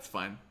 employee. That's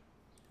fine.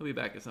 He'll be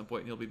back at some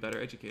point and he'll be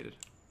better educated.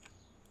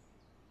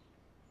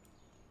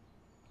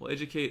 We'll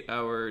educate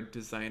our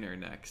designer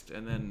next,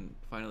 and then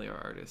finally our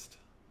artist.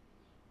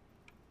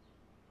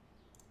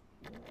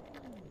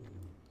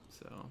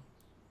 So,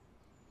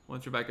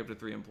 once we're back up to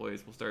 3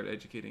 employees, we'll start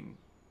educating.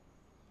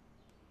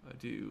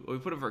 We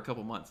put him for a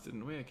couple months,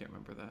 didn't we? I can't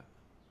remember that.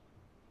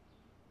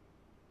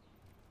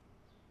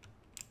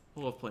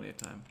 We'll have plenty of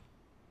time.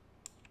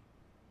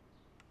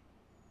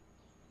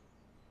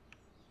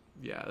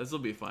 Yeah, this will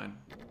be fine.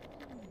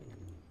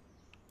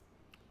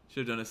 Should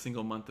have done a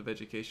single month of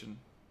education.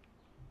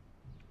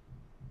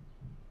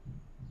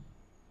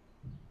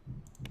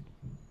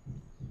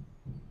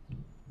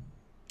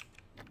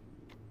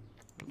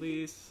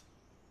 Release.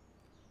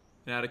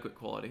 Inadequate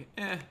quality.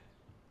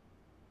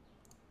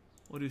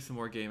 We'll do some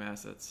more game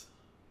assets.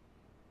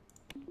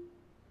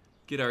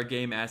 Get our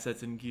game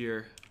assets in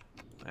gear.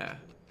 Yeah.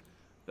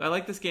 I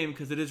like this game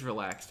because it is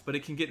relaxed, but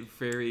it can get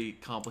very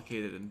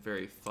complicated and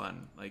very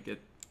fun. Like it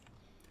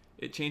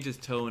changes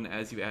tone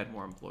as you add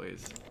more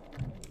employees.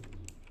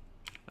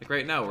 Like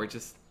right now, we're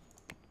just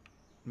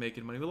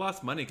making money. We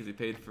lost money because we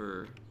paid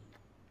for,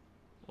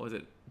 what was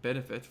it,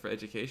 benefits for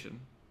education.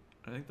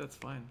 I think that's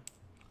fine.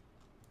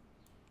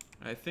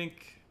 I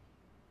think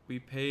we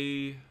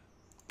pay...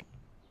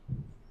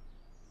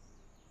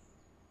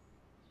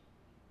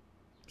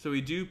 So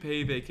we do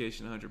pay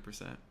vacation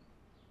 100%.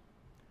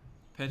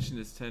 Pension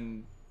is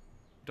 $10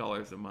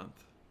 a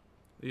month.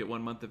 They get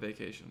 1 month of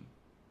vacation.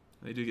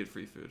 And they do get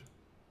free food.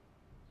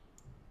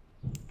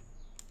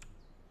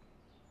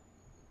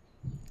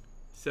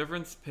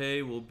 Severance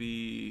pay will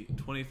be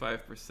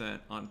 25%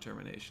 on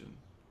termination.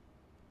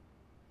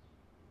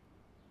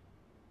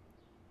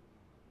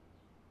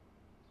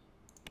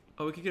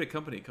 Oh, we could get a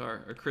company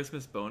car. A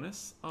Christmas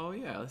bonus? Oh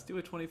yeah, let's do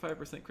a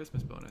 25%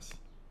 Christmas bonus.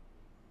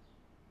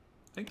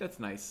 I think that's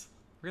nice.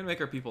 We're gonna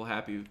make our people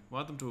happy. We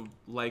want them to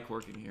like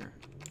working here.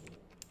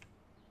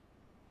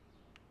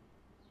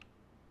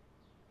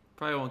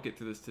 Probably won't get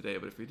through this today,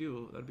 but if we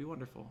do, that'd be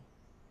wonderful.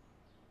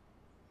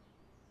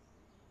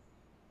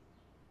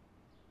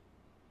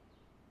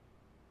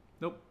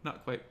 Nope,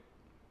 not quite.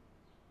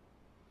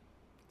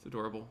 It's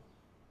adorable.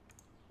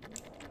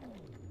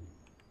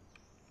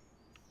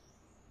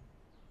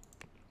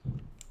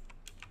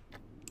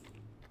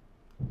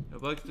 No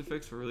bugs to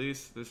fix for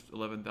release. There's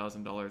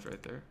 $11,000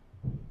 right there.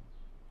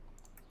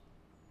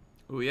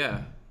 Oh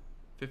yeah,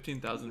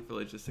 15,000 for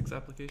logistics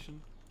application.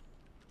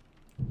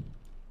 I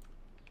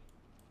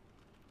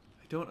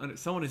don't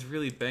someone is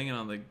really banging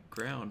on the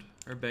ground,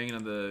 or banging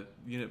on the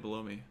unit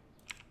below me.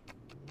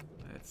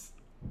 That's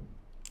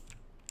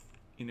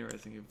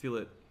interesting. You can feel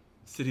it.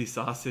 City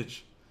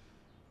sausage.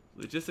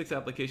 Logistics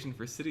application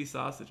for city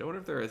sausage. I wonder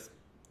if they're a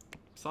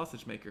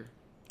sausage maker.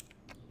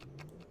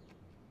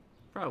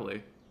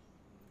 Probably.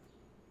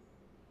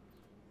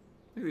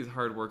 Look at these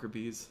hard worker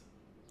bees.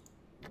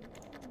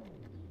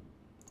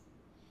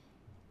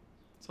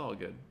 It's all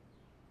good.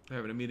 They're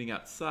having a meeting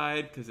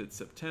outside because it's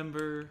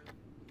September.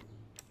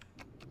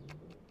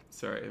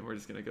 Sorry, and we're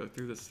just gonna go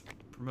through this.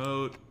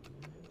 Promote.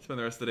 Spend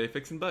the rest of the day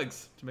fixing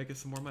bugs to make us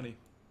some more money.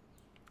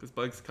 Because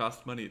bugs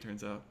cost money, it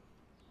turns out.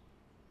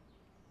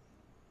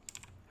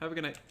 Have a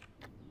good night.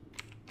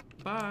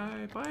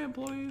 Bye. Bye,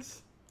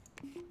 employees.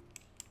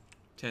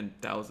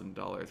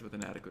 $10,000 with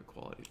inadequate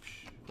quality.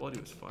 Psh, quality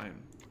was fine.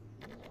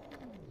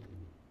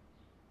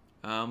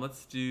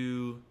 Let's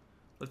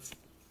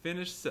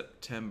finish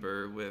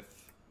September with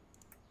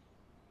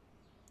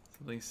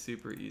something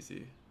super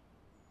easy.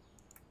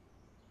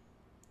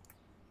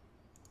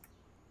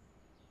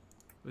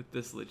 With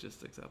this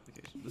logistics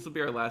application. This will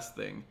be our last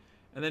thing.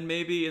 And then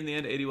maybe in the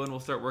end, 81, we'll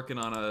start working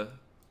on a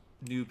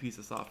new piece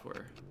of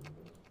software.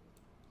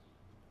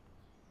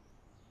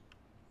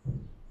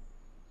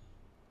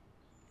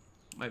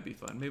 Might be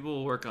fun. Maybe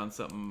we'll work on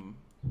something,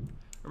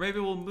 or maybe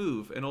we'll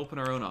move and open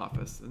our own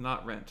office and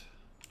not rent.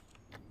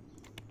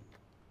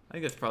 I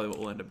think that's probably what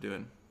we'll end up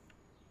doing.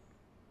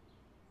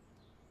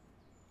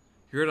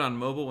 Hear it on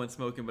mobile when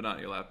smoking, but not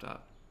on your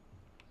laptop.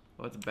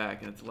 Well, it's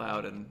back and it's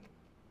loud, and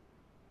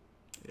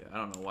yeah, I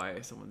don't know why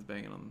someone's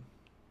banging on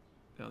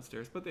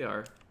downstairs, but they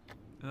are.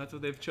 And that's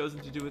what they've chosen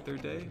to do with their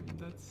day.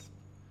 That's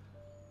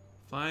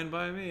fine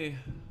by me.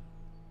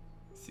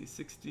 Let's see,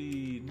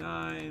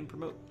 69,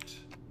 promote.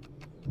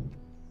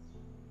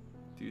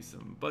 Do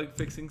some bug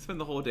fixing,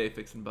 spend the whole day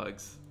fixing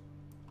bugs.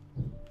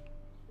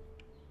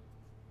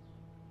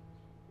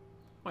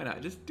 Why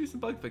not? Just do some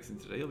bug fixing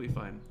today, you'll be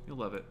fine. You'll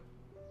love it.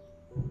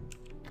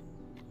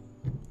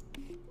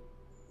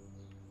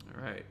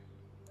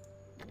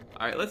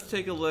 Alright, let's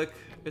take a look.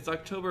 It's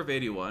October of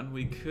 81.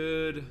 We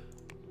could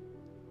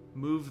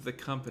move the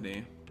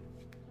company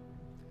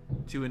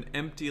to an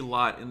empty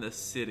lot in the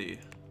city.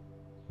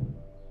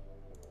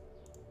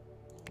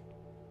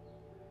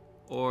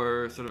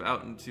 Or sort of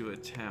out into a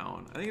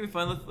town. I think it'd be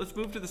fun. Let's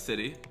move to the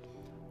city.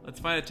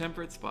 Let's find a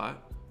temperate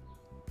spot.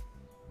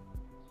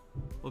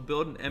 We'll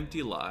build an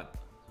empty lot.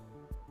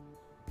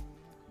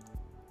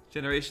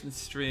 Generation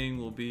string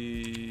will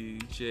be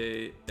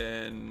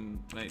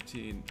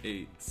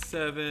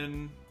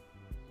JN1987.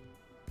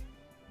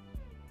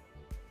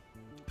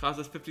 Cost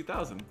us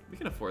 50,000. We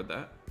can afford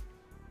that.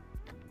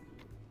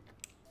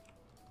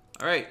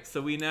 All right, so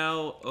we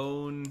now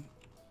own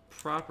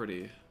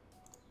property.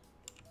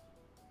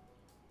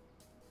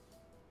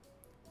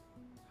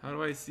 How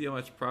do I see how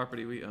much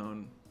property we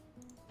own?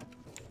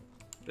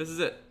 This is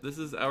it. This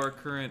is our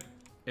current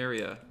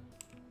area.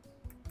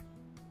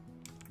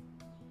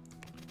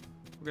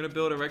 We're gonna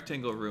build a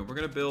rectangle room. We're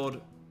gonna build...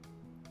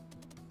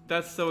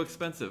 That's so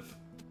expensive.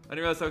 I didn't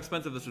realize how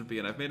expensive this would be,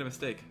 and I've made a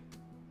mistake.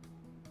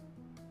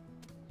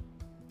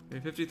 We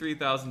have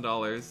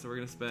 $53,000, so we're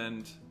gonna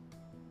spend...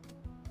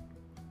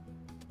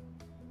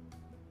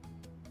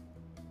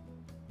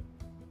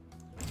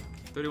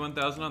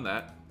 $31,000 on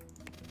that.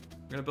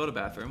 We're gonna build a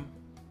bathroom.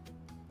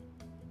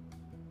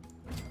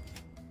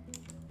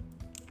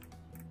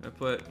 I'm gonna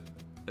put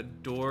a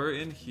door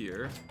in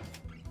here.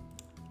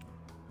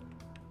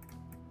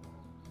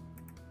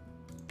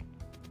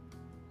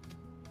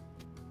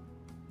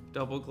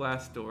 Double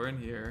glass door in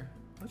here.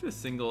 Let's do a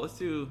single. Let's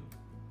do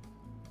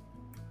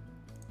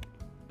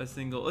a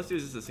single. Let's do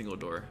just a single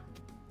door.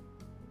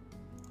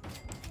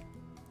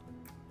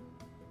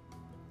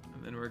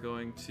 And then we're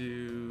going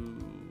to...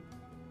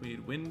 We need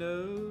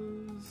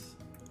windows.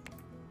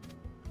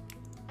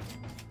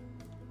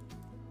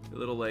 A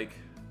little like...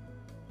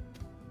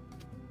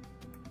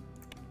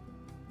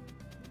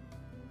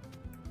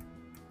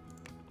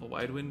 A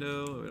wide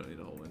window. We don't need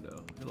a whole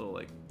window. A little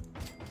like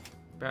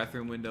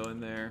bathroom window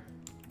in there.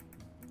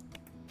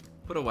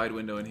 Put a wide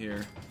window in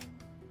here.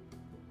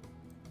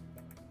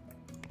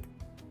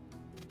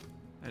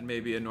 And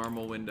maybe a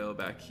normal window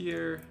back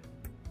here.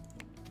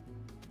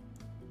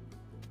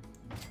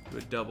 Do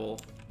a double.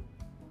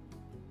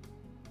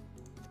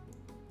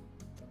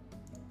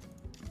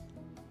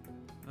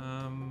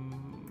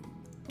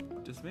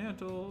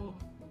 Dismantle.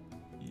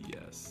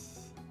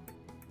 Yes.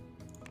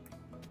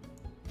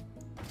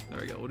 There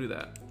we go. We'll do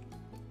that.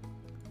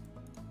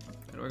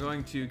 And we're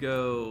going to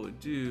go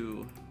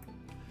do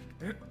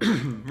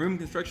room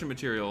construction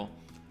material.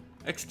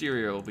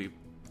 Exterior will be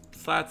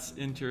slats.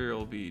 Interior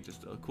will be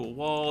just a cool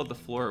wall. The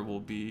floor will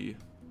be,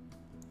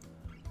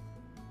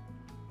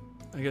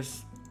 I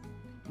guess,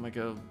 like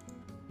a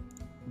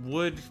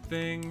wood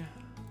thing.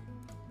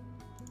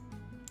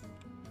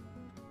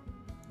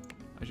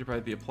 I should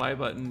probably the apply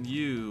button.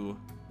 U.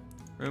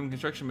 Room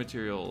construction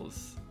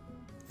materials.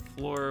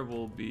 Floor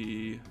will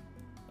be,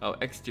 oh,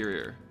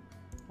 exterior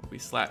will be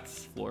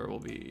slats. Floor will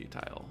be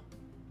tile.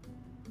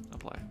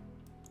 Apply.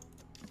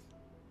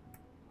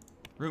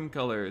 Room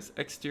colors.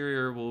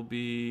 Exterior will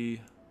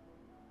be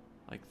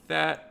like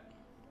that.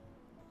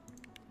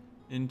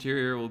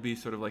 Interior will be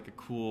sort of like a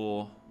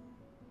cool,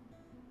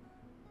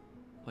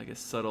 like a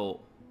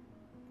subtle,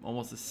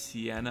 almost a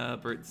sienna,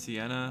 burnt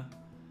sienna.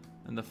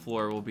 And the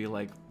floor will be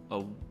like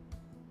a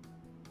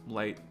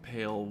light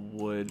pale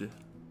wood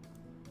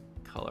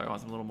color. I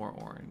want some a little more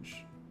orange,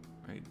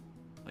 right?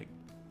 Like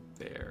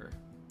there.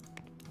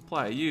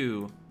 Apply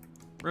U.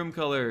 Room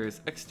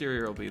colors.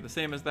 Exterior will be the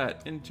same as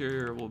that.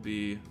 Interior will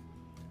be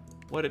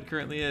what it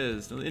currently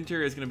is. The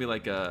interior is going to be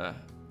like a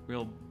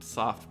real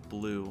soft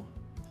blue.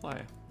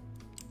 Apply.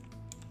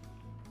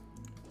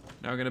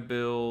 Now we're going to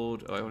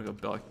build. Oh, I want to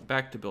go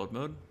back to build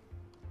mode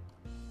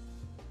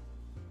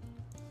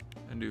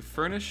and do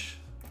furnish.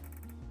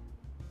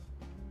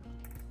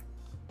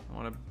 I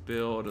want to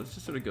build, let's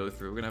just sort of go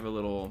through. We're going to have a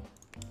little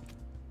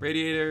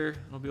radiator.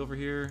 It'll be over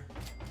here.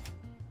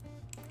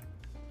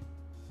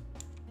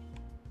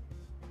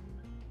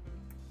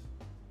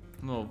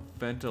 A little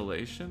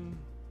ventilation.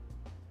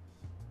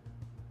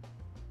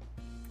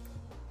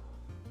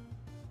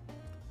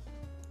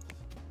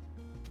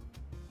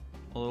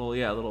 A little,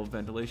 yeah, a little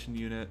ventilation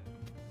unit.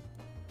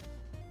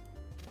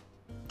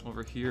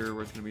 Over here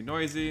where it's going to be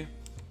noisy.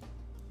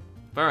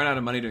 If I run out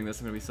of money doing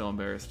this, I'm going to be so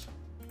embarrassed.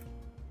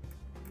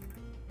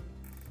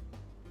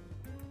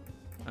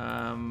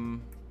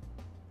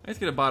 I just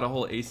could have bought a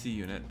whole AC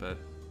unit, but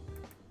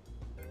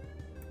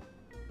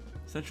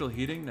central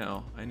heating?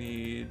 No, I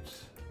need.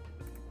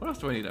 What else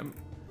do I need?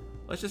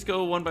 Let's just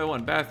go one by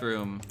one.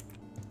 Bathroom,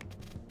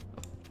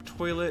 a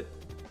toilet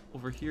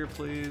over here,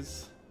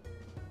 please.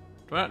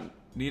 Do I not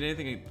need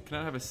anything? Can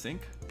I have a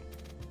sink?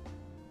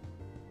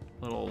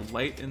 A little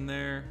light in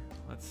there.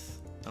 I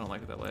don't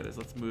like what that light is.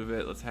 Let's move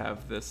it. Let's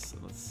have this.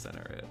 And let's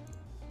center it.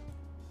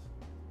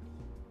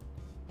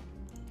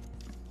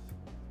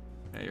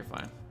 Yeah, you're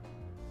fine.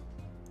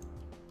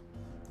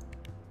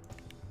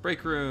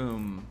 Break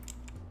room.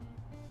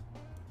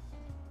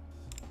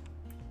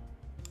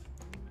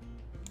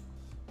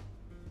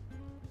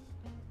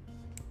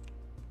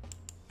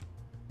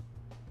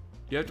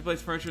 You have to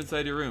place furniture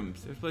inside your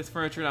rooms. You have to place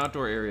furniture in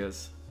outdoor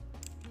areas.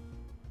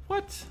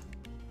 What?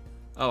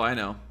 Oh, I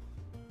know.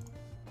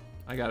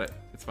 I got it.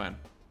 It's fine.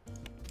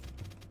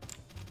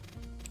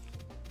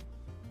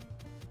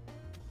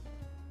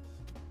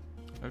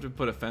 I have to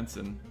put a fence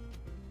in.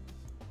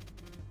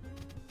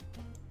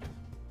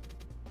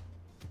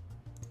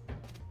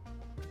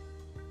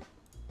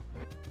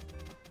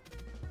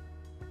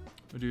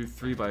 We'll do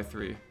 3 by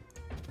 3.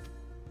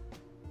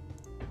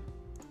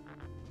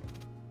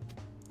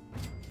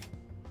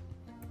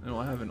 And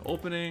we'll have an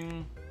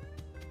opening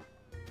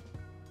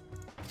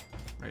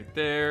right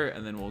there,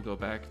 and then we'll go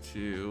back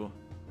to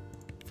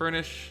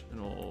furnish,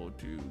 and we'll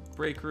do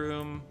break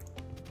room.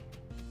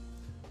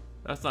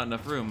 That's not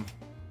enough room.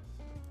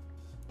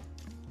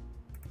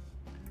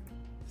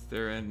 Is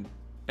there an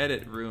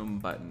edit room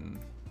button?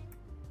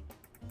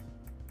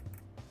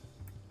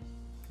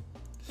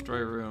 Destroy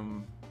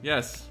room.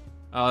 Yes.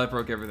 Oh, that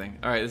broke everything.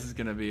 All right, this is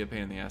gonna be a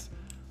pain in the ass.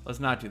 Let's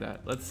not do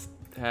that. Let's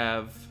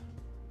have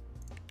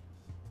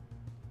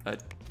a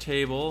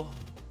table.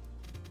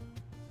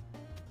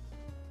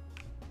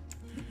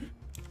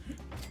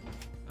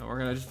 And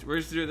we're just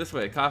gonna do it this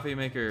way. Coffee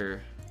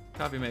maker.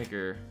 Coffee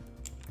maker.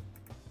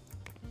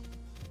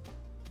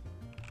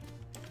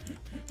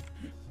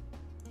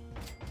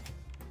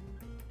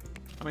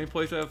 How many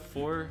employees do I have?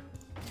 4?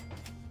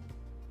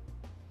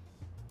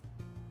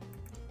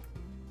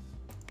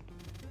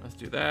 Let's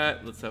do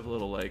that. Let's have a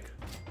little like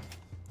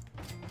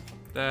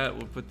that.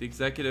 We'll put the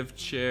executive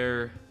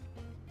chair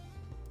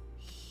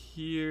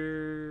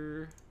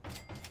here.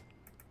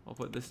 I'll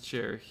put this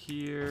chair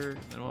here.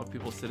 And we'll have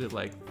people seated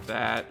like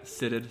that.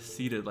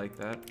 Seated like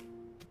that.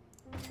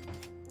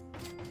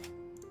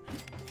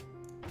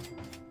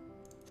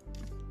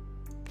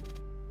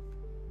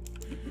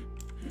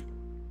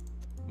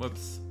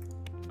 Whoops.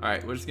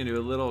 Alright, we're just gonna do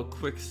a little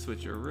quick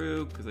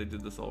switcheroo because I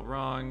did this all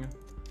wrong.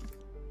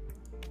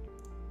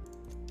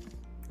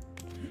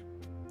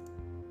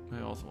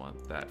 I also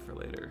want that for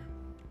later.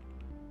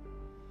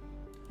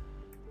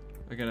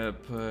 We're gonna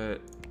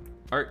put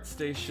art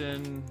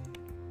station,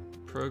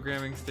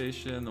 programming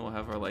station, then we'll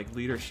have our like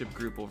leadership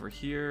group over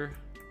here.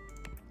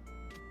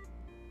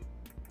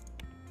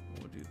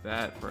 We'll do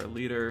that for our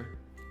leader,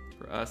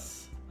 for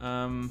us.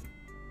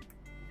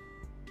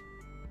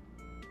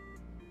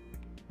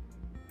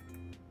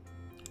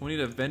 We need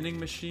a vending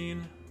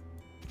machine,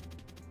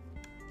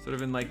 sort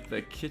of in like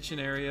the kitchen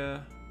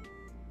area.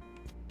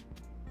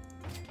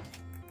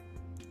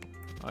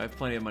 Oh, I have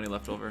plenty of money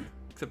left over,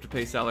 except to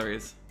pay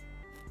salaries.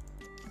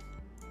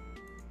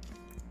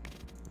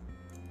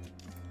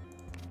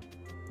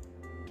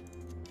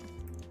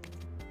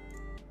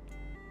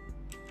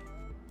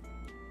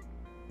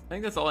 I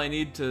think that's all I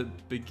need to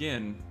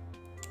begin.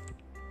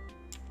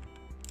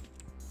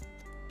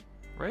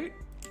 Right?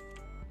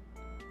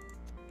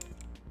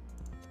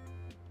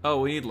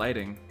 Oh, we need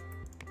lighting.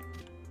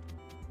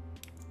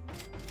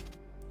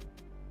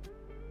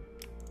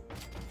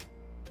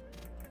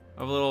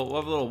 We'll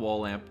have a little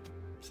wall lamp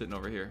sitting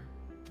over here.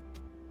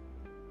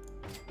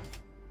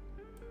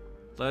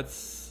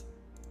 Let's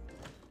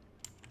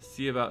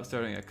see about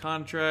starting a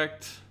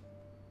contract.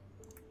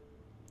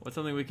 What's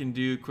something we can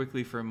do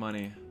quickly for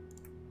money?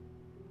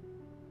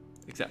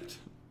 Accept.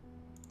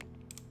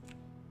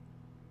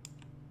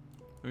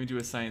 Let me do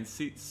assign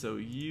seats, so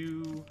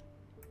you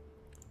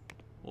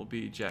will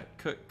be Jack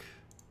Cook.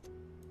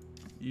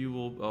 You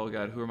will, oh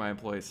god, who are my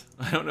employees?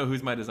 I don't know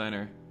who's my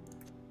designer.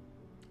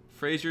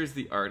 Fraser's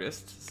the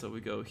artist, so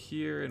we go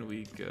here and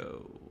we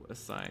go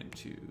assign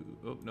to,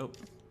 oh nope,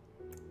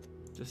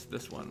 just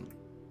this one.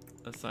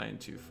 Assign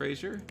to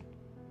Fraser.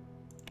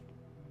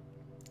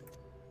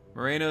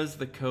 Moreno's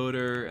the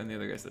coder and the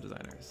other guy's the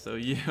designer. So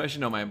you, I should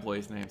know my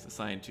employees' names.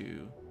 Assigned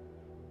to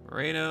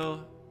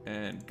Moreno,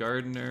 and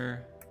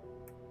Gardner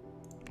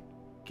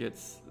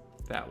gets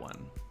that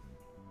one.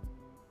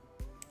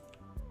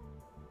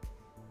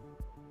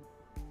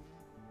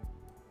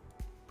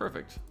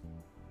 Perfect.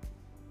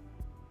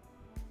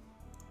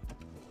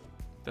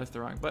 That's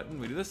the wrong button.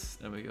 We do this,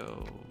 and we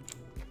go.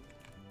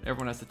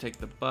 Everyone has to take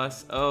the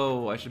bus.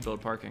 Oh, I should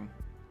build parking.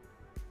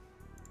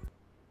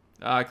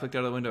 Ah, I clicked out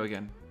of the window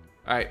again.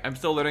 All right, I'm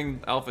still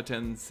learning Alpha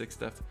 10.6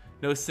 stuff.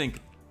 No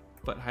sink,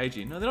 but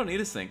hygiene. No, they don't need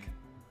a sink.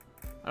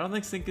 I don't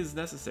think sink is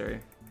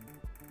necessary.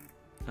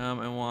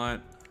 I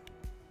want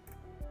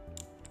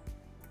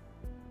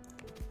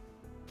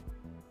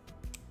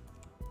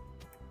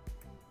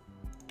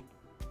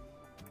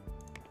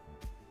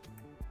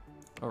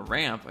a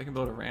ramp. I can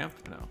build a ramp?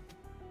 No.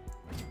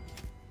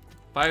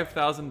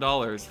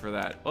 $5,000 for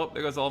that. Oh,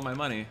 there goes all my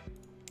money.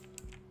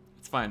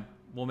 It's fine.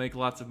 We'll make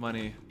lots of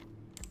money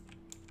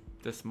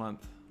this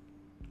month.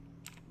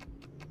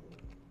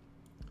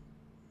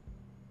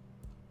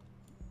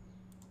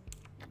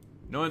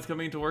 No one's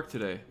coming to work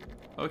today.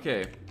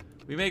 Okay.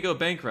 We may go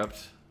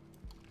bankrupt.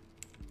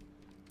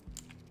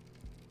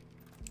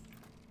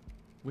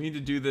 We need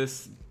to do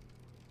this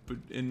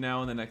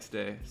now and the next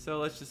day. So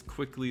let's just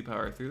quickly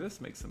power through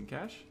this, make some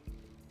cash.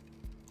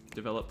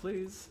 Develop,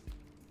 please.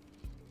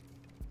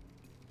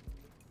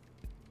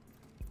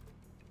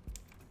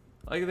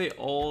 Like they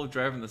all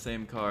drive in the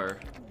same car.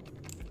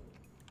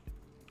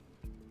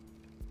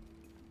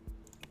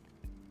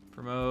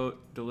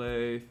 Promote,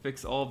 delay,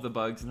 fix all of the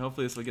bugs, and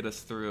hopefully this will get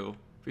us through.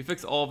 If we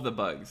fix all of the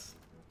bugs,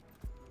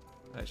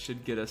 that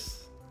should get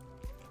us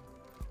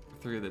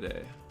through the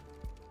day.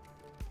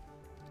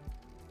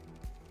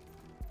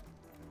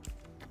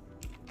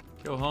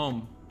 Go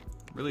home.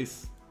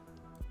 Release.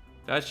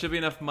 That should be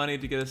enough money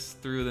to get us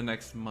through the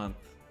next month.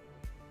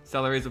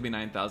 Salaries will be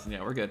 9,000.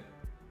 Yeah, we're good.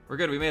 We're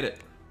good. We made it.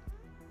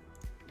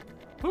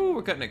 Woo,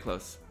 we're cutting it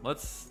close.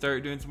 Let's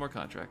start doing some more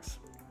contracts.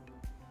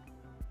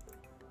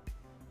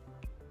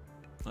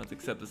 Let's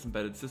accept this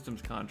embedded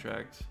systems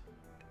contract.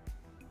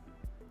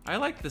 I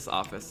like this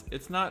office.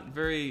 It's not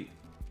very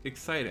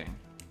exciting.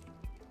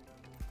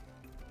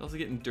 It's also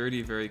getting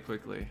dirty very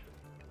quickly.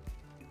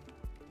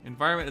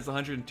 Environment is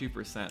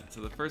 102%, so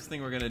the first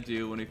thing we're gonna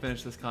do when we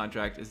finish this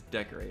contract is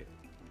decorate.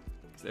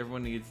 Because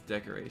everyone needs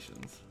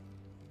decorations.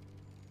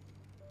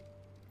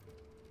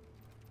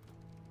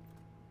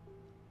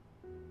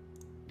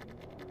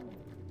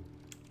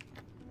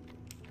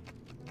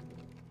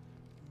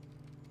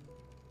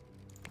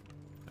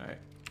 Alright.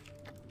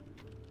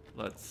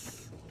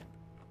 Let's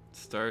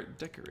start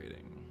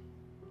decorating.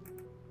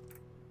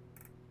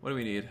 What do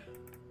we need?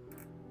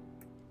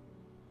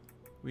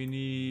 We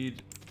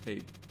need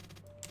a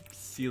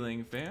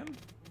ceiling fan.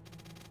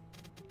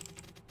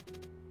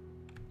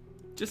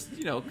 Just,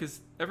 you know,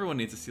 because everyone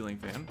needs a ceiling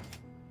fan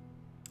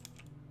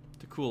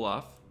to cool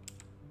off.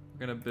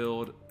 We're gonna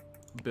build.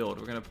 We're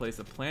gonna place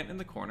a plant in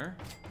the corner.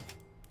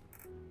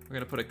 We're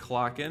gonna put a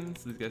clock in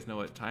so these guys know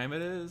what time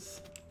it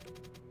is.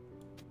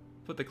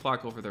 Put the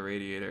clock over the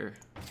radiator.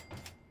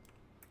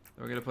 Then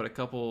we're gonna put a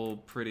couple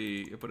put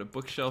a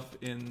bookshelf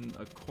in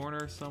a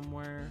corner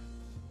somewhere.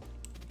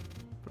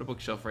 Put a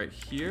bookshelf right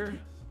here.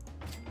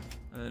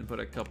 And then put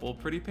a couple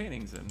pretty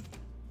paintings in.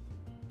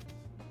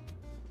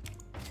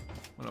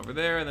 One over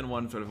there, and then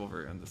one sort of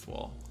over on this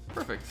wall.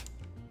 Perfect.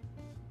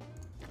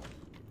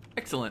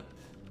 Excellent.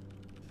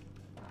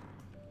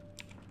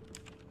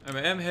 I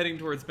am heading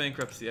towards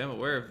bankruptcy. I'm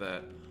aware of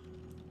that.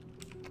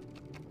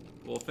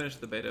 We'll finish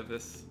the beta of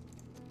this.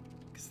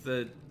 Because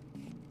the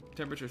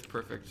temperature's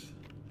perfect.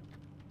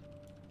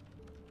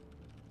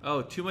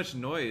 Oh, too much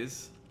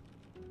noise.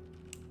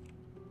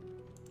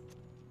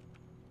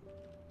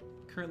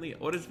 Currently,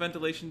 what does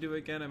ventilation do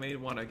again? I may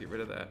want to get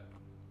rid of that.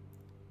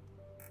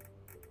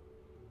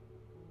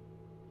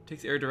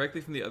 Takes air directly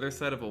from the other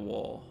side of a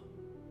wall.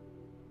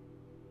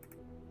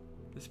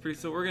 This pretty.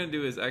 So what we're gonna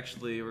do is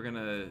actually we're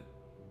gonna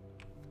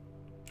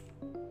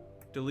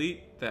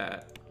delete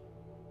that.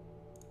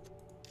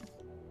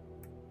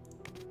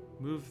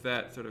 Move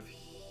that sort of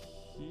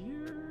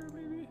here,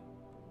 maybe.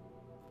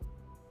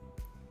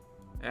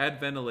 Add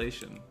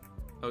ventilation.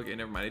 Okay,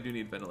 never mind. I do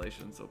need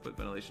ventilation, so I'll put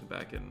ventilation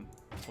back in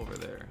over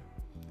there.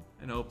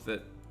 And hope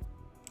that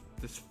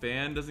this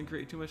fan doesn't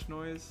create too much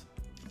noise.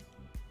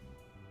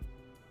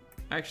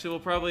 Actually, we'll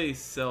probably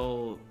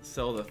sell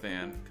the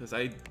fan because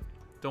I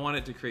don't want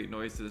it to create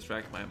noise to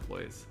distract my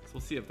employees. So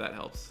we'll see if that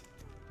helps.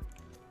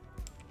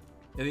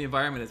 Yeah, the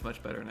environment is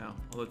much better now,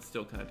 although it's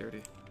still kind of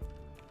dirty.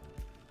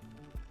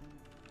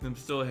 I'm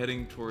still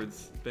heading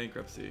towards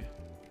bankruptcy.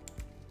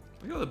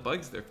 Look at all the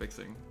bugs they're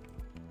fixing.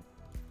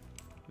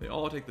 They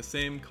all take the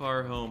same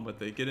car home, but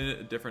they get in it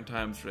at different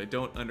times, which I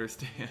don't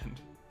understand.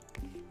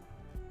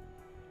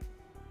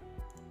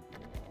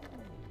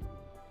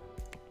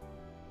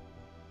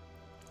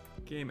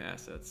 Game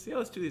assets. Yeah,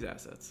 let's do these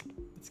assets.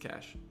 It's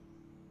cash.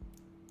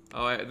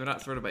 Oh, they're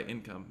not sorted by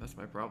income. That's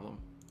my problem.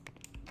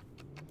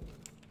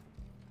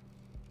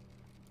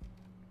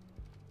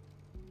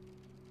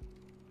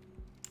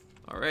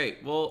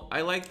 Alright, well,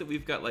 I like that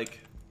we've got, like,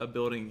 a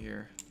building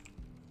here.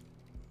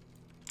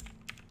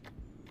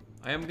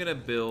 I am gonna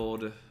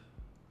build...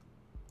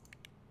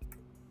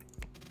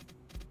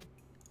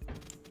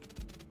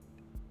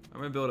 I'm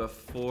gonna build a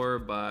 4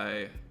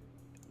 by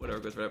whatever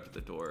goes right up to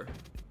the door.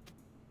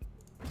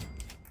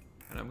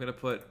 And I'm gonna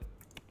put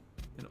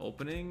an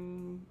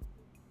opening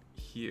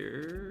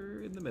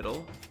here in the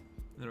middle.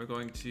 And then we're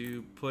going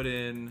to put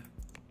in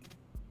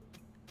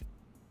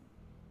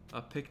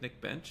a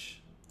picnic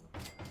bench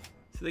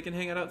so they can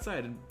hang out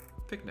outside and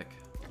picnic.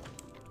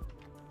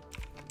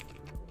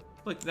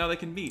 Look, now they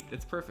can meet.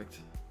 It's perfect.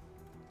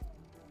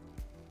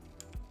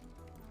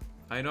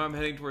 I know I'm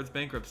heading towards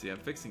bankruptcy. I'm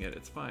fixing it.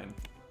 It's fine.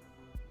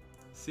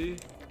 See?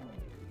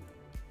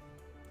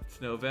 It's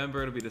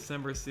November. It'll be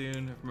December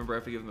soon. Remember, I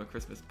have to give them a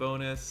Christmas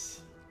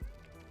bonus.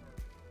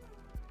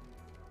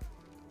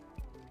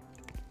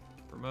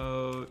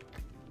 Promote.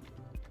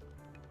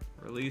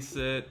 Release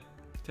it.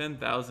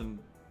 10,000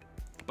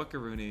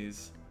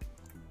 buckaroonies.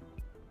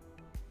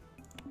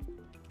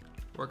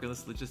 Work on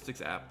this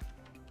logistics app.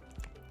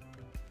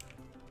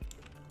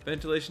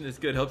 Ventilation is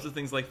good. Helps with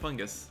things like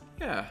fungus.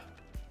 Yeah.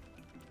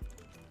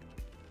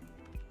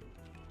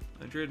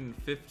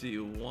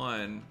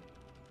 151.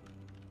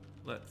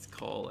 Let's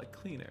call a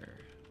cleaner.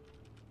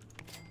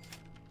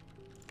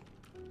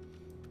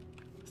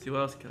 See,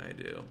 what else can I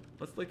do?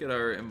 Let's look at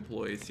our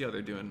employees, see how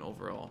they're doing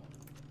overall.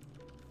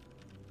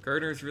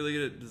 Gardner's really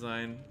good at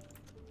design.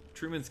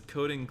 Truman's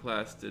coding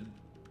class did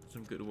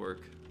some good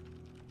work.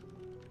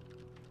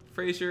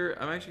 Fraser,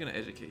 I'm actually gonna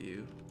educate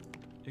you.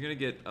 You're gonna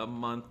get a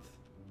month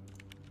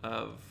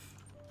of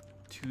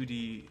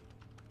 2D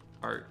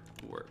art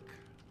work.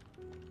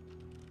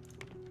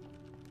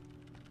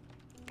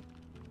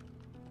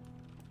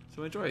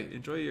 So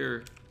enjoy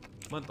your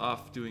month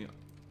off doing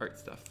art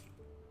stuff.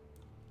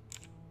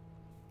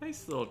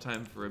 Nice little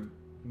time for a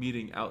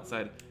meeting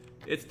outside.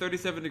 It's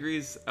 37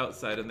 degrees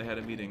outside and they had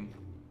a meeting.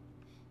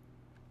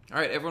 All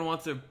right, everyone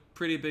wants a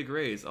pretty big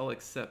raise. I'll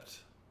accept.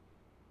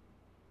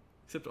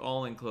 Except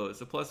all enclosed.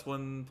 So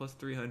 +1,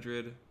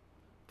 +300,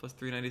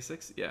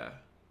 +396. Yeah.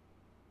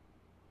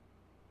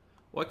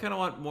 Well, I kind of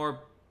want more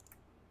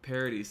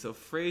parity. So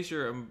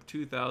Fraser, I'm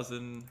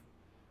 2,000.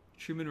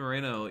 Truman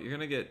Moreno, you're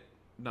gonna get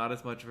not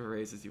as much of a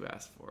raise as you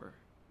asked for.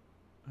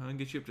 I'm gonna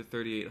get you up to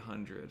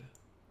 3,800.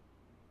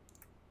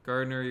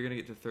 Gardner, you're gonna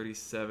get to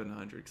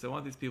 3,700 because I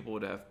want these people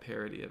to have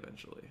parity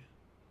eventually.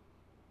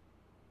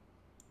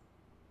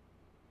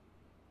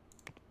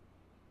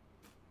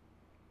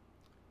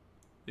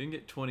 You can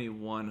get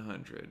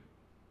 2,100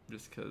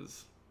 just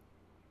because.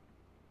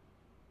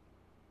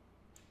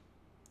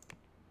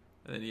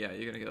 And then yeah,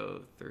 you're gonna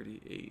go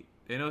 38.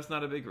 I know it's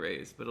not a big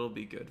raise, but it'll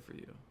be good for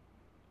you.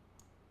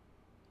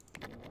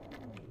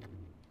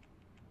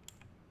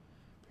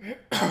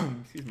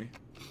 Excuse me.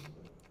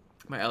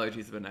 My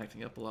allergies have been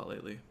acting up a lot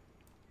lately.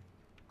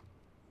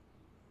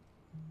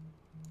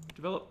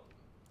 Develop.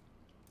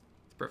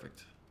 It's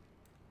perfect.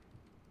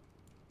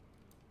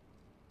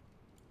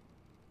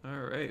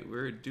 Alright,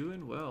 we're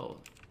doing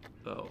well.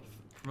 Oh,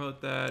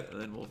 promote that,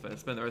 and then we'll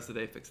spend the rest of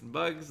the day fixing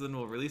bugs, then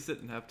we'll release it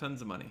and have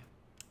tons of money.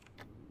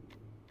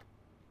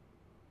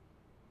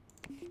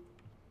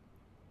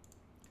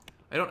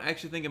 I don't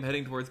actually think I'm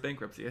heading towards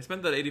bankruptcy. I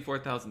spent that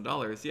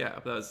 $84,000, yeah,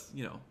 but that was,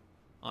 you know,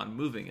 on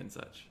moving and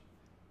such.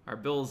 Our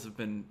bills have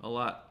been a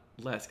lot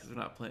less because we're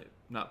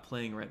not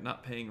paying rent.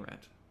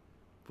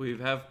 But we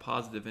have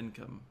positive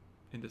income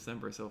in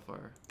December so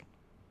far.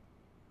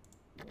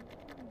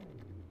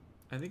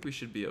 I think we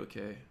should be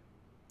okay.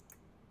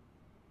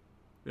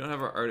 We don't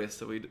have our artist,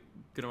 so we're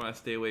gonna want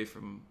to stay away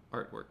from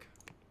artwork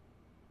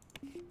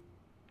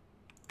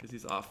because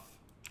he's off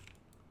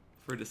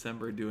for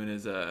December doing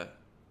his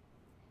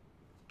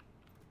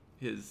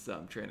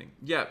training.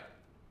 Yeah,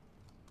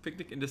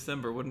 picnic in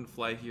December wouldn't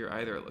fly here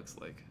either. It looks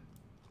like.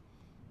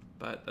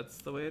 But that's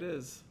the way it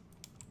is.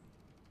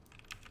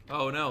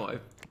 Oh no, I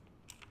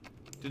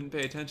didn't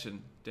pay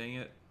attention. Dang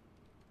it.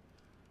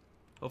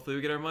 Hopefully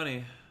we get our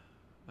money.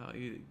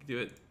 You do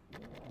it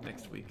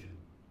next week.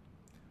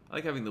 I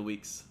like having the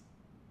weeks.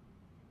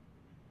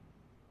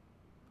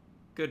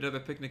 Good, another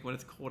picnic when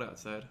it's cold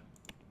outside.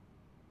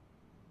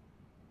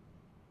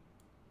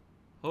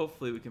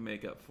 Hopefully we can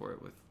make up for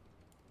it with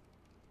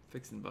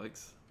fixing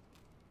bugs.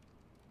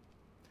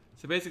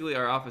 So basically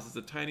our office is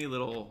a tiny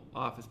little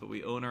office, but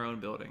we own our own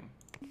building,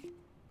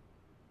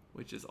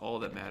 which is all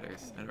that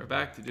matters. And we're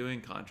back to doing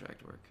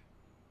contract work.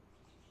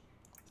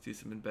 Let's do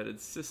some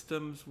embedded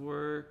systems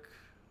work.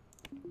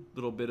 A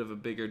little bit of a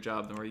bigger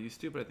job than we're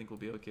used to, but I think we'll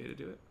be okay to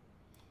do it.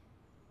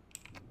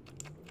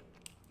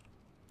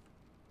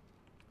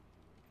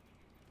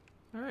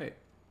 All right.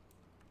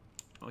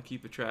 I'll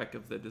keep a track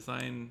of the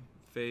design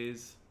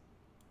phase.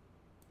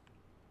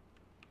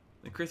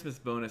 The Christmas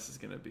bonus is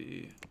going to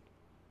be,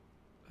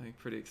 I think,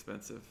 pretty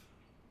expensive.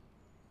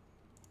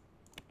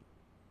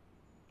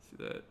 See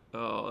that?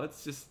 Oh,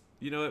 let's just,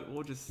 you know what?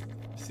 We'll just,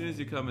 as soon as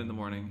you come in the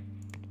morning,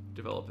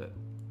 develop it.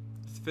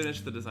 Just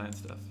finish the design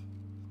stuff.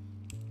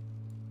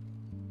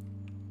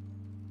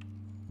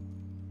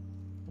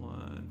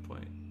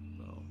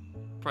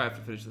 Probably have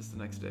to finish this the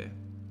next day.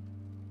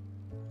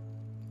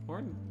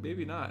 Or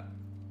maybe not.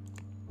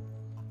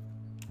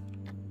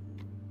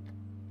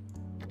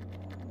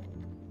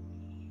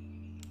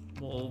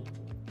 We'll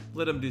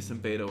let them do some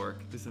beta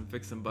work,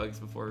 fix some bugs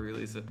before we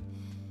release it.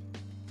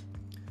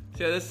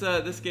 So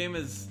yeah, this game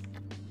is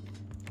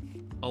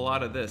a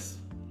lot of this.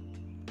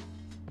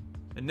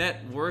 A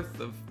net worth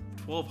of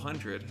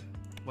 1,200.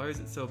 Why is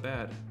it so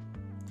bad?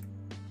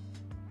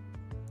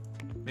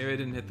 Maybe I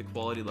didn't hit the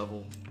quality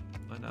level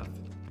enough.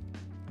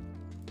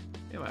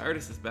 Yeah, my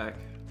artist is back.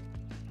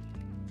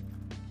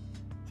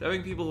 So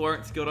having people who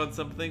aren't skilled on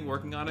something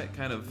working on it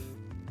kind of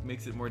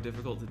makes it more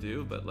difficult to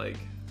do, but like,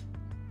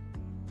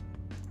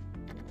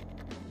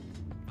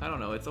 I don't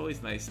know, it's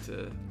always nice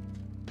to...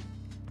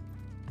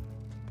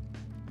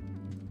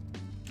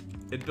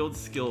 It builds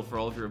skill for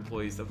all of your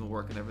employees to have them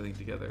working everything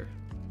together.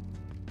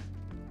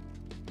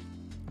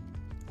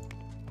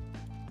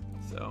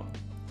 So,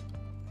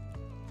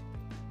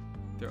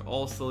 they're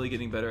all slowly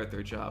getting better at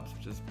their jobs,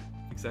 which is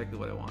exactly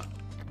what I want.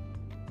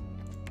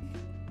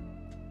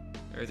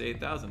 There's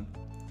 8,000.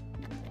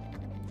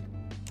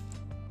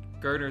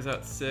 Gardner's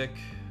out sick.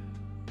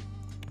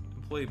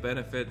 Employee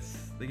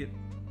benefits, they get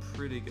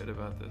pretty good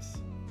about this.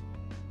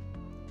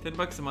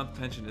 $10 a month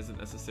pension isn't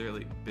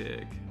necessarily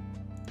big.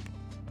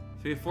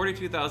 So we have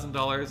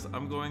 $42,000.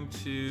 I'm going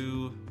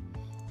to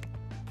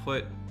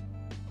put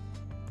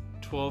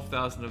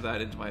 12,000 of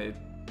that into my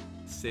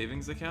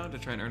savings account to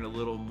try and earn a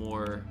little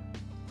more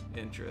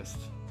interest.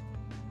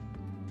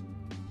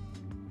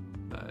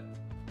 But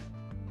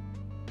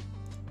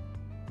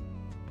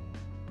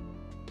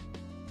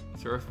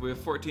so we have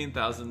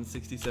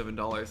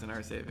 $14,067 in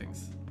our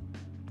savings.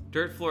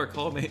 Dirt floor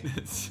call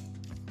maintenance.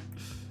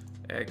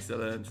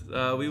 Excellent.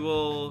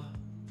 We'll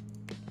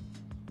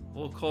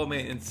call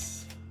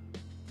maintenance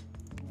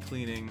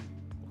cleaning.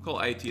 We'll call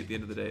IT at the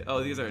end of the day.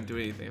 Oh, these aren't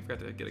doing anything. I forgot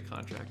to get a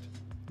contract.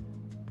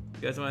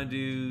 You guys want to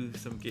do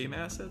some game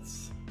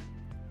assets?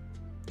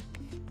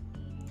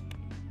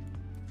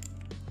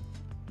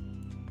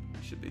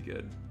 Should be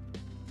good.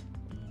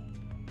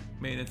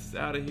 Maintenance is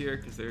out of here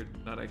because they're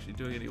not actually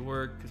doing any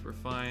work because we're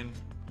fine.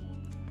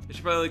 They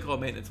should probably call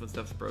maintenance when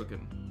stuff's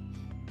broken.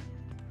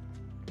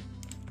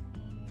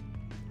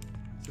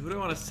 So who do I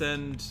want to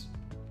send?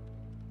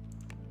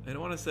 I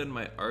don't want to send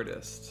my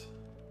artist.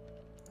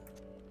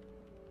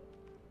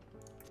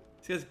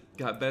 This guy's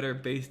got better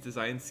base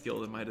design skill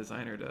than my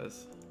designer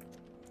does.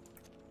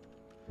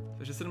 So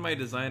I should send my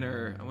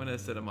designer, I'm gonna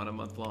send him on a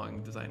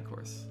month-long design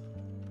course.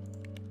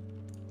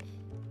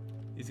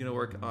 He's gonna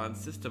work on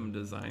system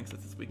design because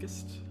that's his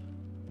weakest.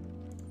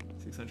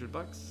 600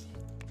 bucks.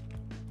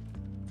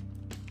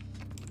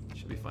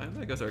 Should be fine.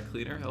 There goes our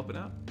cleaner helping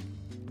out.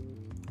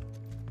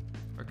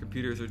 Our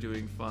computers are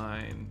doing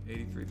fine.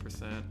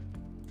 83%.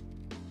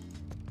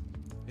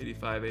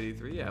 85,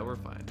 83. Yeah, we're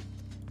fine.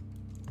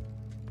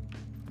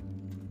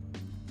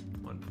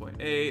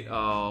 1.8.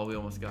 Oh, we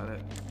almost got it.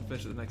 We'll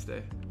finish it the next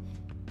day.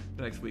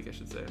 The next week, I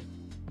should say.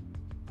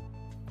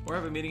 Or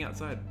have a meeting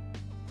outside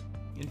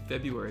in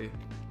February.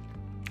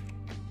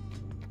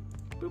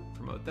 Boop,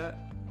 promote that.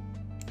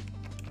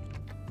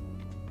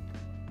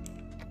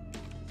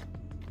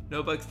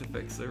 No bugs to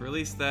fix, so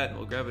release that and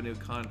we'll grab a new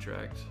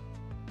contract.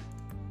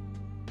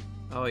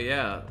 Oh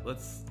yeah,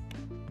 let's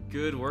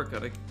good work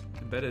on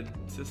embedded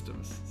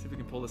systems. See if we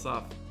can pull this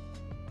off.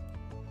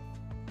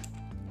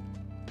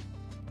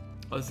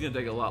 Oh, this is gonna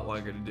take a lot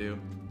longer to do.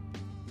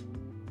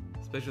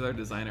 Especially with our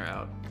designer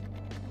out.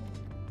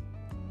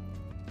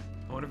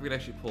 I wonder if we could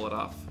actually pull it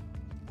off.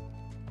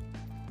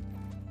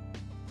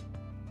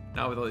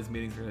 Not with all these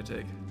meetings we're gonna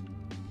take.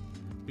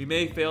 We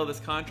may fail this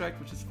contract,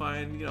 which is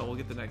fine. You know, we'll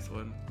get the next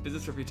one.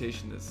 Business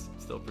reputation is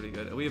still pretty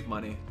good, and we have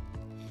money.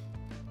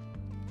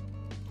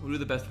 We'll do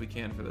the best we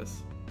can for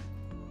this.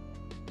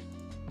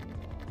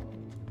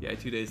 Yeah,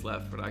 2 days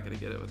left. We're not gonna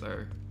get it with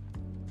our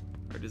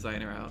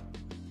designer out.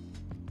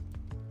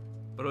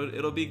 But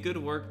it'll be good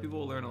work. People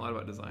will learn a lot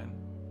about design.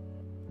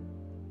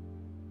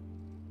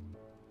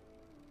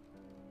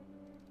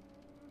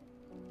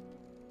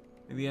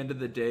 At the end of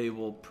the day,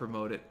 we'll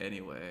promote it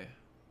anyway.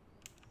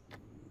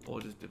 We'll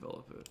just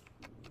develop it.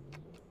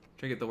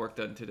 Try to get the work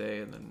done today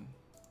and then,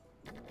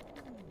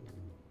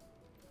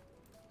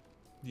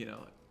 you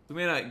know, we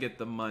may not get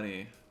the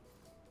money,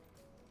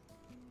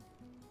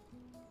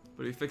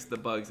 but if we fix the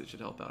bugs, it should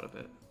help out a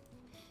bit.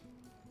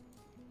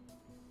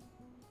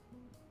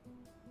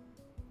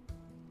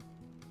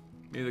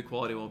 Maybe the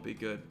quality won't be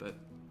good, but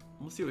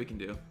we'll see what we can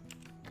do.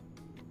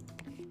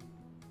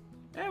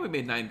 And we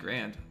made 9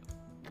 grand.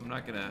 I'm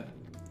not gonna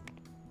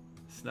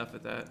snuff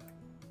at that.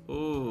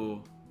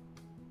 Ooh.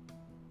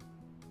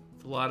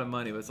 It's a lot of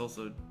money, but it's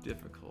also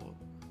difficult.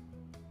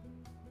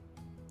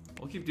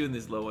 We'll keep doing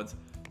these low ones.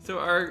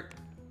 So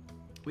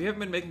we haven't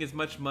been making as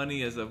much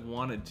money as I've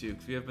wanted to,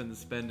 because we have been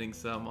spending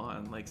some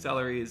on like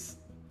salaries,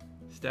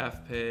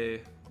 staff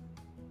pay.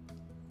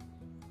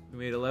 We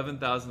made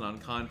 11,000 on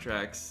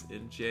contracts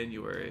in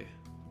January.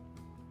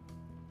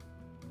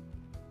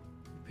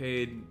 We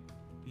paid,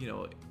 you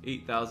know,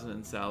 8,000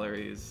 in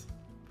salaries.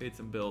 Paid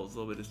some bills, a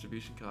little bit of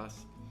distribution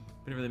costs.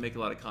 We didn't really make a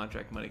lot of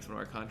contract money because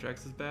one of our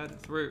contracts is bad.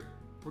 So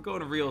we're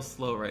going real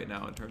slow right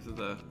now in terms of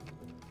the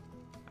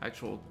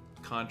actual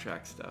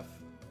contract stuff.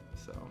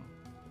 So,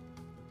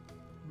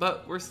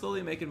 but we're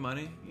slowly making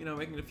money. You know,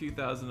 making a few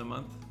thousand a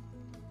month.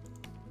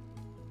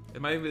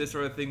 It might be the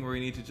sort of thing where we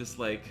need to just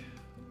like,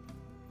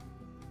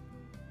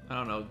 I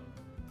don't know,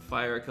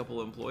 fire a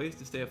couple employees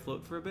to stay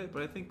afloat for a bit,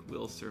 but I think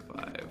we'll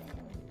survive.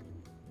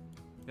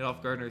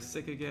 Adolf Gardner's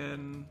sick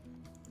again.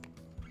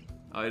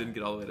 Oh, I didn't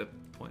get all the way to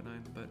 0.9,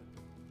 but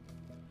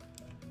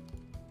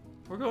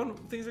we're going.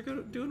 Things are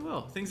doing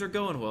well. Things are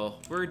going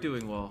well. We're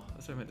doing well.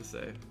 That's what I meant to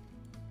say.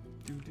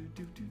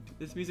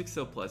 This music's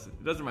so pleasant.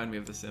 It does remind me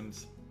of The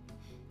Sims.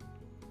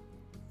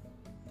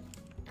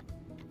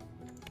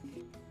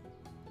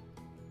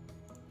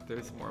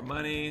 There's more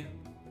money.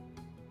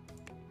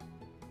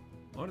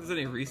 I wonder if there's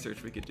any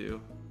research we could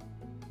do.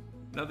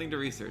 Nothing to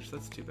research.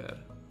 That's too bad.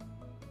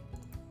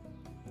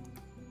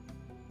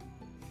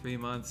 3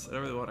 months. I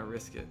don't really want to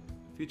risk it.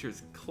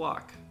 Features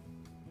clock.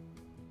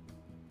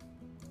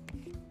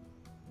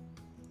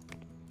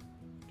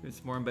 Doing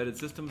some more embedded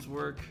systems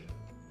work.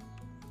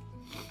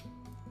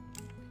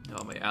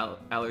 Oh, my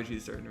allergies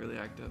are starting to really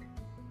act up.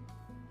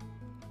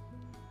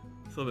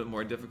 It's a little bit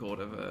more difficult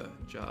of a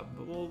job,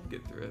 but we'll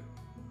get through it.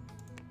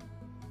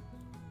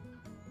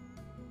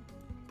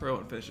 Probably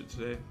won't finish it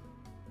today.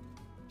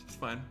 It's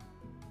fine.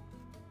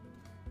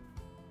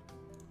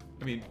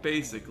 I mean,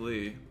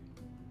 basically.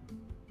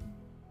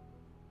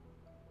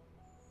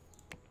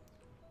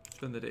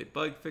 Spend the day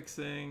bug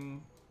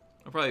fixing.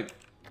 I'll probably,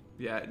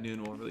 yeah, at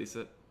noon we'll release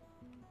it.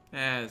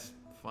 It's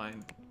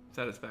fine.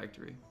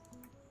 Satisfactory.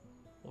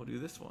 We'll do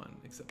this one,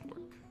 except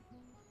work.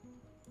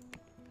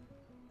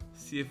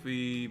 See if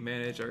we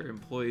manage our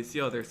employees. See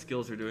how their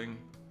skills are doing.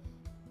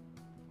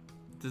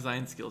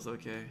 Design skills,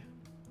 okay.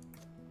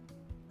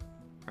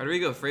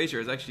 Rodrigo Frazier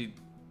has actually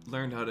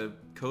learned how to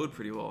code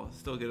pretty well.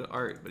 Still good at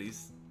art, but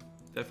he's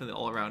definitely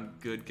all around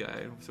good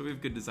guy. So we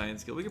have good design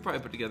skill. We could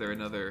probably put together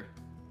another.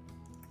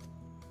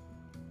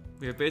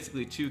 We have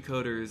basically 2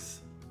 coders,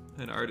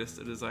 an artist,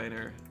 a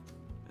designer,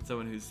 and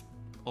someone who's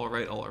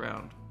alright all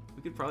around.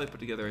 We could probably put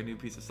together a new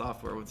piece of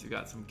software once we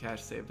got some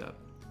cash saved up.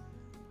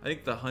 I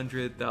think the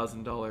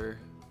 $100,000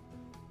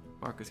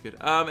 mark was good.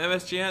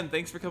 MSGN,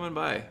 thanks for coming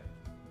by.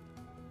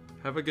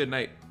 Have a good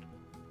night.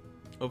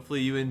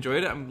 Hopefully you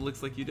enjoyed it.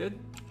 Looks like you did.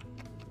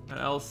 And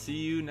I'll see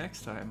you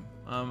next time.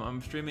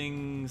 I'm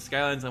streaming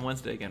Skylines on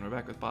Wednesday again. We're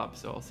back with Bob,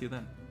 so I'll see you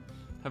then.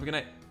 Have a good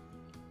night.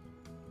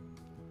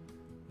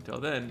 Until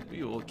then,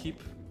 we will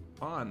keep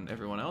on,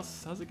 everyone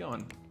else. How's it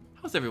going?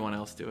 How's everyone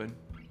else doing?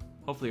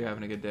 Hopefully you're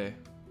having a good day.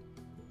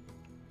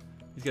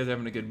 These guys are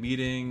having a good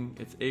meeting.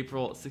 It's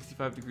April,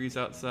 65 degrees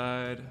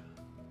outside.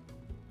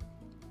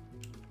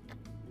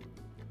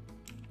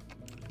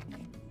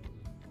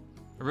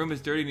 Our room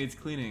is dirty, needs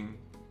cleaning.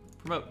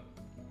 Promote.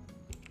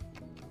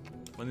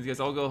 When these guys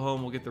all go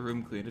home, we'll get the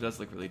room cleaned. It does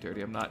look really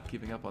dirty. I'm not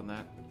keeping up on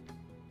that.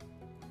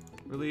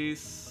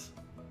 Release.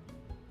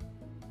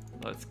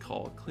 Let's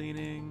call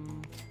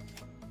cleaning.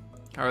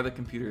 How are the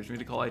computers? We need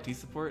to call IT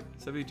support?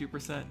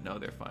 72%? No,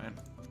 they're fine.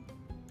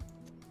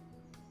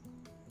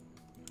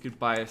 We could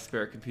buy a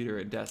spare computer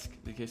and desk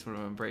in case one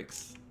of them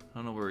breaks. I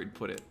don't know where we'd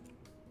put it.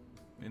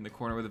 In the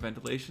corner where the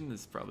ventilation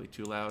is probably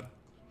too loud.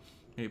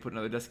 Maybe put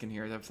another desk in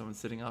here and have someone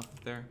sitting off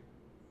there.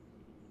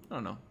 I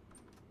don't know.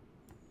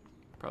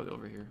 Probably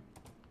over here.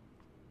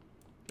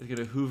 He's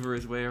gonna hoover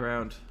his way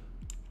around.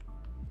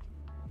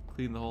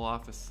 Clean the whole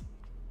office.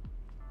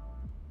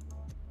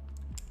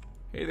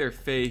 Hey there,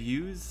 Faye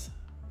Hughes.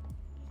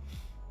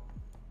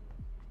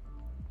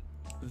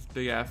 This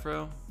big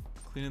afro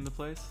cleaning the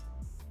place.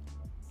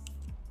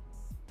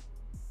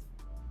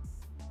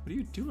 What are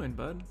you doing,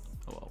 bud?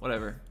 Oh well,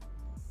 whatever.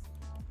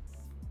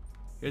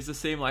 Here's the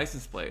same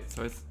license plate.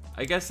 So it's,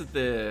 I guess that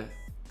the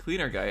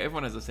cleaner guy,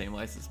 everyone has the same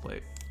license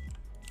plate,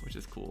 which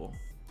is cool.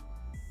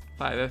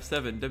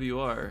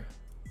 5F7WR.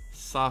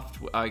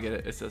 Software. I get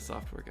it. It says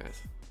software,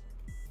 guys.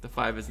 The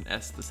 5 is an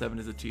S, the 7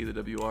 is a T, the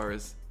WR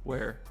is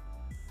where?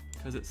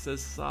 Because it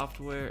says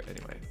software.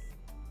 Anyway.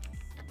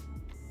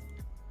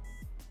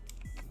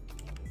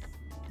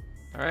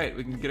 Alright,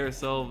 we can get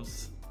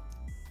ourselves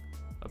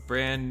a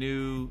brand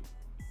new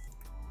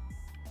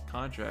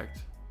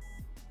contract.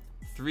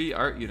 3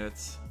 art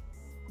units.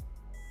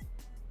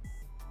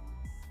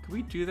 Could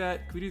we do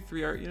that? Could we do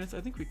 3 art units?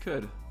 I think we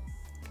could.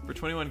 For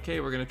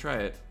 21K, we're going to try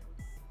it.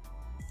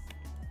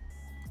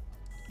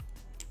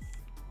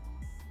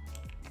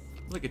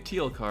 Like a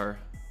teal car.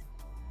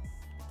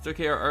 It's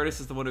okay, our artist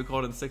is the one who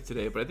called in sick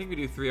today, but I think we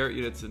do 3 art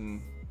units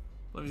and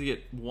let me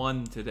get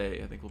 1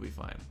 today. I think we'll be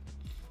fine.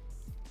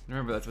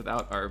 Remember, that's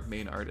without our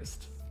main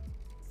artist.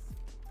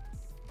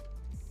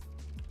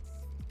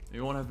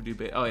 We won't have to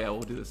do oh yeah,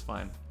 we'll do this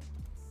fine.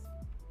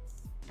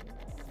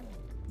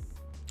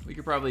 We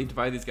could probably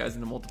divide these guys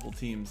into multiple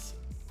teams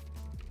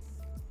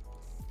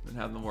and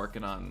have them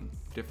working on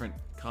different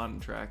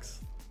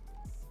contracts.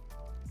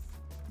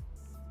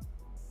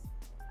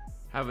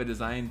 Have a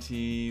design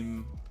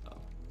team, a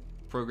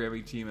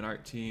programming team, an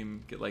art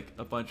team, get like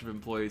a bunch of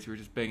employees who are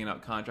just banging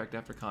out contract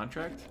after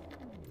contract.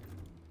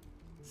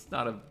 It's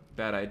not a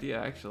bad idea,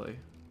 actually.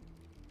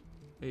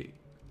 8,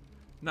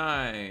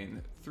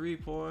 9,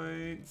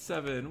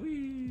 3.7,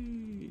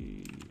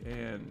 whee,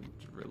 and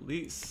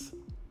release.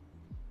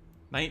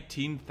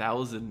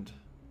 19,000.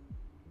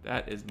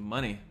 That is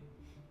money.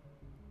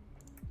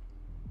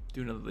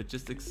 Doing a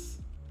logistics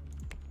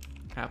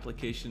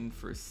application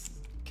for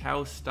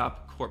Cow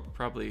Stop Corp,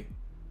 probably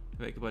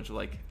make a bunch of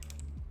like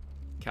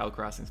cow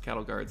crossings,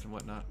 cattle guards, and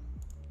whatnot.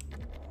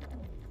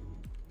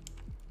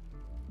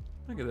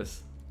 Look at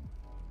this.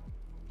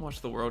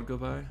 Watch the world go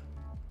by.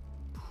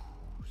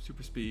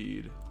 Super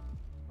speed.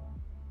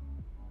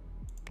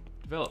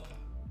 Develop.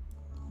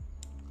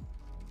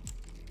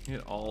 You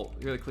hit all.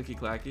 You're the clicky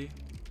clacky.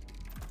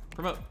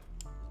 Promote.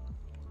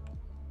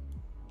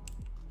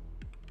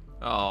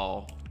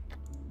 Oh,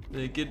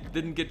 they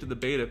didn't get to the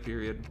beta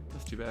period.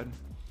 That's too bad.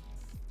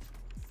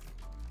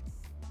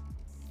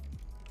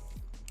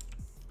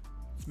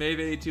 It's May of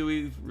 '82.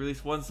 We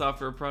released 1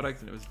 software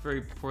product and it was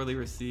very poorly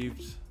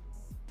received.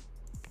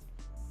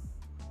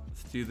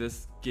 Let's do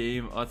this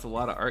game. Oh, it's a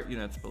lot of art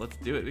units, but let's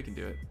do it. We can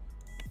do it.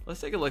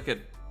 Let's take a look at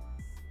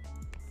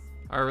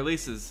our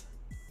releases.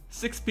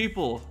 6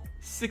 people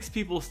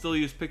still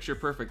use Picture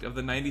Perfect of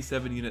the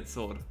 97 units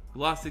sold.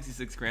 We lost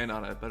 66 grand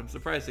on it, but I'm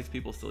surprised 6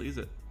 people still use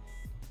it.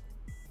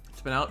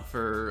 It's been out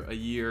for a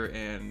year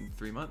and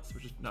 3 months,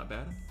 which is not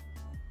bad.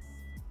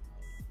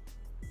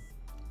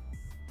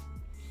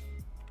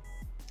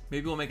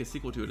 Maybe we'll make a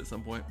sequel to it at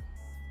some point.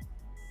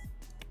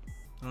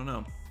 I don't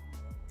know.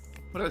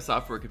 What other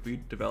software could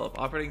we develop?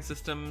 Operating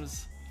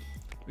systems.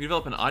 We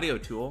develop an audio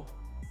tool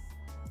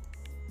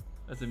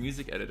as a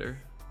music editor.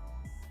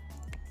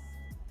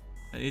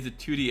 It needs a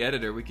 2D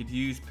editor. We could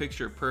use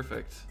Picture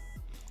Perfect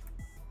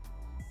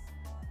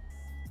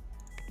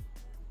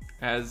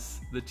as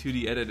the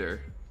 2D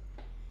editor.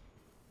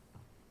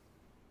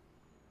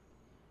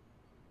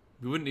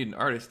 We wouldn't need an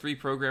artist. 3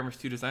 programmers,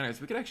 2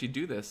 designers. We could actually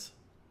do this.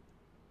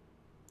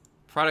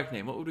 Product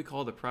name. What would we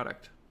call the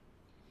product?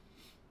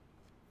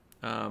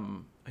 I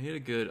need a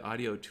good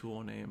audio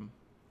tool name.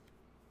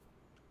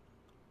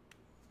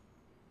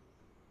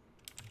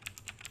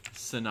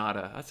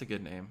 Sonata. That's a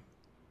good name.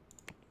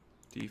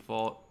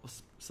 Default. We'll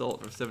sell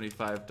it for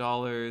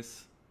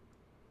 $75.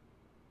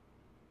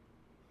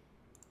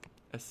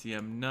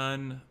 SCM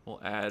none.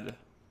 We'll add.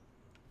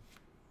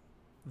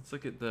 Let's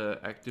look at the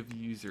active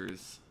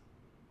users.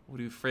 We'll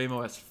do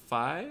FrameOS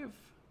 5.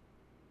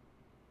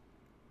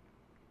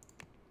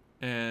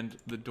 And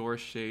the door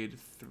shade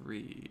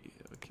 3.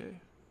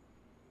 Okay.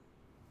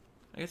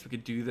 I guess we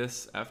could do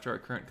this after our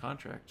current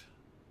contract.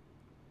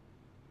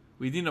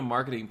 We need a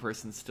marketing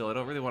person still. I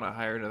don't really want to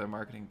hire another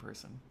marketing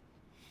person.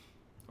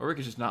 Or we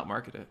could just not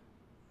market it.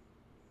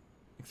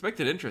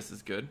 Expected interest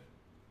is good.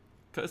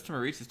 Customer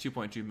reach is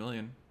 2.2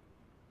 million.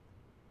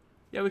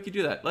 Yeah, we could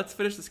do that. Let's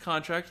finish this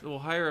contract. We'll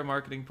hire a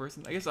marketing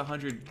person. I guess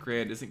 100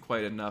 grand isn't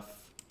quite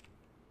enough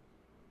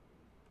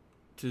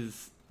to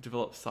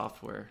develop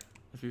software,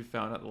 as we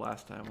found out the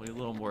last time. We need a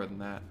little more than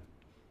that.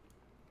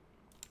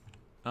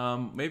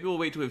 Maybe we'll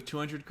wait till we have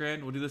 200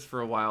 grand. We'll do this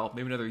for a while.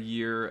 Maybe another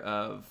year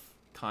of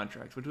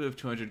contracts. We'll do we have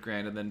 200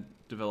 grand and then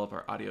develop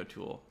our audio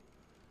tool.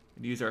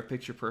 And use our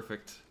Picture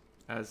Perfect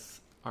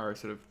as our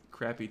sort of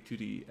crappy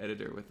 2D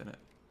editor within it.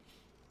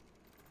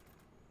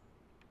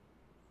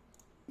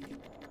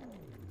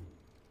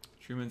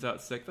 Truman's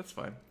out sick. That's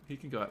fine. He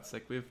can go out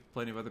sick. We have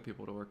plenty of other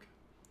people to work.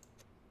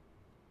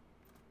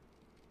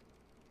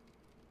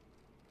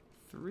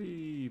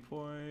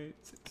 3.6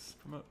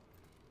 promote.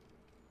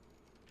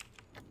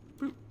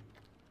 Boop.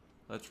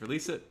 Let's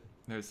release it.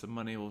 There's some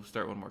money. We'll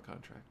start one more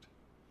contract.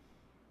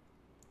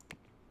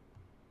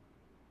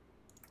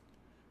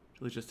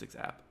 Logistics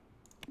app.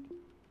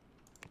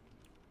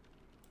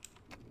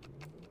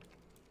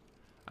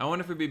 I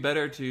wonder if it'd be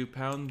better to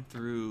pound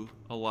through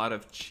a lot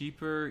of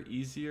cheaper,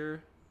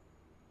 easier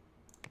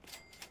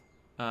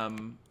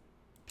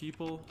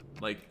people,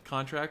 like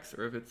contracts,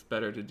 or if it's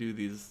better to do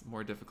these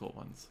more difficult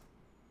ones.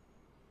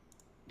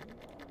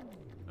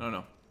 I don't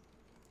know.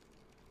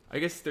 I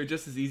guess they're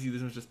just as easy.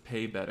 These ones just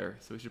pay better,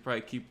 so we should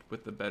probably keep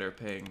with the better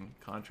paying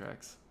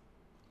contracts.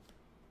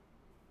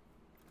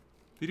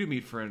 They do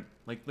meet for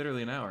like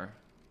literally an hour.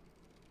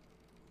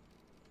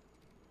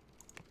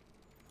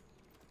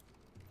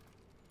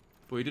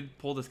 But we did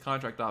pull this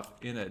contract off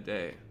in a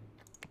day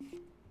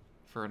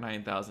for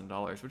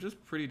 $9,000, which is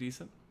pretty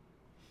decent.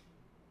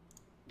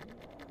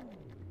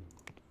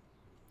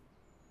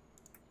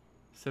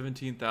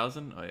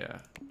 $17,000? Oh yeah.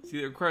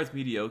 See, it requires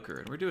mediocre,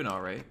 and we're doing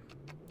all right.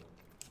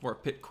 It's more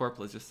Pit Corp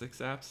logistics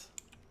apps.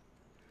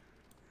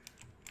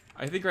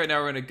 I think right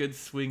now we're in a good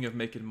swing of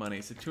making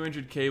money. So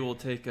 200K will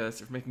take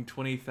us, if we're making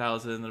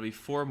 20,000, that'll be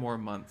 4 more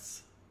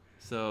months.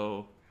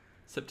 So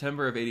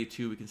September of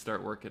 82, we can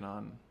start working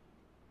on.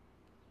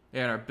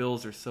 Yeah, and our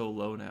bills are so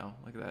low now.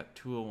 Look at that,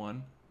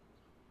 201.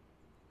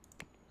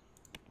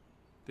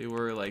 They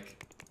were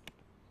like,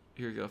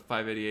 here we go,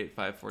 588,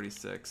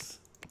 546,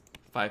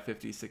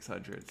 550,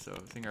 600. So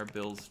seeing our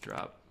bills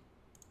drop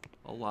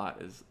a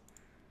lot is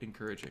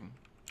encouraging.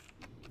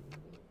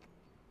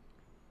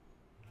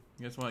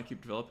 You guys want to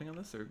keep developing on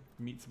this or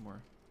meet some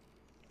more?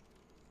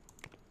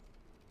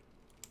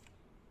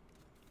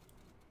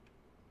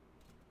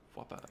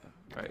 Whoppa.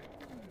 Right.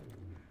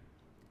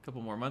 A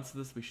couple more months of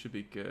this, we should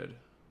be good.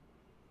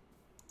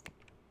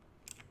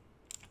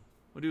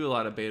 We'll do a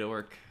lot of beta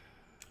work.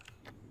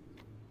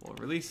 We'll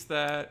release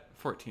that.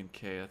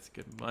 14K, that's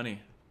good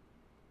money.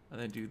 And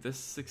then do this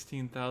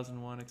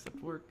 16,001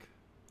 accept work.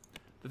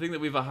 The thing that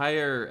we have a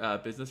higher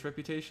business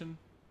reputation.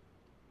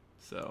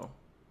 So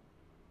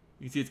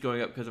you can see it's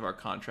going up because of our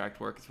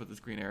contract work. That's what these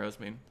green arrows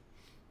mean.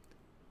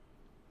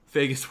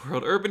 Vegas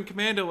World. Urban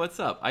Commando, what's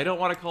up? I don't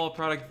want to call a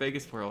product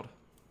Vegas World.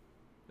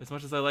 As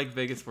much as I like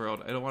Vegas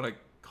World, I don't want to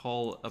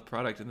call a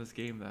product in this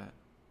game that.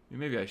 I mean,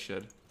 maybe I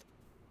should.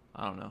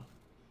 I don't know.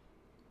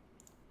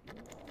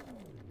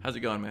 How's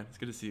it going, man? It's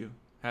good to see you.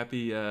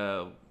 Happy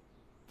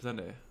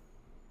Sunday.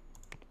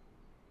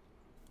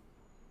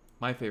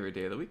 My favorite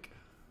day of the week.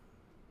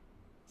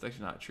 It's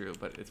actually not true,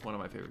 but it's one of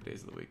my favorite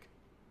days of the week.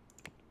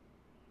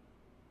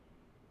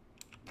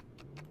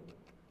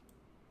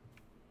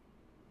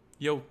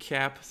 Yo,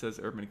 Cap, says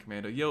Urban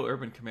Commando. Yo,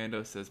 Urban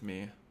Commando, says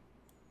me.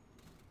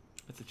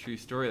 That's a true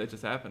story that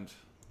just happened.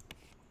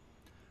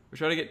 We're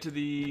trying to get to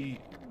the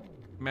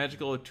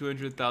magical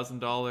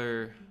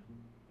 $200,000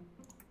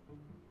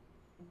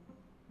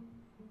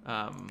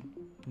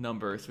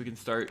 number so we can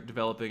start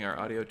developing our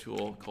audio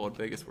tool called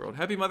Vegas World.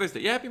 Happy Mother's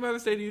Day. Yeah, happy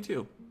Mother's Day to you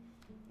too.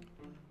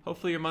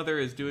 Hopefully your mother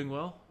is doing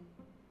well.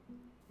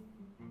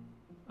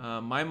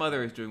 My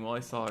mother is doing well. I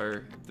saw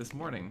her this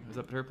morning. I was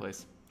up at her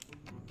place.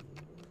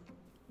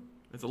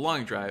 It's a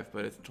long drive,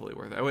 but it's totally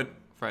worth it. I went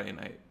Friday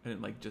night. I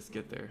didn't like just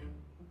get there.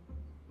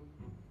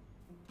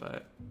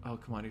 But, oh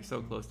come on, you're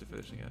so close to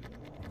finishing it.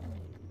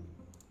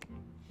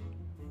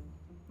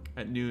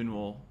 At noon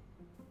we'll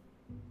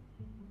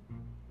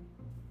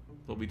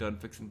be done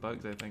fixing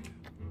bugs, I think.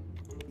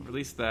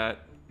 Release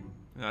that.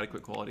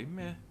 Inadequate quality,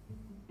 meh.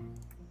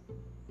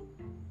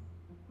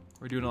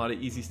 We're doing a lot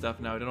of easy stuff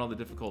now. We've done all the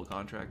difficult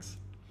contracts.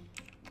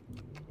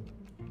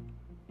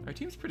 Our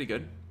team's pretty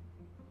good.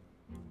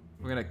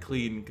 We're gonna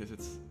clean because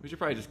we should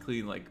probably just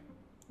clean like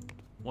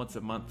once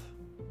a month.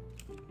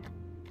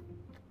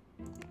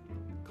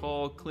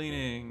 Call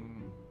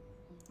cleaning.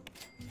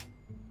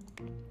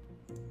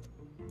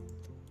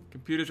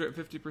 Computers are at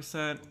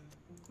 50%.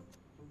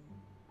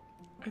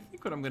 I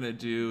think what I'm gonna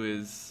do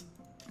is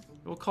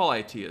we'll call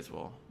IT as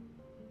well.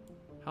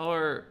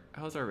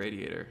 How's our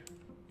radiator?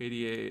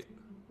 88.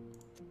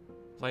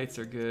 Lights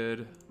are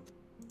good.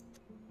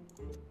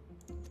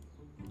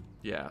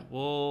 Yeah,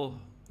 we'll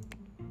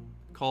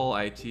call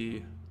IT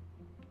to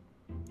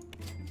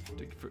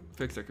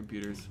fix our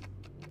computers.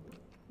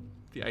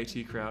 The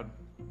IT crowd.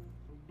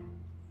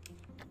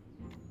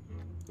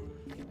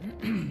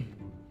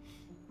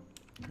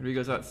 Everybody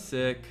goes out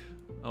sick.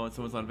 Oh, and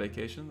someone's on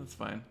vacation? That's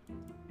fine.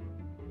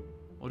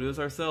 We'll do this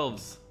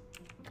ourselves.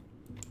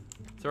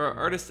 So our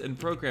artist and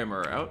programmer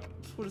are out.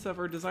 So we'll just have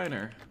our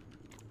designer.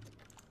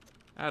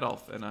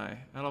 Adolf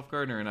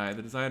Gardner and I,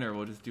 the designer,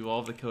 will just do all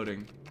of the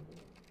coding.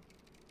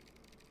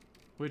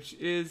 Which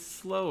is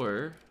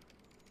slower,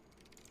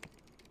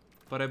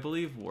 but I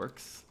believe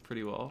works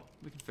pretty well.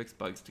 We can fix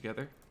bugs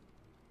together.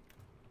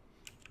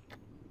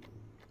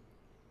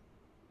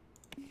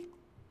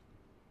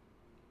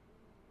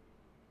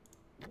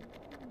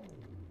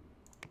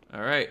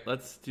 Alright,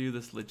 let's do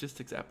this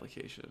logistics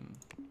application.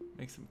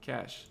 Make some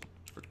cash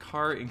for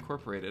Car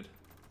Incorporated.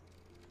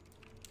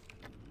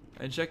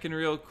 And check in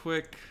real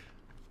quick.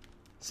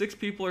 6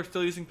 people are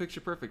still using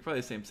Picture Perfect.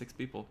 Probably the same 6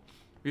 people.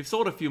 We've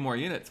sold a few more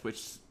units,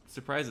 which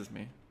surprises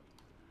me.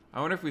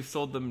 I wonder if we've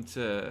sold them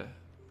to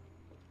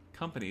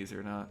companies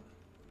or not.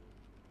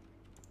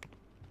 I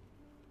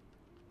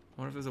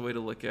wonder if there's a way to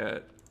look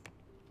at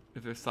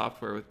if there's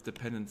software with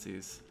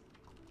dependencies.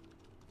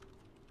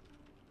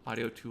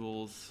 Audio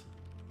tools.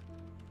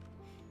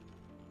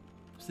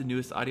 What's the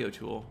newest audio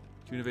tool?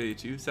 Tune of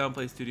 82.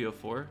 Soundplay Studio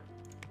 4.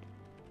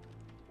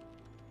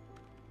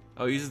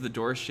 Oh, it uses the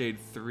Door Shade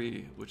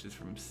 3, which is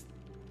from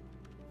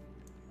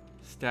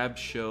Stab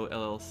Show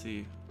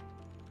LLC.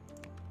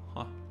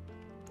 Huh.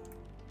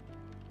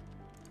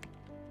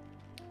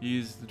 You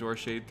use the Door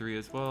Shade 3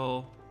 as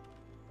well.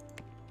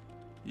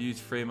 You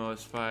use FrameOS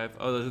 5.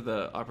 Oh, those are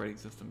the operating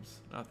systems,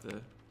 not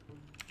the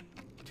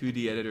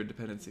 2D editor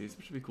dependencies,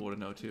 which would be cool to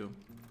know too.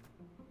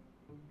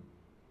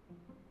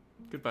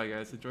 Goodbye,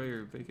 guys. Enjoy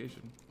your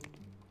vacation.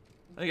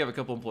 I think I have a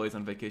couple employees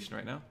on vacation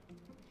right now,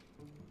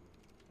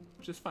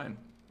 which is fine.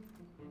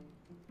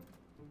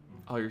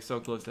 Oh, you're so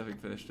close to having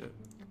finished it.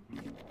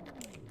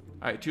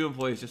 Alright, 2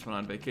 employees just went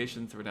on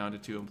vacation, so we're down to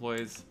 2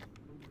 employees.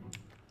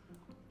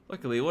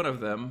 Luckily, one of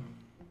them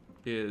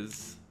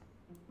is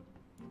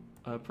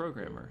a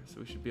programmer, so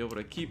we should be able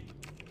to keep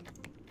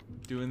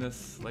doing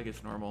this like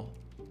it's normal.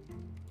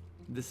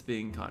 This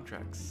being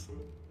contracts.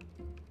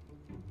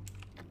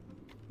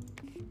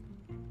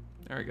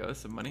 There we go,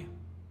 some money.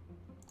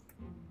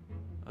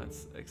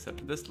 Let's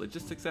accept this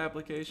logistics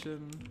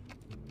application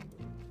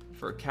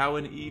for Cow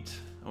and Eat.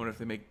 I wonder if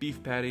they make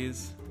beef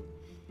patties.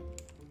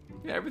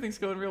 Yeah, everything's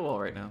going real well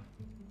right now.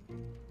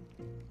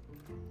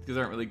 These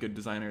aren't really good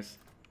designers.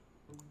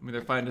 I mean,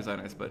 they're fine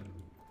designers, but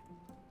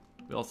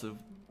we also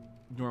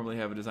normally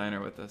have a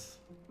designer with us.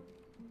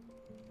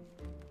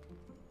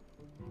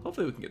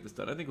 Hopefully we can get this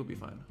done. I think we'll be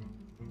fine.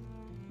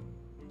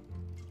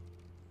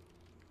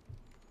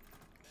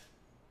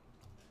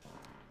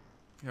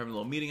 We're having a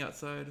little meeting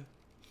outside.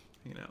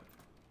 Hanging out.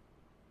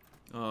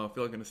 Oh, I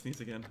feel like I'm gonna sneeze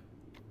again.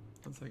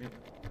 1 second.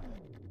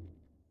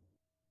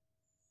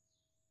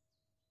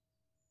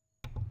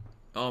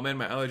 Oh man,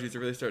 my allergies are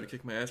really starting to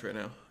kick my ass right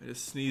now. I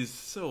just sneezed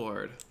so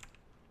hard.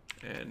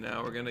 And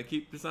now we're gonna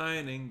keep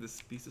designing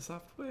this piece of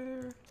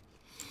software.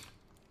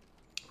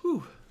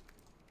 Whew.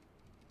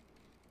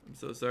 I'm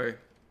so sorry.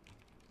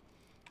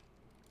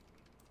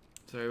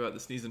 Sorry about the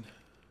sneezing.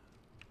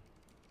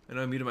 I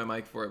know I muted my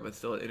mic for it, but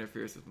still it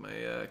interferes with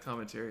my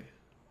commentary.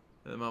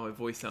 And my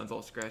voice sounds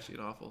all scratchy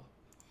and awful.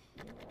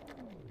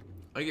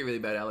 I get really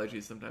bad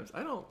allergies sometimes.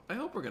 I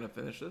hope we're gonna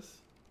finish this.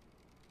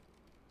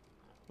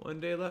 1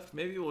 day left.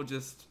 Maybe we'll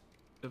just,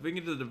 if we can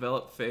get to the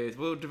develop phase,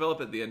 we'll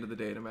develop at the end of the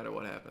day no matter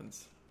what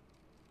happens.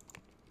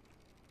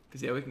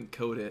 Because yeah, we can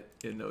code it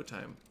in no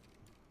time.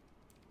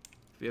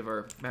 If we have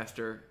our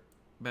master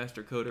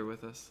coder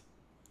with us.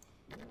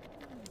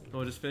 And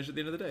we'll just finish at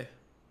the end of the day.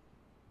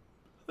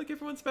 Look,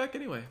 everyone's back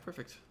anyway.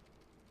 Perfect.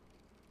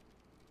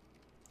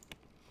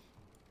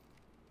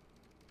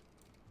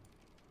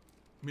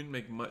 We didn't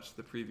make much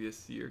the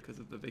previous year because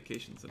of the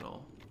vacations and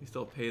all. We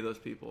still pay those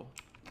people.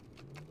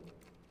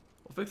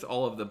 We'll fix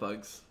all of the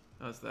bugs.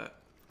 How's that?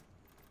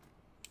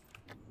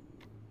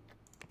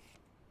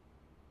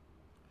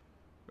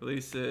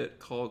 Release it,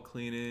 call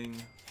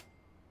cleaning.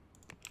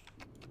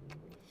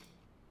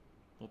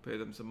 We'll pay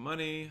them some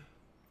money.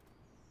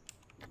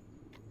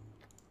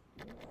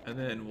 And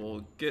then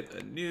we'll get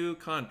a new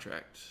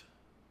contract.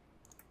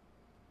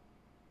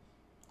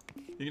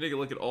 You can take a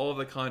look at all of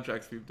the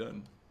contracts we've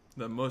done.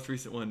 The most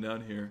recent one down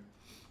here.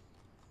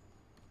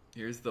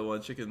 Here's the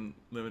one chicken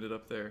limited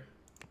up there.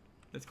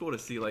 It's cool to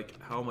see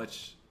like how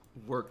much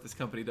work this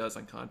company does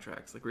on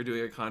contracts. Like we're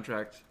doing a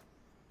contract.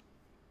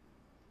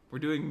 We're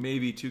doing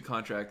maybe 2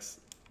 contracts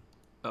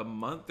a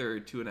month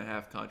or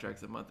 2.5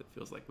 contracts a month, it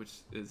feels like, which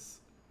is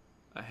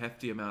a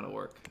hefty amount of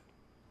work.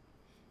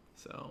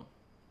 So,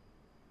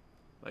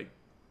 like,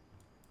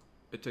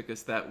 it took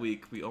us that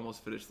week. We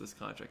almost finished this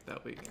contract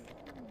that week.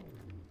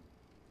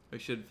 We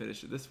should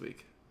finish it this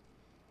week.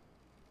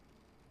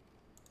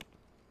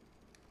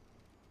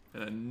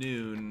 And at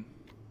noon,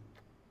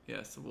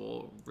 yeah, so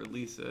we'll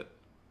release it.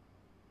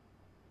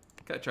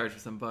 Got charged for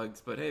some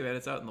bugs, but hey man,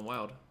 it's out in the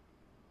wild.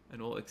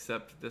 And we'll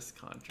accept this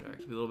contract.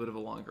 It'll be a little bit of a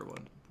longer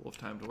one. We'll have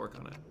time to work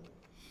on it.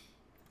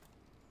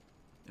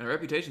 And our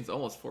reputation's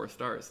almost 4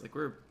 stars. Like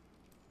we're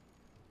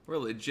a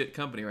legit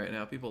company right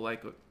now. People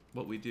like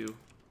what we do.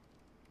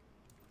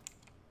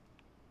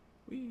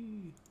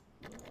 Whee!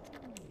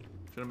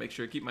 Trying to make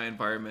sure, keep my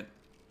environment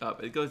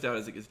up. It goes down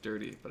as it gets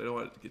dirty, but I don't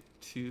want it to get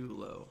too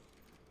low.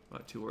 I'm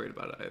not too worried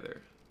about it either.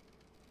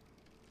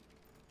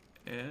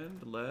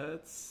 And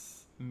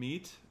let's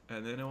meet,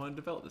 and then I want to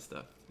develop this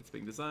stuff. It's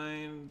being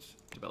designed,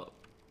 develop.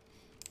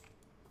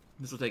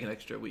 This will take an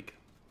extra week.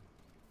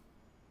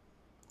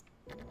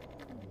 And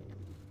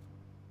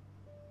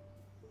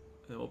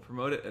then we'll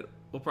promote it.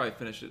 We'll probably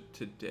finish it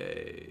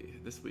today,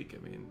 this week.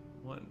 I mean,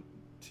 1,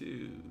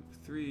 2,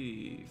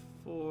 3,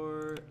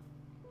 4.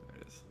 There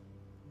it is.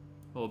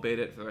 We'll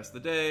beta it for the rest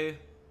of the day,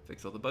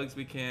 fix all the bugs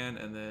we can,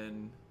 and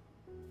then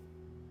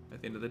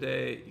at the end of the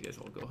day, you guys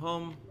will go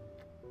home.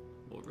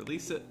 We'll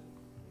release it.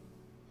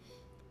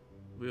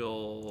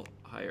 We'll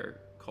hire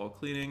call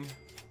cleaning,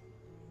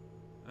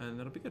 and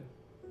that'll be good.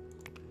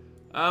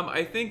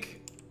 I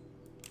think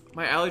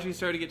my allergies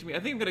started to get to me. I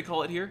think I'm gonna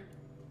call it here.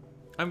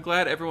 I'm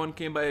glad everyone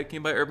came by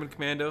Urban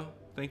Commando.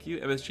 Thank you.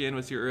 MSGN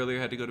was here earlier,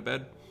 had to go to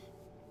bed.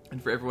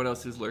 And for everyone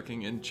else who's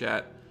lurking in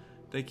chat,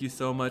 thank you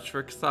so much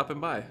for stopping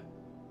by.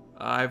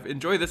 I've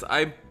enjoyed this.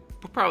 I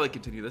will probably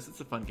continue this.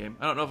 It's a fun game.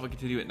 I don't know if I'll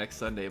continue it next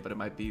Sunday, but it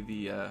might be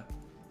the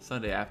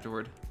Sunday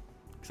afterward.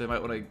 Because I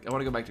want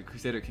to go back to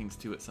Crusader Kings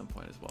 2 at some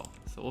point as well.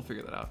 So we'll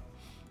figure that out.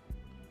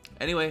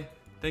 Anyway,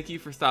 thank you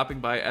for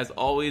stopping by. As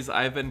always,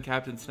 I've been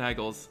Captain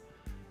Snaggles.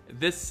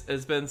 This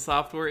has been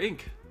Software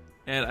Inc.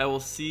 And I will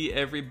see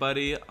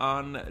everybody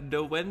on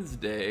the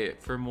Wednesday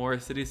for more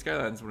City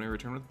Skylines when we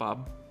return with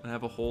Bob. And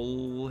have a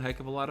whole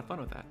heck of a lot of fun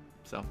with that.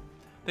 So,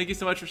 thank you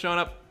so much for showing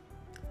up.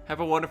 Have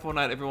a wonderful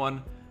night,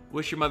 everyone.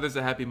 Wish your mothers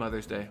a happy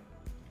Mother's Day.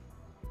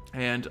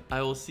 And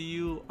I will see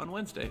you on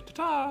Wednesday.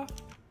 Ta-ta!